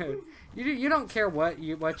 You don't care what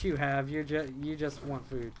you have, you just want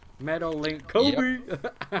food. Metal Link Kobe.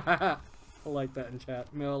 Yep. I like that in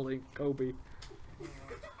chat. Metal Link Kobe.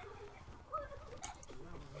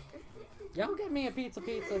 Y'all get me a pizza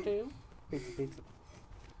too. Pizza.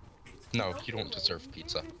 No, you don't deserve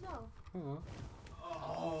pizza.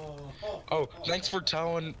 Oh. Oh, thanks for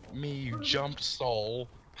telling me you jumped, Soul.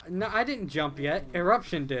 No, I didn't jump yet.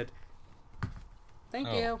 Eruption did. Thank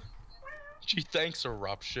you. Gee, thanks,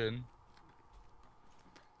 Eruption.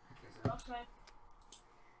 Okay.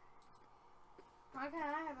 Why can't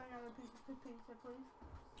I have another piece of pizza, please?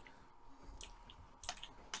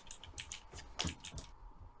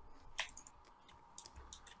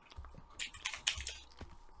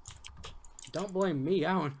 Don't blame me.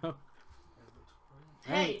 I don't know.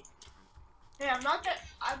 Hey, I'm not that.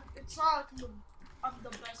 It's not like I'm the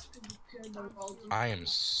best computer in the world. I am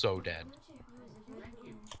so dead.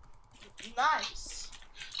 Nice.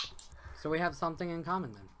 So we have something in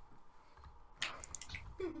common then.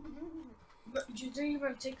 But you didn't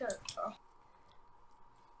even take a.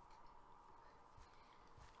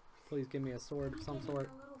 Please give me a sword of some sort.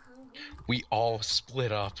 We all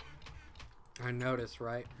split up. I noticed,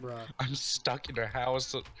 right, bruh? I'm stuck in a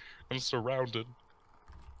house. I'm surrounded.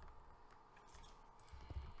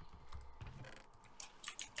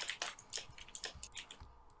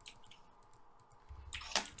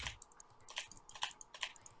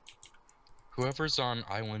 Whoever's on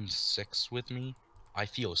Island 6 with me, I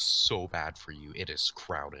feel so bad for you. It is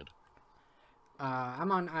crowded.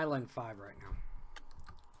 I'm on Island 5 right now.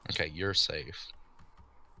 Okay, you're safe.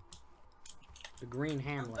 The Green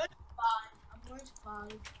Hamlet. I'm going to 5.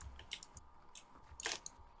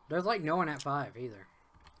 There's like no one at 5 either.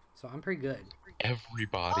 So I'm pretty good.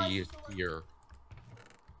 Everybody is here.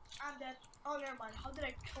 I'm dead. Oh, never mind. How did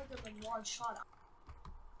I kill them in one shot?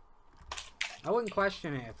 I wouldn't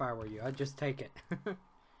question it if I were you. I'd just take it.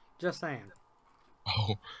 Just saying.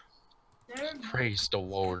 Oh, praise the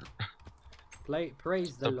Lord.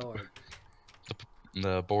 Praise the Lord.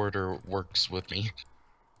 The border works with me.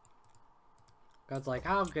 God's like,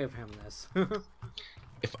 I'll give him this.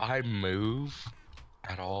 If I move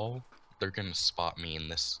at all, they're gonna spot me in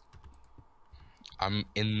this. I'm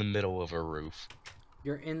in the middle of a roof.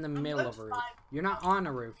 You're in the middle of a roof. You're not on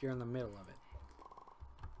a roof, you're in the middle of it.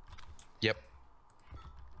 Yep.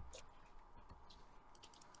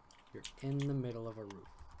 You're in the middle of a roof.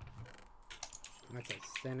 That's a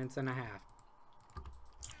sentence and a half.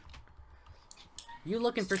 You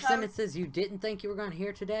looking for sentences you didn't think you were going to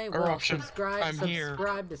hear today? Well, Eruption. subscribe I'm here. to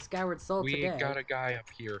SkywardSole today. We got a guy up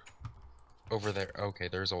here. Over there. Okay,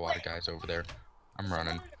 there's a lot of guys over there. I'm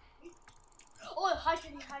running. Oh, hi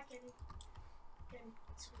Kenny, hi Kenny. Kenny,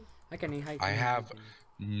 it's me. Hi Kenny, hi Kenny. I have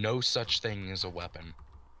no such thing as a weapon.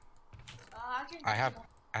 I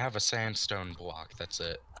have a sandstone block, that's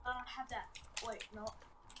it. Have that. Wait, no.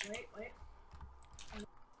 Wait.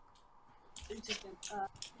 Reject them.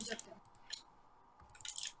 Reject them.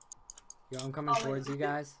 Yo, I'm coming towards you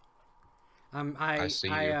guys. I see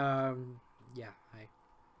you. yeah,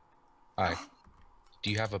 Hi.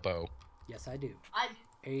 Do you have a bow? yes, I do. I do.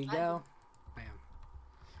 There you I go. Bam.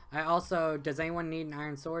 I also, does anyone need an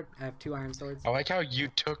iron sword? I have 2 iron swords. I like how you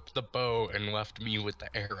took the bow and left me with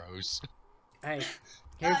the arrows. Hey,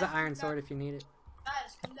 here's the Guys, iron come sword down. if you need it.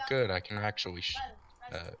 Guys, come down. Good, I can actually Guys,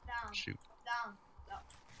 come down. shoot. Come down. No.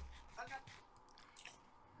 Okay.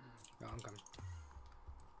 Oh, I'm coming.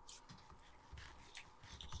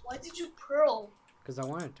 Why did you pearl? Because I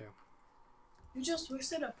wanted to. You just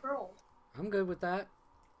wasted a pearl. I'm good with that.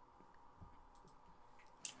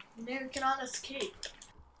 And then you cannot escape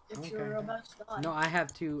if Okay. you're about to die. No, I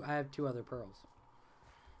have 2 other pearls.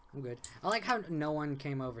 I'm good. I like how no one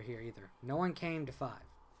came over here either. No one came to 5.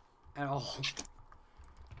 At all.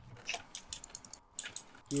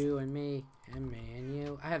 You and me and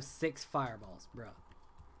you. I have 6 fireballs, bro.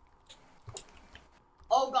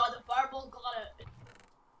 Oh god, the fireball got it.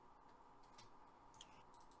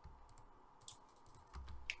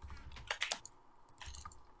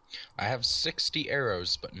 I have 60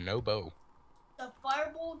 arrows, but no bow. The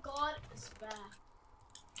fireball god is back.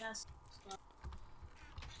 Yes.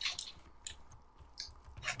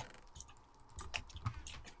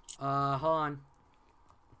 Hold on.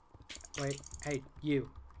 Wait, hey, you.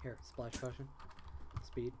 Here, splash potion.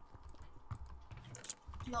 Speed.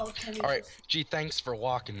 No, can you Alright, gee, thanks for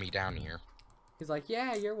walking me down here. He's like,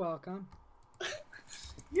 yeah, you're welcome.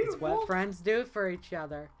 You're It's what friends do for each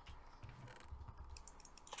other.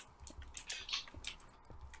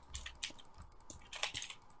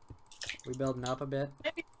 We building up a bit?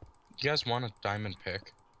 You guys want a diamond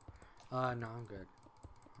pick? No, I'm good.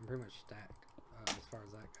 I'm pretty much stacked, as far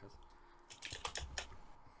as that goes.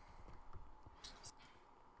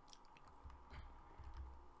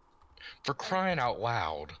 For crying out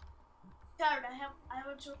loud. Jared, I have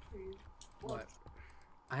a joke for you. What?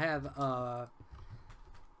 I have, no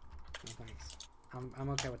thanks. I'm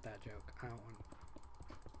okay with that joke. I don't want...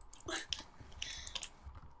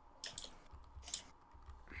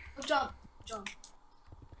 Jump.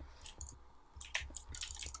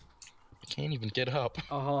 I can't even get up.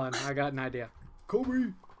 Oh, hold on. I got an idea.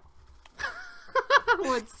 Kobe!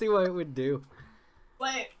 Let's see what it would do.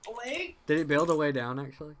 Wait. Did it build a way down,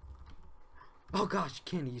 actually? Oh gosh,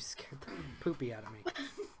 Kenny, you scared the poopy out of me.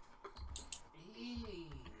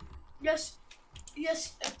 Yes,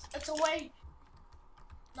 it's a way.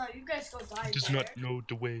 No, you guys go die. Does there. not know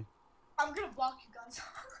the way. I'm gonna block you guys.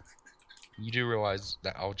 You do realize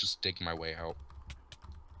that I'll just dig my way out.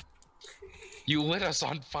 You lit us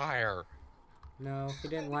on fire! No, he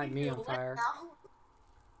didn't light me on fire.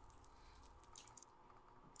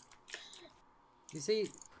 You see,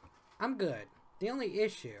 I'm good. The only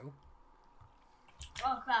issue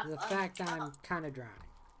Oh crap. is the fact that I'm kind of drowning.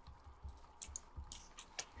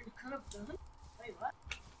 You're kind of done? Wait, what?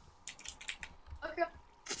 Okay.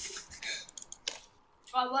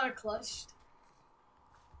 Oh, I water clutched.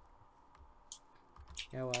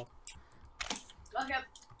 Yeah, well. Okay.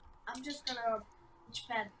 I'm just gonna punch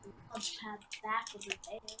pad back over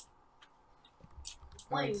there.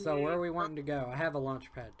 Alright, so where are we wanting to go? I have a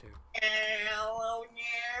launch pad too. Hello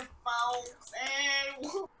there, folks, and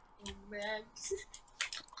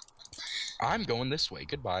I'm going this way.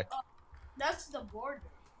 Goodbye. that's the border.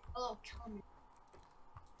 Hello, kill me.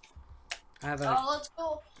 I have a. Let's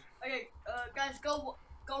go. Okay, guys, go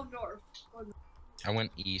north. Go north. I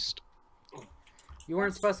went east. You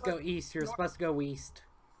weren't supposed to go east. You were supposed to go east.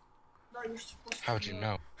 No, you're supposed to How'd go you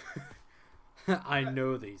north. know? I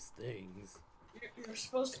know these things. You're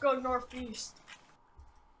supposed to go northeast.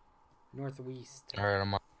 Northwest. Alright,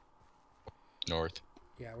 I'm on north.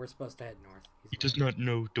 Yeah, we're supposed to head north. He does not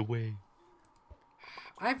know the way.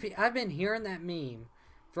 I've been hearing that meme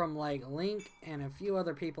from like Link and a few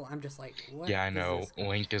other people. I'm just like, what? Yeah, I is know. this?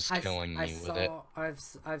 Link is killing me with it.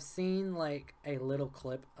 I've seen like a little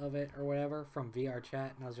clip of it or whatever from VR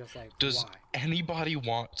chat, and I was just like, Does why? anybody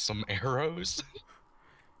want some arrows?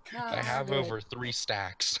 No, I have I'm good. over 3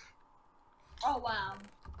 stacks. Oh wow.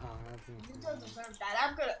 Oh, that's You don't deserve that.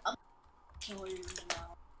 I'm gonna kill you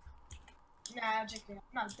now. Nah, just kidding.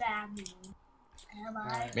 I'm not that mean. Am I?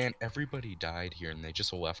 Alright. Man, everybody died here and they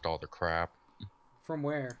just left all the crap. From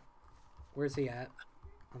where? Where's he at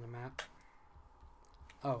on the map?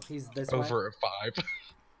 Oh, he's this way. Over at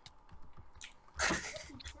 5.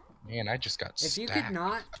 Man, I just got If you stacked. could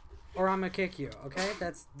not, or I'm gonna kick you. Okay,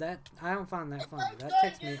 that's that. I don't find that funny. That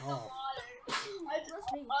ticks me off.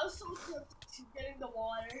 I'm so tempted to get in the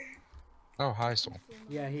water. Oh, hi, Soul.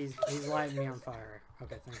 Yeah, he's lighting me on fire.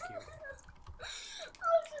 Okay, thank you.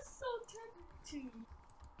 I'm just so tempted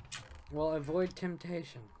to. Well, avoid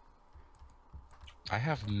temptation. I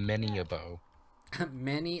have many a bow.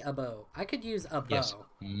 Many a bow. I could use a bow. Yes,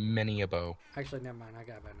 many a bow. Actually, never mind. I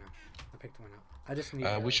got a bow now. I picked one up. I just need.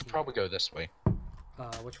 We should probably go this way.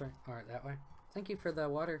 Which way? All right, that way. Thank you for the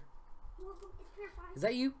water. Is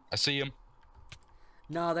that you? I see him.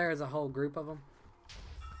 No, there is a whole group of them.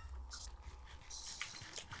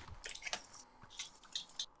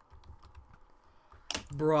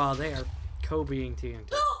 Bruh, they are Kobeing TNT.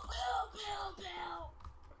 Bill!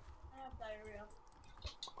 I have diarrhea.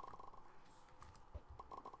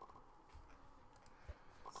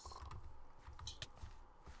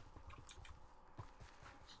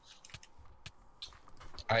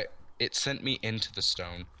 It sent me into the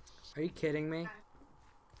stone. Are you kidding me?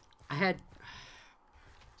 I had...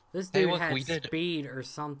 This Hey, dude look, had we did- speed or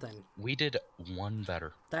something. We did one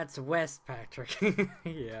better. That's West Patrick.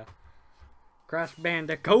 Yeah. Crash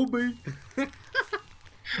Bandicoot.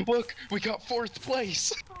 Look, we got 4th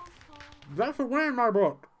place. That's a win in my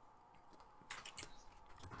book.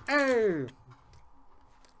 Hey.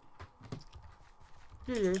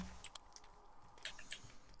 Yeah.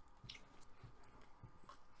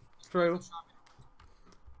 True.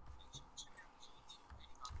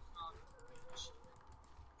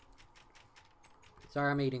 Sorry,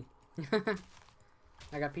 I'm eating.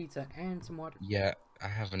 I got pizza and some water. Yeah, I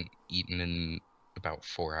haven't eaten in about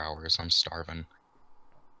 4 hours. I'm starving.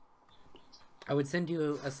 I would send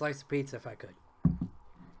you a slice of pizza if I could.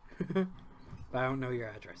 But I don't know your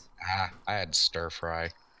address. Ah, I had stir fry.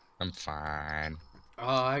 I'm fine. Oh,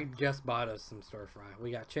 I just bought us some stir fry.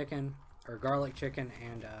 We got chicken, or garlic chicken,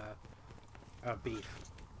 and beef.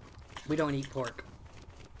 We don't eat pork.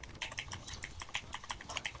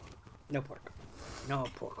 No pork. No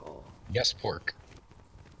pork. Oh. Yes, pork.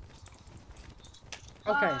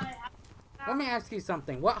 Okay, let me ask you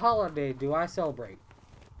something. What holiday do I celebrate?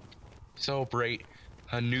 Celebrate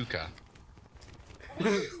Hanukkah.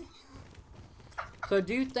 So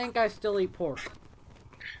do you think I still eat pork?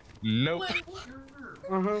 Nope. Wait, what?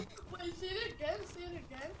 Uh-huh. Wait, say it again, say it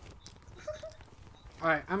again.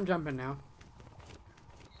 Alright, I'm jumping now.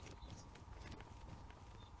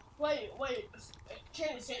 Wait,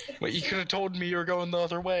 Kenny, say Wait, you could have told me you were going the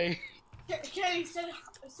other way. Kenny, say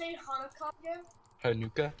Hanukkah again.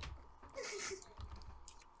 Hanukkah.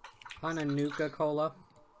 Hanukkah cola.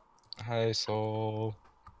 Hi, Soul.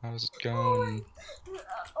 How's it going?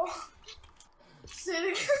 Oh. Say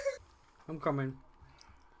it again. I'm coming.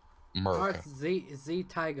 Oh, Merca. it's Z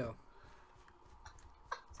Tygo.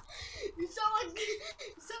 You sound like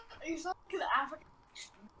an African.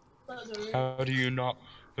 How do you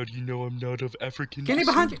know I'm not of African Kenny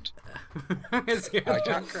behind you! descent?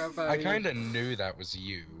 I I kind of knew that was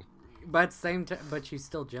you. But at the same time, but you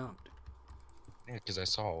still jumped. Yeah, because I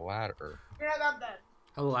saw a ladder. You're not dead.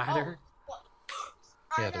 A ladder? What?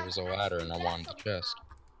 Yeah, there was a ladder and I wanted the chest.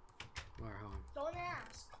 Where, hold on. Don't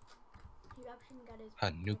ask. He actually got his.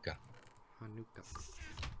 Hanukkah. Hanukkah.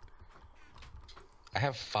 I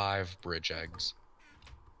have 5 bridge eggs.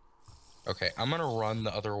 Okay, I'm gonna run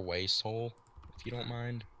the other way, Soul, if you don't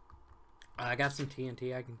mind. I got some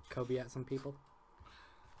TNT. I can Kobe at some people.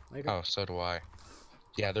 Later. Oh, so do I.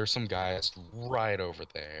 Yeah, there's some guys right over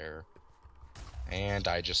there. And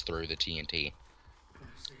I just threw the TNT.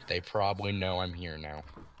 They probably know I'm here now.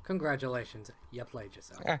 Congratulations. You played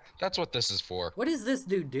yourself. Eh, that's what this is for. What is this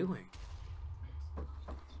dude doing?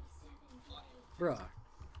 Bruh.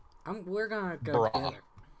 We're gonna go Bruh. together.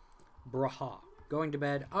 Bruh. Going to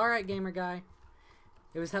bed. Alright, gamer guy.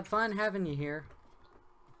 It was fun having you here.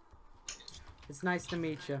 It's nice to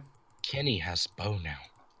meet you. Kenny has bow now.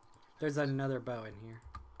 There's another bow in here.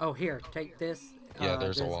 Oh, here. Take this. Yeah,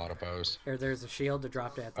 there's a lot of bows. Here, there's a shield to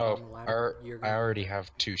drop it at the Oh, bottom of the ladder. I already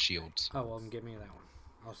have 2 shields. Oh, well, give me that one.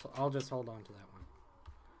 I'll just hold on to that one.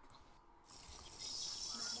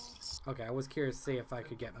 Okay, I was curious to see if I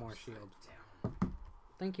could get more shield.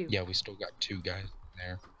 Thank you. Yeah, we still got 2 guys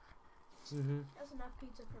there. Mm-hmm. That's enough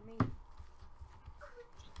pizza for me.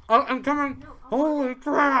 Oh, I'm coming! No, Holy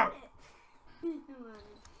crap! it.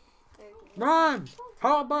 Run!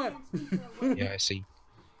 Hold butt! Yeah, I see.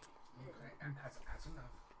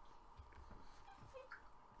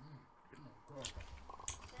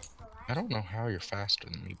 I don't know how you're faster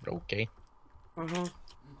than me, but okay. Uh-huh.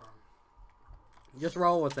 Just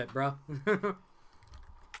roll with it, bro.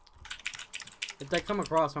 If they come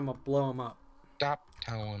across, I'm gonna blow them up. Stop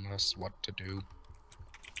telling us what to do.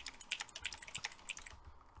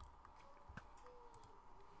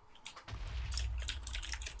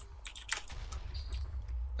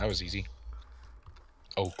 That was easy.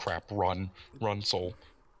 Oh crap, run. Run, Soul.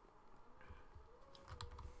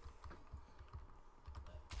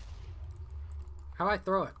 How do I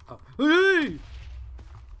throw it? Oh. Hey!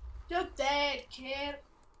 You're dead, kid.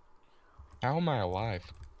 How am I alive?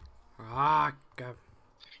 Ah, go.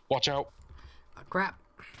 Watch out! Crap.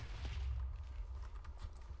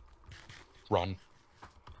 Run.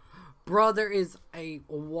 Bro, there is a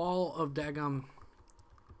wall of daggum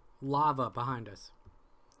lava behind us.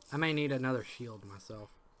 I may need another shield myself.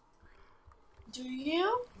 Do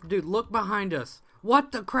you? Dude, look behind us.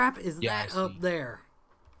 What the crap is Yeah, that I up see. there?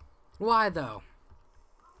 Why though?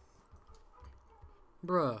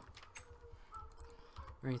 Bruh.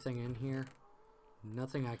 Anything in here?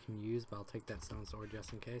 Nothing I can use, but I'll take that stone sword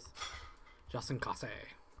just in case. Just in case.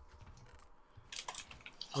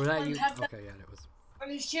 Was that you? Okay, yeah, it was.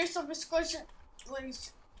 When you hear something squishing, when you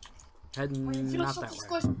Heading feel not something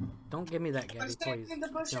that way. squish, Don't give me that, when Gabby, you stand please. in the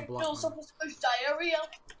bush Don't and block feel my- something squish diarrhea.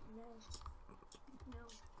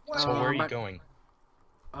 No. So where are you but- going?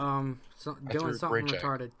 So, I doing threw a something bridge egg.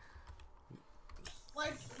 retarded. When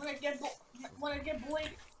I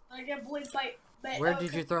get blinked by Where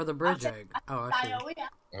did you throw the bridge egg? Oh, I see. diarrhea.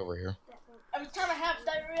 Over here. Every time I have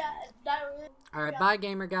diarrhea. Alright, bye,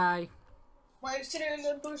 gamer guy. When I'm sitting in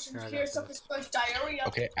the bush and Here, I hear got something this. squish diarrhea.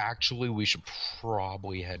 Okay, actually, we should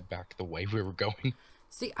probably head back the way we were going.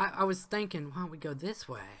 See, I was thinking, why don't we go this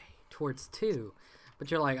way? Towards 2.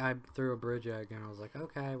 But you're like, I threw a bridge egg, and I was like,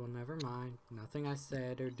 okay, well, never mind. Nothing I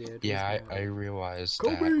said or did Yeah, was I no. realized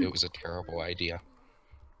Kobe! that it was a terrible idea.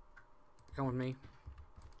 Come with me,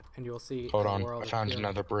 and you'll see Hold a on, world I of found pure-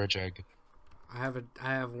 another bridge egg. I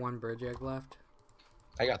have one bridge egg left.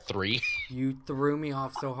 I got 3. You threw me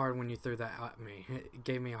off so hard when you threw that at me. It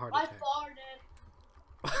gave me a heart I attack.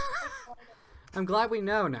 farted. I'm glad we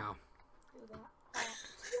know now. Do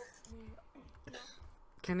that.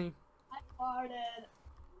 Kenny, I farted.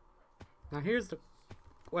 now here's the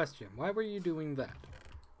question. Why were you doing that?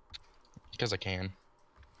 Because I can.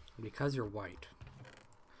 Because you're white.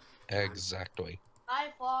 Exactly. I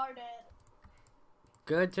farted.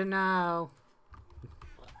 Good to know.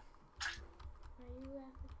 Are you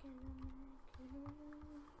African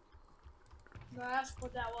American? No, that's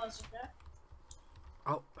what that was, okay?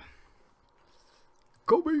 Oh.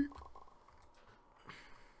 Kobe!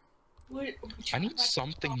 I need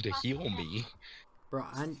something to heal me. Bro,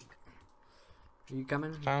 are you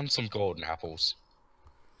coming? Found some golden apples.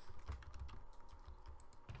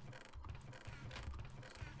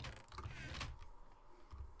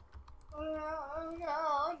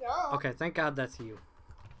 Okay, thank God that's you.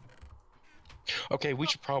 Okay, we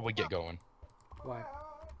should probably get going. Why?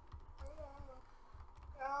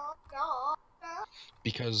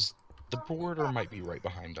 Because the border might be right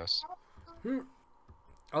behind us.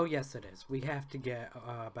 Oh, yes, it is. We have to get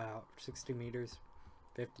about 60 meters.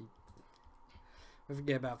 50. We have to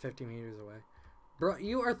get about 50 meters away. Bro,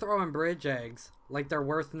 you are throwing bridge eggs like they're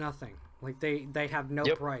worth nothing. Like they have no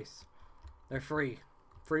Yep. price. They're free.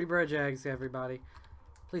 Free bridge eggs, everybody.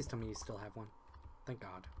 Please tell me you still have one. Thank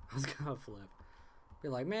God. I was gonna flip. Be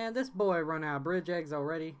like, man, this boy run out of bridge eggs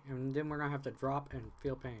already, and then we're gonna have to drop and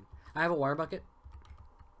feel pain. I have a water bucket.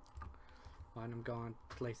 And I'm going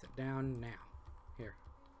to place it down now. Here.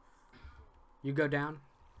 You go down.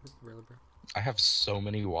 Really, bro? I have so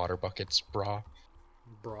many water buckets, brah.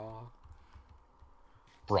 Bra.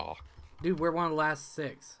 Brah. Dude, we're one of the last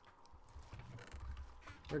 6.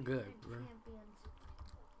 We're good, bro. Champions.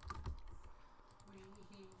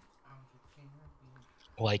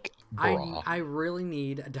 Like, brah. I really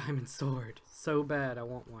need a diamond sword. So bad, I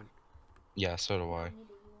want one. Yeah, so do I. Need it,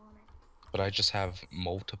 you want it. But I just have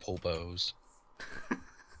multiple bows.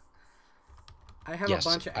 I have Yes, a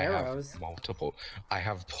bunch of I arrows. have multiple. I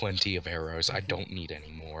have plenty of arrows. I don't need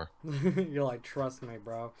any more. You're like, trust me,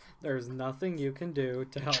 bro. There's nothing you can do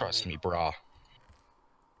to help Trust me. me, brah.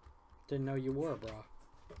 Didn't know you were, bro.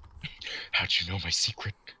 How'd you know my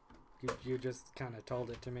secret? You just kind of told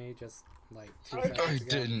it to me just like 2 I I seconds ago.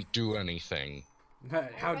 didn't do anything.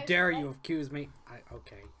 How dare you accuse me?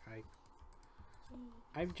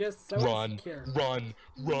 I'm just so Run, insecure. run,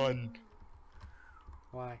 run.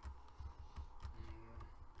 Why?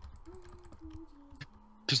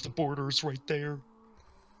 Because the border's right there.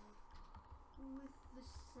 With the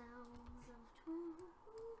sounds of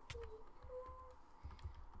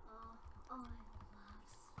I love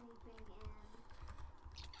sleeping in.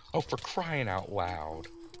 Oh, for crying out loud.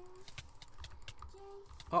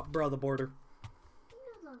 Oh, bro, the border.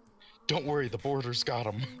 Don't worry, the border's got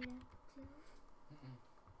him.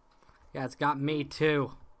 Yeah, it's got me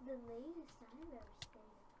too. The latest I've ever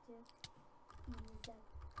stayed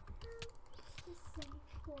up to is at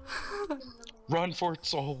 4 in the morning. Run for its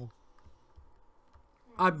soul.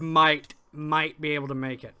 I might be able to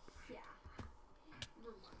make it. Yeah.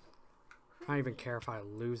 I don't even care if I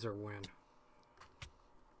lose or win.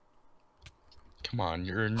 Come on,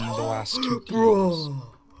 you're in the last 2 Bro. heals.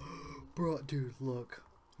 Bro, dude, look.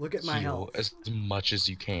 Look at my Heal health. as much as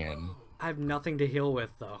you can. I have nothing to heal with,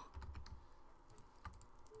 though.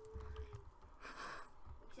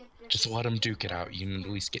 Just let him duke it out. You can at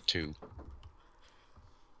least get 2.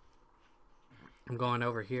 I'm going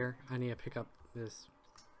over here. I need to pick up this.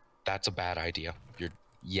 That's a bad idea.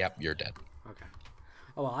 Yep, you're dead. Okay.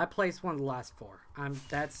 Oh, well, I placed one of the last 4.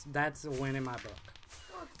 That's a win in my book.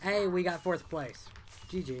 Hey, we got 4th place.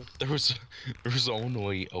 GG. There was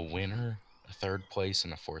only a winner, a 3rd place,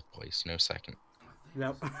 and a 4th place. No second.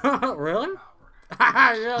 Yep. Really?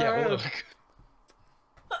 Yeah, look.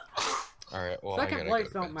 All right. Well, Second I gotta place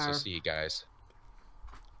go to don't bed, so matter. see you guys.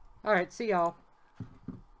 All right. See y'all.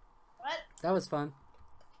 What? That was fun.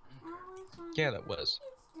 Yeah, that was.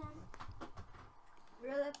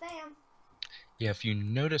 Really, bam. Yeah, if you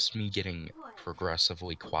noticed me getting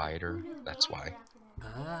progressively quieter, that's why.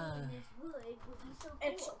 Ah.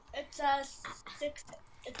 It's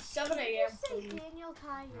 7 a.m. for me. Daniel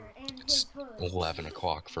Tiger and It's his hood. 11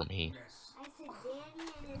 o'clock for me. I said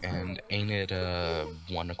Danny and his And hood. ain't it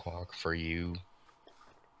 1 o'clock for you,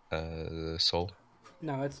 Soul?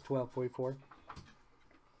 No, it's 12:44.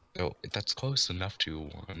 Oh, that's close enough to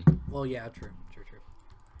 1. Well, yeah, true.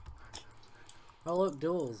 Oh, look,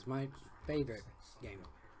 Duels, my favorite game.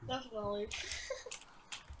 Definitely.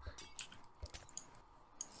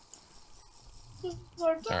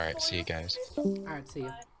 Alright, see you guys. All right, see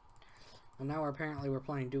ya. Well, now we're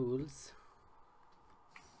playing Duels.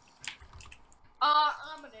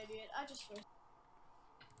 I'm an idiot. I just wish.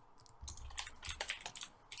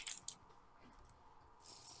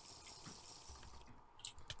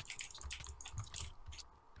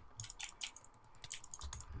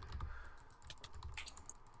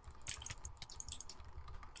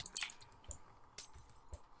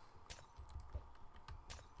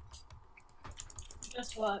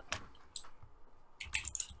 Guess what?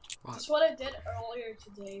 What? That's what I did earlier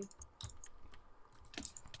today.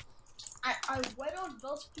 I went on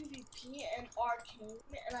both PvP and Arcane,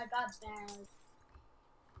 and I got banned.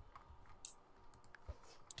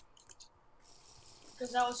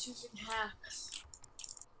 Because I was using hacks.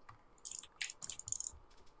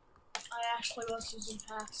 I actually was using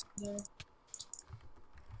hacks there.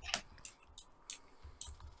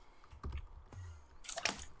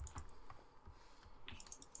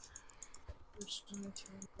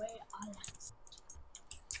 Wait, Alex.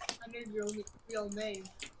 I need your real name.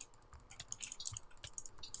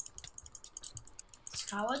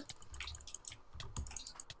 Skyward?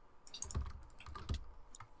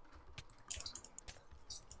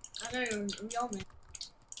 I know your real name.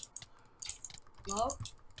 Hello?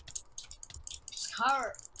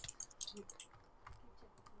 Skyward.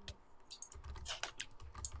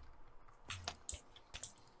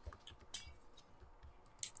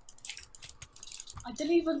 I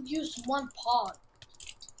didn't even use one pod.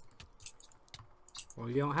 Well,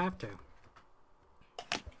 you don't have to.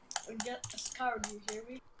 Get Skyward, you hear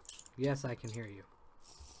me? Yes, I can hear you.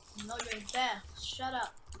 No, you're deaf. Shut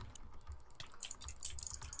up.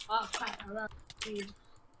 Oh crap, I love you.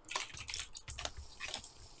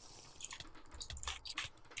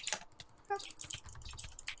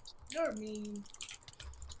 You're mean.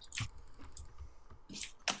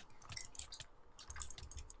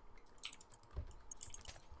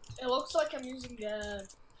 It looks like I'm using the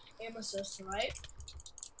aim assist, right?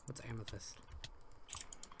 What's amethyst?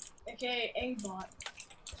 AKA aimbot.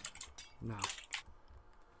 No.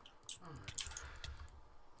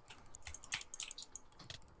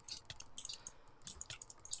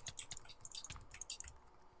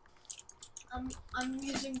 I'm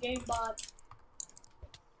using gamebot.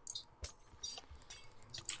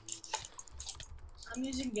 I'm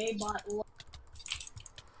using gamebot.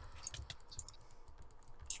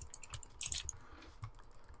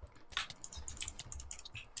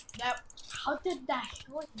 That how did that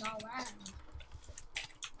short not land?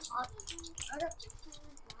 I don't.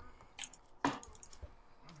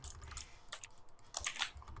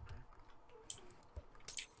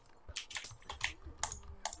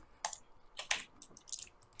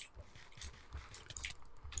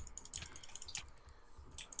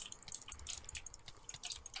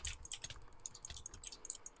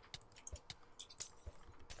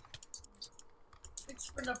 Thanks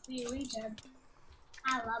for the free region.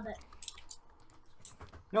 I love it.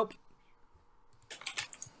 Nope.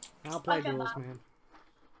 I'll play Okay, Duels, bye. man.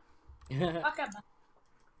 Okay, bye.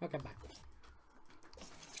 Okay, bye.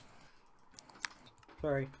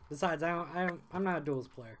 Sorry. Besides, I'm not a Duels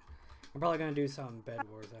player. I'm probably gonna do some Bed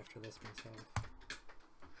Wars after this myself.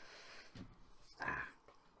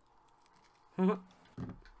 Ah.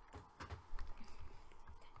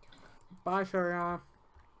 Bye, Shariana.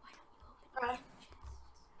 Alright.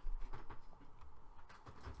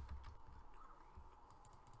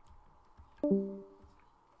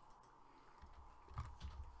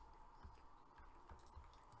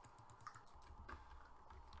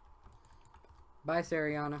 Bye,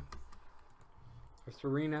 Sariana. Or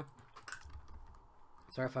Serena.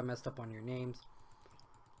 Sorry if I messed up on your names.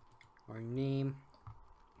 Or name.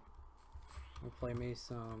 We'll play me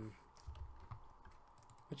some...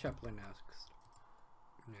 What should I play next?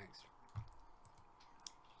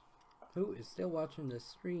 Who is still watching the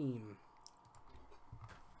stream?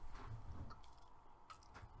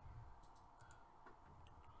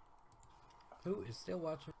 Who is still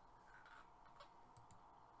watching?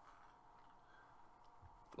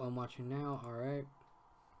 Well, I'm watching now, alright.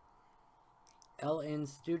 LN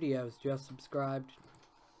Studios just subscribed.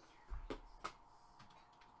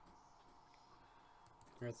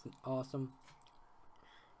 That's awesome.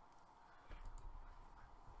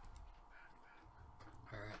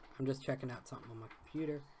 Alright, I'm just checking out something on my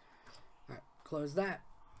computer. Alright, close that.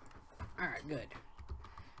 Alright, good.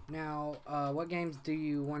 Now, what games do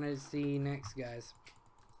you want to see next, guys?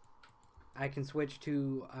 I can switch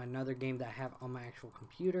to another game that I have on my actual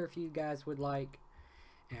computer if you guys would like,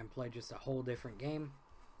 and play just a whole different game.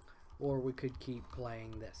 Or we could keep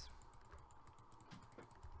playing this.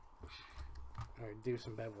 Or do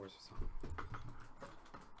some Bed Wars or something.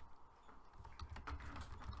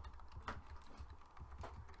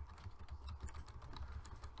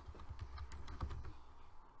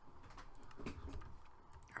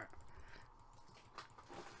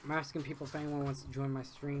 I'm asking people if anyone wants to join my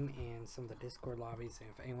stream and some of the Discord lobbies, and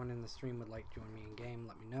if anyone in the stream would like to join me in game,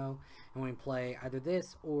 let me know. And when we play either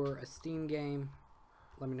this or a Steam game,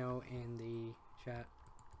 let me know in the chat.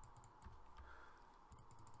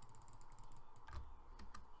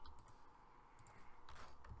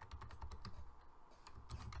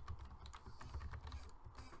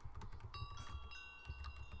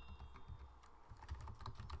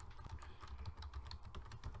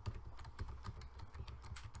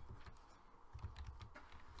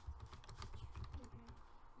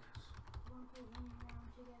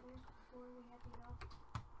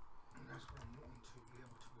 That's what I'm wanting to be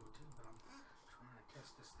able to go to, but I'm trying to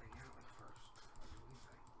test this thing out first.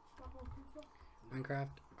 What do you think?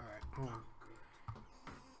 Minecraft? Alright, hold on.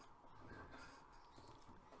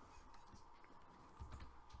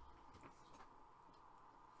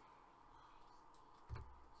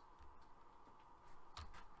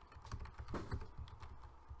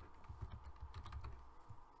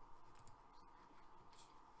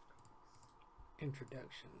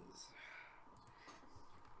 Introductions.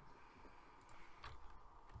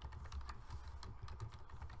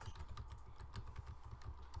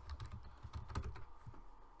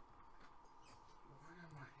 Why am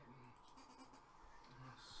I hitting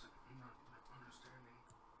this? I'm not understanding.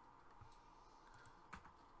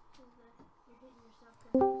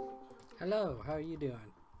 Hello, how are you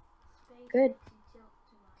doing? Good.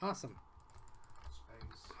 Awesome.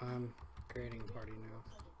 Space. I'm creating a party now.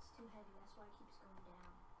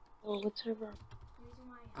 Well, what's over?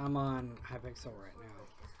 I'm on Hypixel right now.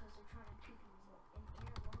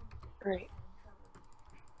 Great.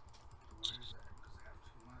 Where is that? Because I have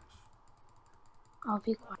too much. I'll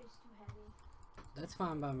be quiet. That's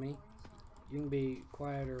fine by me. You can be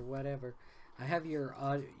quiet or whatever. I have your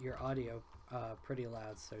audio pretty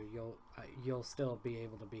loud, so you'll still be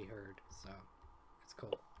able to be heard. So it's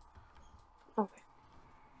cool. Okay.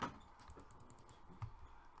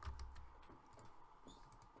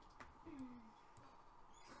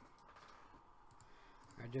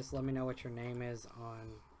 Alright, just let me know what your name is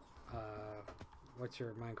on what's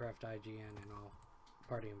your Minecraft IGN, and I'll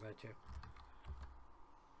party invite you.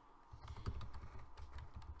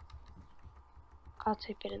 I'll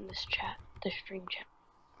type it in this chat, the stream chat.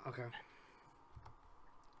 Okay.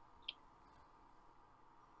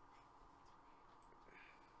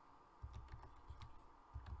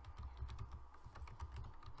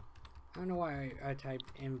 I don't know why I typed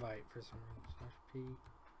invite for some reason. Slash P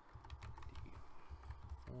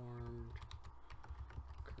deformed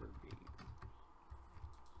Kirby.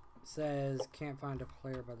 Says can't find a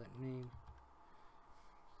player by that name.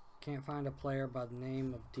 Can't find a player by the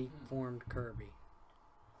name of deformed Kirby.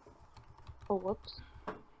 Oh, whoops.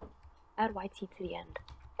 Add YT to the end.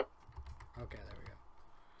 Okay, there we go.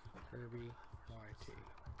 Kirby YT.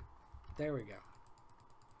 There we go.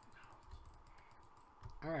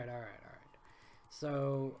 Alright.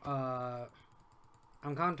 So,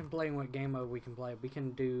 I'm contemplating what game mode we can play. We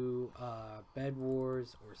can do Bed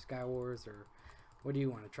Wars or Sky Wars, or what do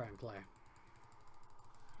you want to try and play?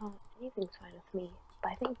 Oh, anything's fine with me.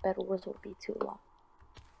 But I think Bed Wars would be too long.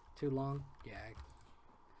 Too long? Yeah.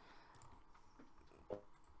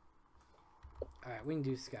 Alright, we can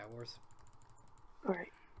do Sky Wars.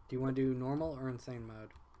 Alright. Do you want to do normal or insane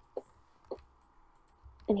mode?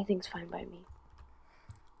 Anything's fine by me.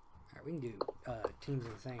 Alright, we can do Teams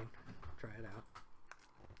Insane. Try it out.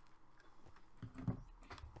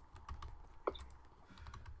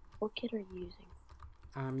 What kit are you using?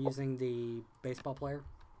 I'm using the baseball player.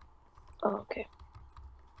 Oh, okay.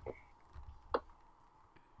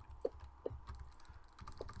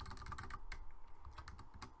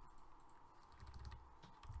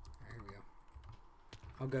 There we go.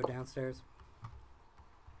 I'll go downstairs.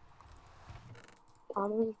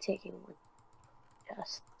 I'm only taking one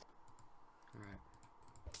chest. Alright.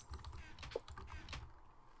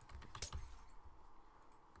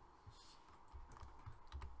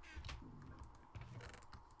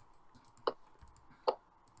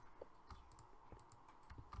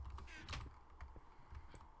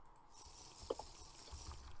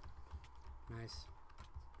 Nice.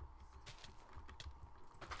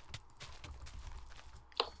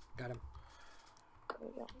 Got him. There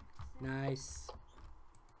we go. Nice.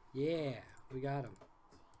 Yeah, we got him.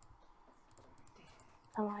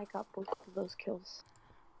 Oh, I got both of those kills.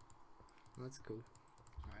 That's cool.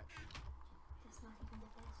 Alright. That's not even the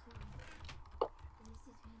best one. This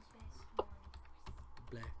is his best one.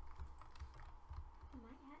 Bleh.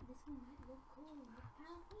 This one might look cool. Look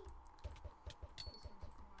how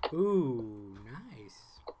he. Ooh, nice.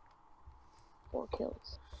 4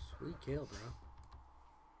 kills. Sweet kill, bro.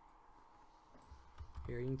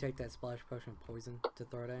 Here, you can take that splash potion of poison to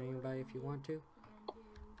throw it at anybody if you want to.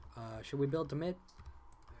 Should we build to mid?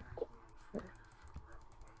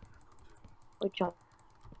 Or jump.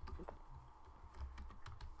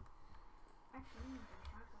 Actually, we need a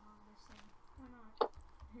shotgun on this thing. Why not?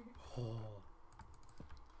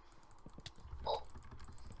 Oh.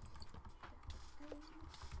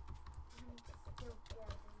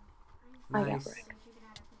 I got Nice. Rick.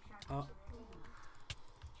 Oh.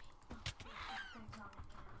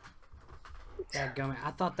 Dadgummit,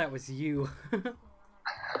 I thought that was you.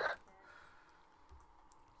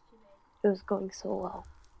 It was going so well.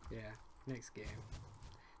 Yeah, next game.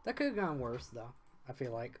 That could have gone worse, though, I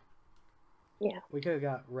feel like. Yeah. We could have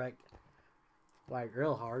got wrecked, like,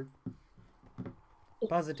 real hard.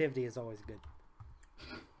 Positivity is always good.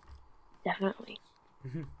 Definitely.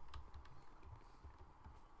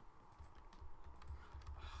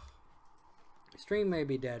 Stream may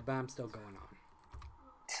be dead, but I'm still going on.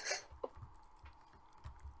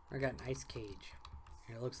 I got an ice cage.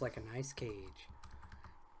 It looks like an ice cage.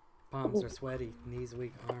 Palms are sweaty, knees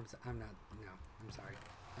weak, arms. I'm not. No, I'm sorry.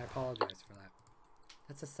 I apologize for that.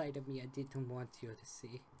 That's a side of me I didn't want you to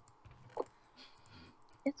see.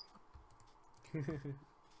 It's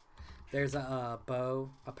There's a bow,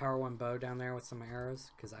 a power 1 bow down there with some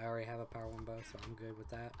arrows, because I already have a power 1 bow, so I'm good with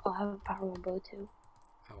that. I'll have a power 1 bow too.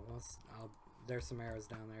 Oh, well, there's some arrows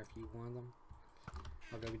down there if you want them.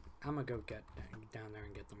 I'm gonna go get down there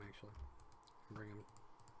and get them, actually. Bring them.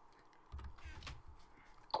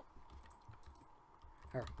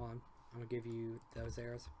 Here, hold on. I'm gonna give you those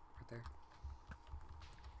arrows right there.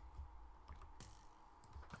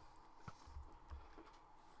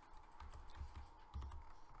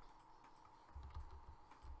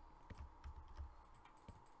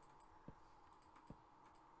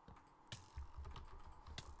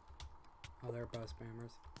 Oh, they're bow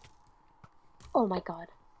spammers. Oh my god.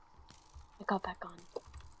 I got back on.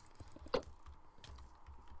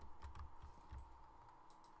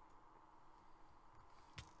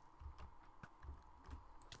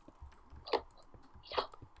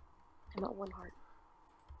 I'm at 1 heart.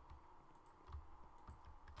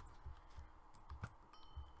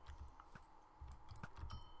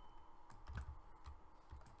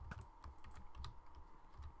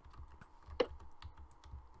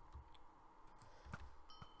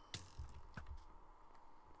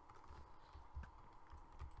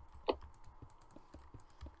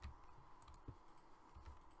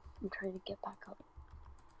 I'm trying to get back up.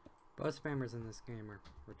 Bow spammers in this game are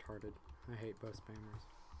retarded. I hate bow spammers.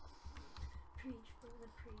 Preach, brother,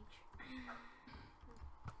 preach.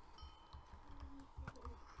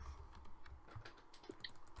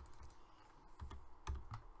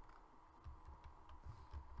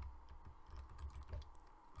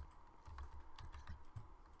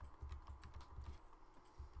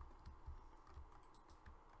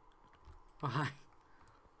 Oh, hi.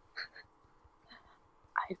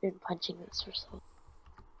 I've been punching this for so.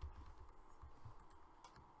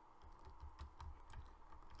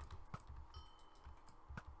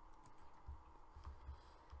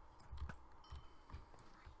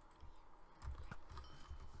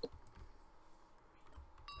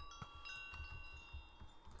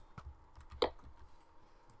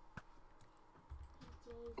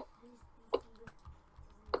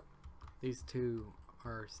 These two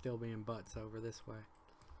are still being butts over this way.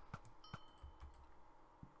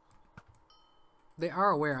 They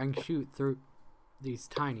are aware I can shoot through these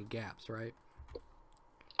tiny gaps, right?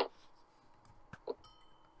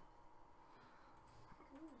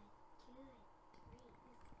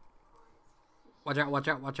 Watch out, watch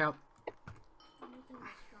out, watch out.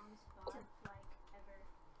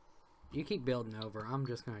 You keep building over. I'm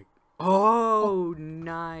just gonna... Oh,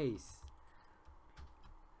 nice.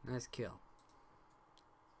 Nice kill.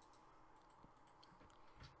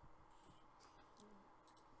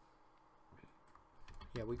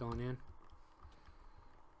 Yeah, we going in.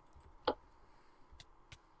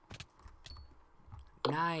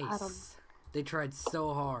 Nice. They tried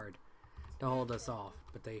so hard to hold us off,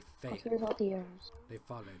 but they failed. Here's all the arrows. They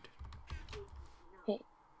followed. Hey,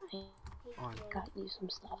 I On. got you some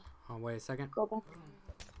stuff. Oh, wait a second. Go back.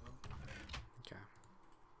 Okay.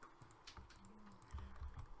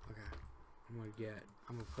 Okay.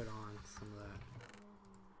 I'm gonna put on some of that.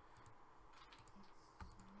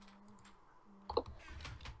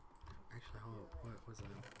 Actually, hold up. What was that?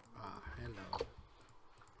 Ah, hello.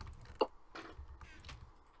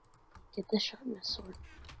 Get the sharpness sword.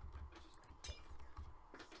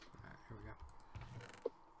 Alright, here we go.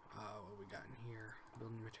 What we got in here?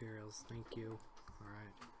 Building materials. Thank you.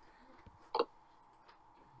 Alright. Got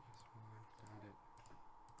it.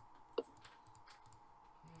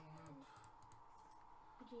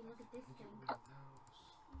 Okay, look at this thing.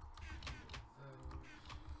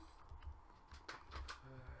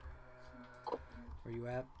 Where you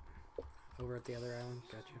at? Over at the other island?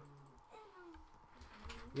 Gotcha.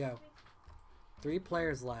 Yo. 3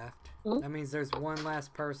 players left. Hmm? That means there's one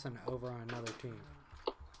last person over on another team.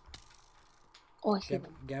 Oh, I see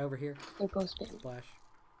them. Get over here. They're both spam. Splash.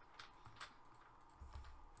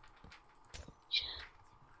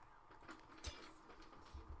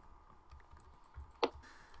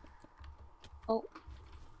 Oh.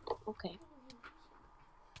 Okay.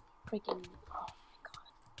 Freaking. Oh my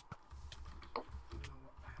god.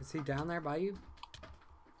 Is he down there by you?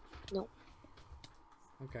 Nope.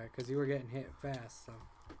 Okay, because you were getting hit fast, so.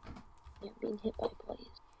 Yeah, being hit by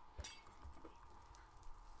blaze.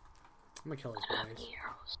 I'm gonna kill his I don't have blaze. any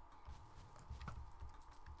arrows.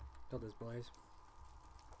 Kill this blaze.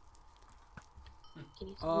 Can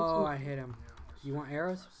you Oh, I hit him. You want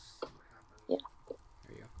arrows? Yeah.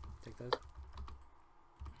 There you go. Take those.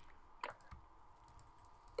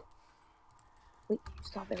 Wait, you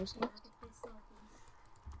stop arrows left?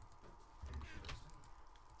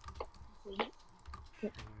 Wait.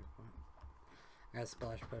 Here. Oh, wait, what? I got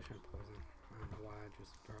splash potion of poison. I don't know why I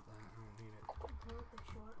just dropped that. I don't need it.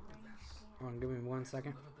 Hold on, give me 1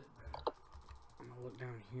 second. I'm gonna look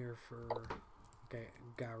down here for. Okay,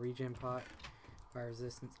 got a regen pot. Fire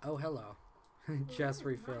resistance. Oh, hello. Just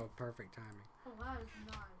refilled. Perfect timing. Oh, that is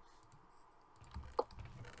nice.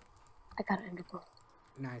 I got an ender pearl.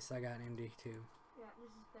 Nice, I got an MD too. Yeah, this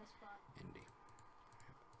is best spot. MD.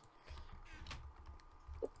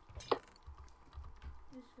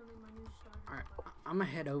 This is gonna be my new starter. Alright, spot. I'm gonna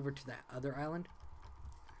head over to that other island.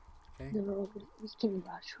 Okay? No, we can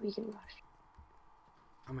rush. We can rush.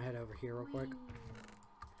 I'm gonna head over here real quick.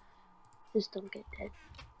 Just don't get dead.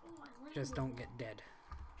 Oh, I like Just it. don't get dead.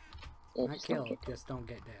 Yeah, Not just don't killed, get dead. just don't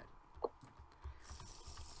get dead.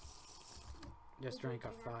 Just drank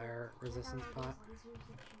a fire resistance pot.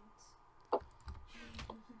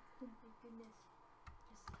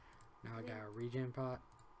 Now I got a regen pot.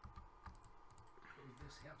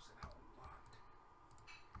 This helps it out a lot.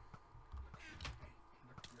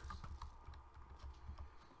 Look at this.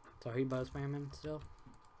 So he bow spamming still?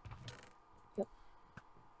 Yep.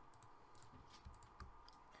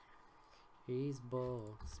 He's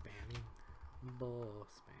bull spamming. Bull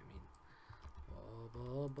spamming.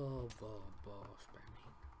 Bull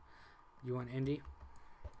spamming. You want Indy?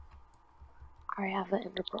 I have an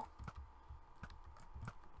ender pearl.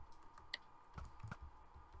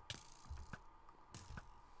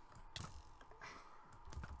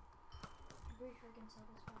 I'm pretty sure I can sell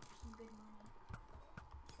this spot for some good money.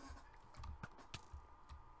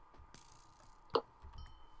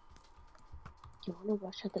 Do you want to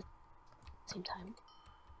rush at the same time?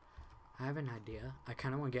 I have an idea. I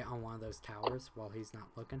kind of want to get on one of those towers while he's not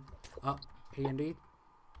looking. Oh, he indeed.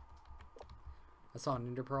 I saw an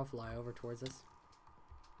ender pearl fly over towards us.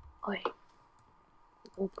 Okay.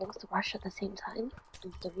 We'll both rush at the same time.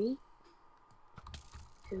 In 3,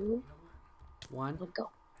 2, 1. 1, go.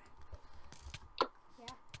 Yeah.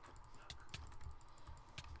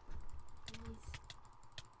 Nice.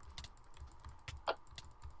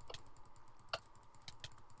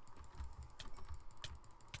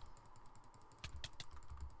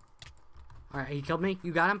 Alright, he killed me.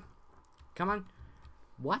 You got him? Come on.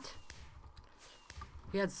 What?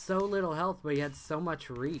 He had so little health, but he had so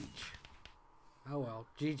much reach. Oh well.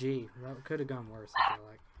 GG. That could have gone worse, I feel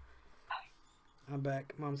like. I'm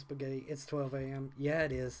back. Mom spaghetti. It's 12 a.m. Yeah,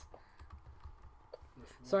 it is.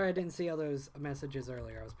 Sorry I didn't see all those messages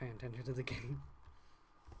earlier. I was paying attention to the game.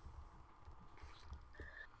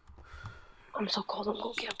 I'm so cold. I'm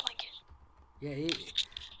gonna get a blanket. Yeah,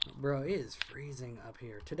 bro, it is freezing up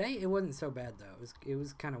here. Today, it wasn't so bad, though. It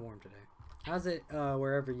was kind of warm today. How's it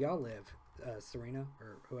wherever y'all live? Serena,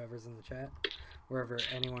 or whoever's in the chat? Wherever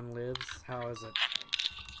anyone lives, how is it?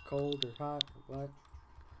 Cold or hot or what?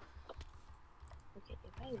 Okay,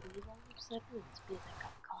 if I leave all of a sudden, it's because I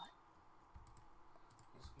got caught.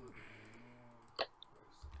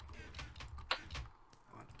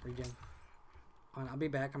 Regen. I'll be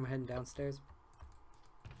back. I'm heading downstairs.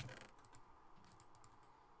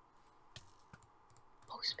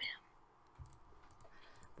 Post spam.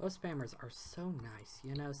 Those spammers are so nice.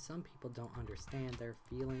 You know, some people don't understand their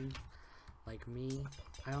feelings. Like me,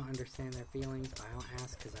 I don't understand their feelings, but I don't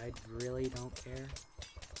ask because I really don't care.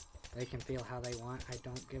 They can feel how they want. I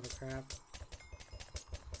don't give a crap.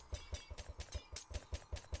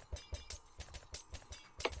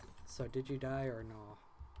 So, did you die or no?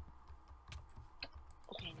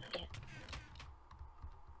 Okay, not yet.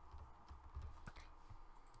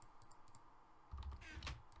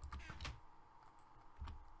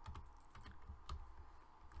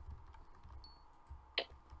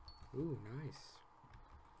 Ooh, nice.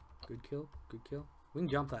 Good kill. Good kill. We can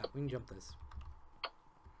jump that. We can jump this.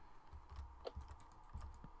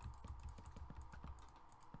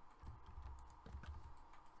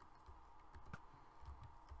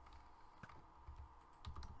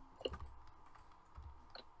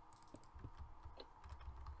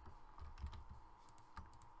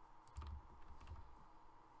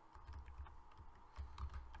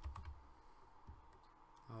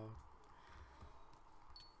 Oh.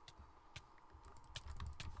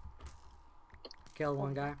 Killed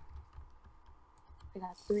one guy. I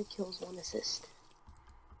got 3 kills, 1 assist.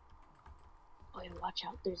 Oh, yeah, watch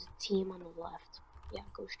out. There's a team on the left. Yeah,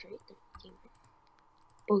 go straight. There's a team.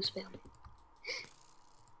 Both spam.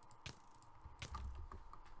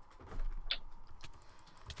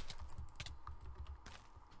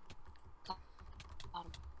 Got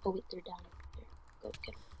him. Oh, wait, they're down. There. Go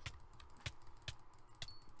get him.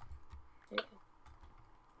 There you go.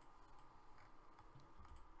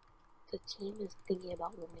 The team is thinking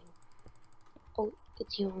about running. Oh,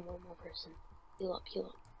 it's you and one more person. Heal up, heal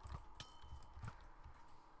up.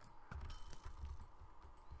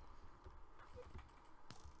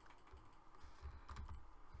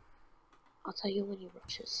 I'll tell you when he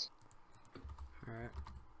rushes. Alright.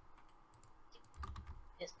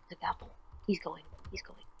 Yes, the apple. He's going. He's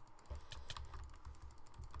going.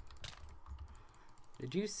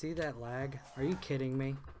 Did you see that lag? Are you kidding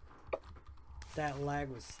me? That lag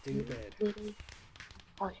was stupid.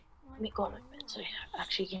 Oh, let me go on my bed so I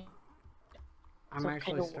actually can. I'm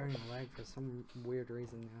actually starting to lag for some weird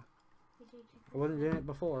reason now. I wasn't doing it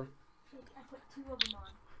before. I put 2 of them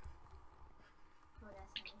on. Oh,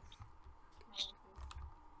 that's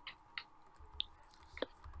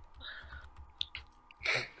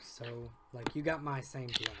nice. So, like, you got my same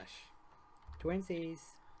blush.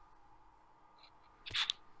 Twinsies.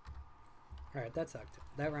 Alright, that sucked.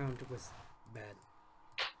 That round was bad.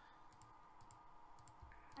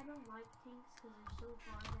 I don't like tanks because they're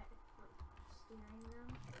so hard at steering them.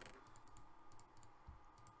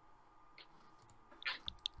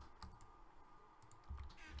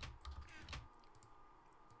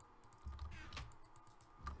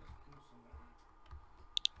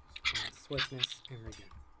 Swiftness and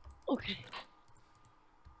regen. Okay.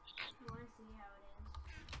 You want to see how it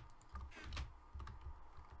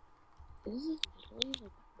is? This is literally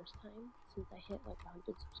like the first time since I hit like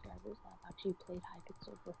 100 subscribers that I've actually played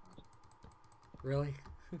Hypixel for fun. Really?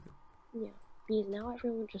 Yeah, because now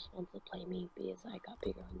everyone just wants to play me because I got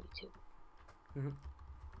bigger on YouTube.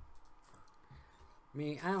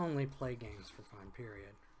 Me, I only play games for fun,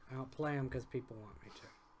 period. I don't play them because people want me to.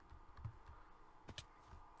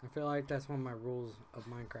 I feel like that's one of my rules of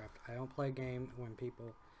Minecraft. I don't play a game when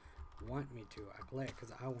people want me to. I play it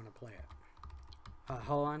because I want to play it.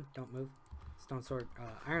 Hold on, don't move. Stone sword,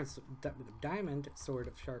 diamond sword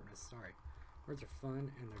of sharpness. Sorry, words are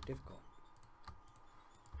fun and they're difficult.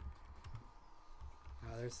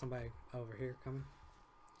 There's somebody over here coming.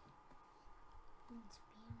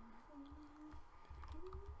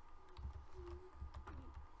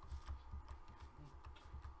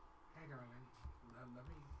 Hey, darling. Let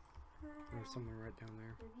me. There's someone right down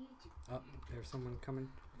there. Oh, there's someone coming.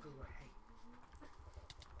 Hey.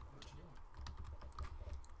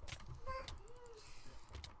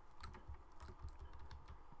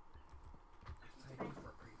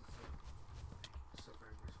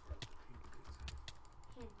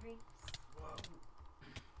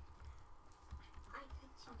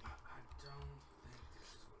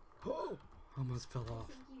 almost fell I off.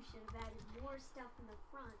 think you should have added more stuff in the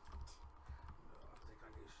front. No, I think I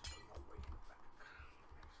need to put more weight in the back.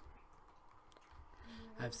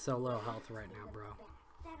 Actually. I have so low health right now, bro.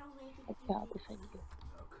 That'll make it Okay, I'll defend you.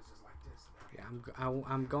 No, because it's like this. Yeah,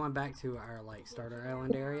 I'm going back to our like starter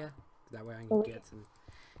island area. That way I can get some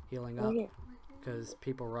healing up. Because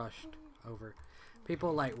people rushed over.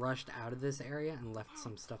 People like rushed out of this area and left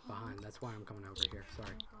some stuff behind. That's why I'm coming over here.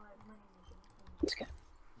 Sorry. It's good.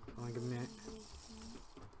 Hold on, give me a minute.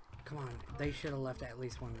 Come on, they should have left at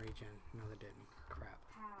least one region. No, they didn't. Crap.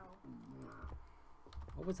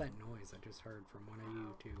 What was that noise I just heard from one of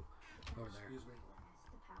you two over there? Excuse me.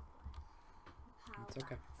 It's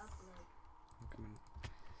okay. I'm coming.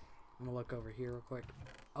 I'm gonna look over here real quick.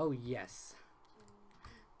 Oh yes,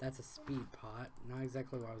 that's a speed pot. Not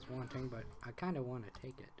exactly what I was wanting, but I kind of want to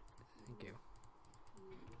take it. Thank you.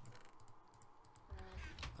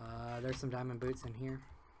 There's some diamond boots in here.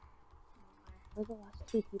 We're the last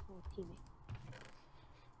two people teaming.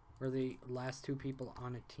 We're the last two people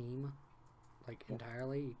on a team, like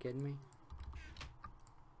entirely. You kidding me?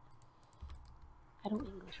 I don't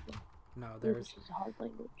English well. No, there's English is a hard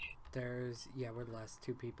language. yeah, we're the last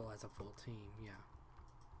two people as a full team. Yeah.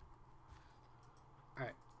 All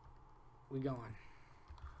right, we going.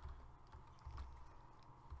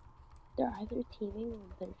 They're either teaming or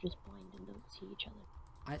they're just blind and don't see each other.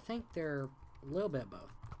 I think they're a little bit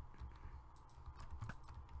both.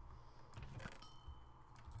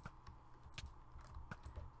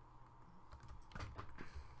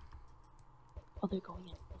 Oh, they're going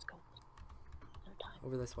in. Let's go. No time.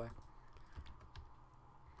 Over this way.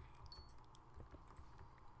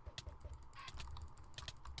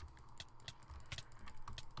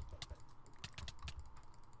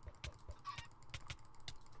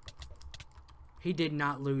 He did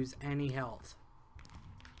not lose any health.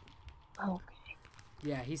 Oh, okay.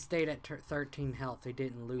 Yeah, he stayed at 13 health. He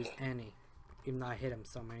didn't lose any, even though I hit him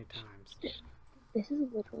so many times. This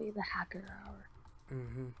is literally the hacker hour.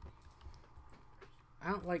 Mm-hmm. I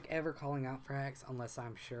don't like ever calling out for hacks unless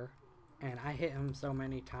I'm sure. And I hit him so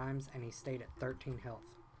many times and he stayed at 13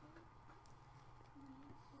 health.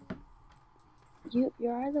 You're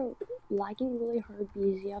either lagging really hard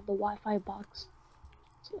because you have the Wi-Fi box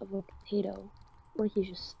of a potato, or he's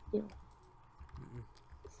just, you know,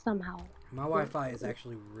 somehow. My Wi-Fi is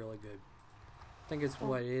actually really good. I think it's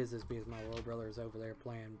what it is because my little brother is over there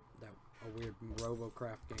playing a weird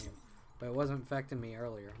Robocraft game. But it wasn't affecting me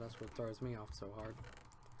earlier. That's what throws me off so hard.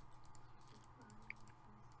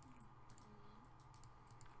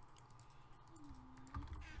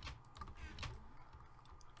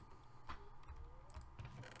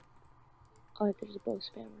 Oh, there's a bow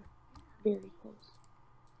spammer. Very close.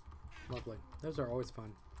 Lovely. Those are always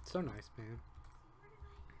fun. So nice, man.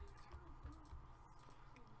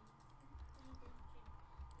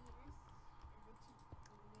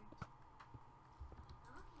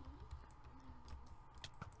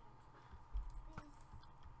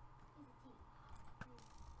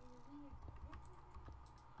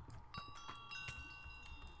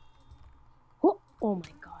 Oh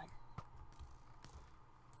my god.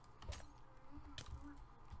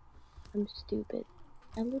 I'm stupid.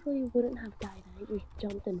 I literally wouldn't have died. I just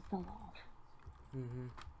jumped and fell off. Mm-hmm.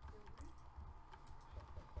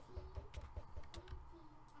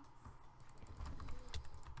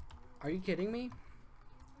 Are you kidding me?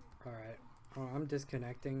 Alright. Oh, I'm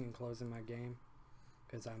disconnecting and closing my game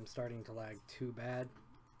because I'm starting to lag too bad.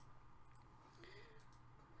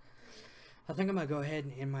 I think I'm going to go ahead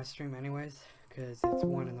and end my stream anyways because it's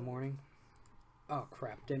 1 in the morning. Oh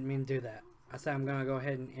crap, didn't mean to do that. I said I'm going to go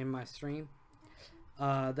ahead and end my stream.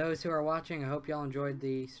 Those who are watching, I hope y'all enjoyed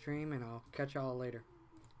the stream and I'll catch y'all later.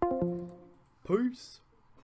 Peace!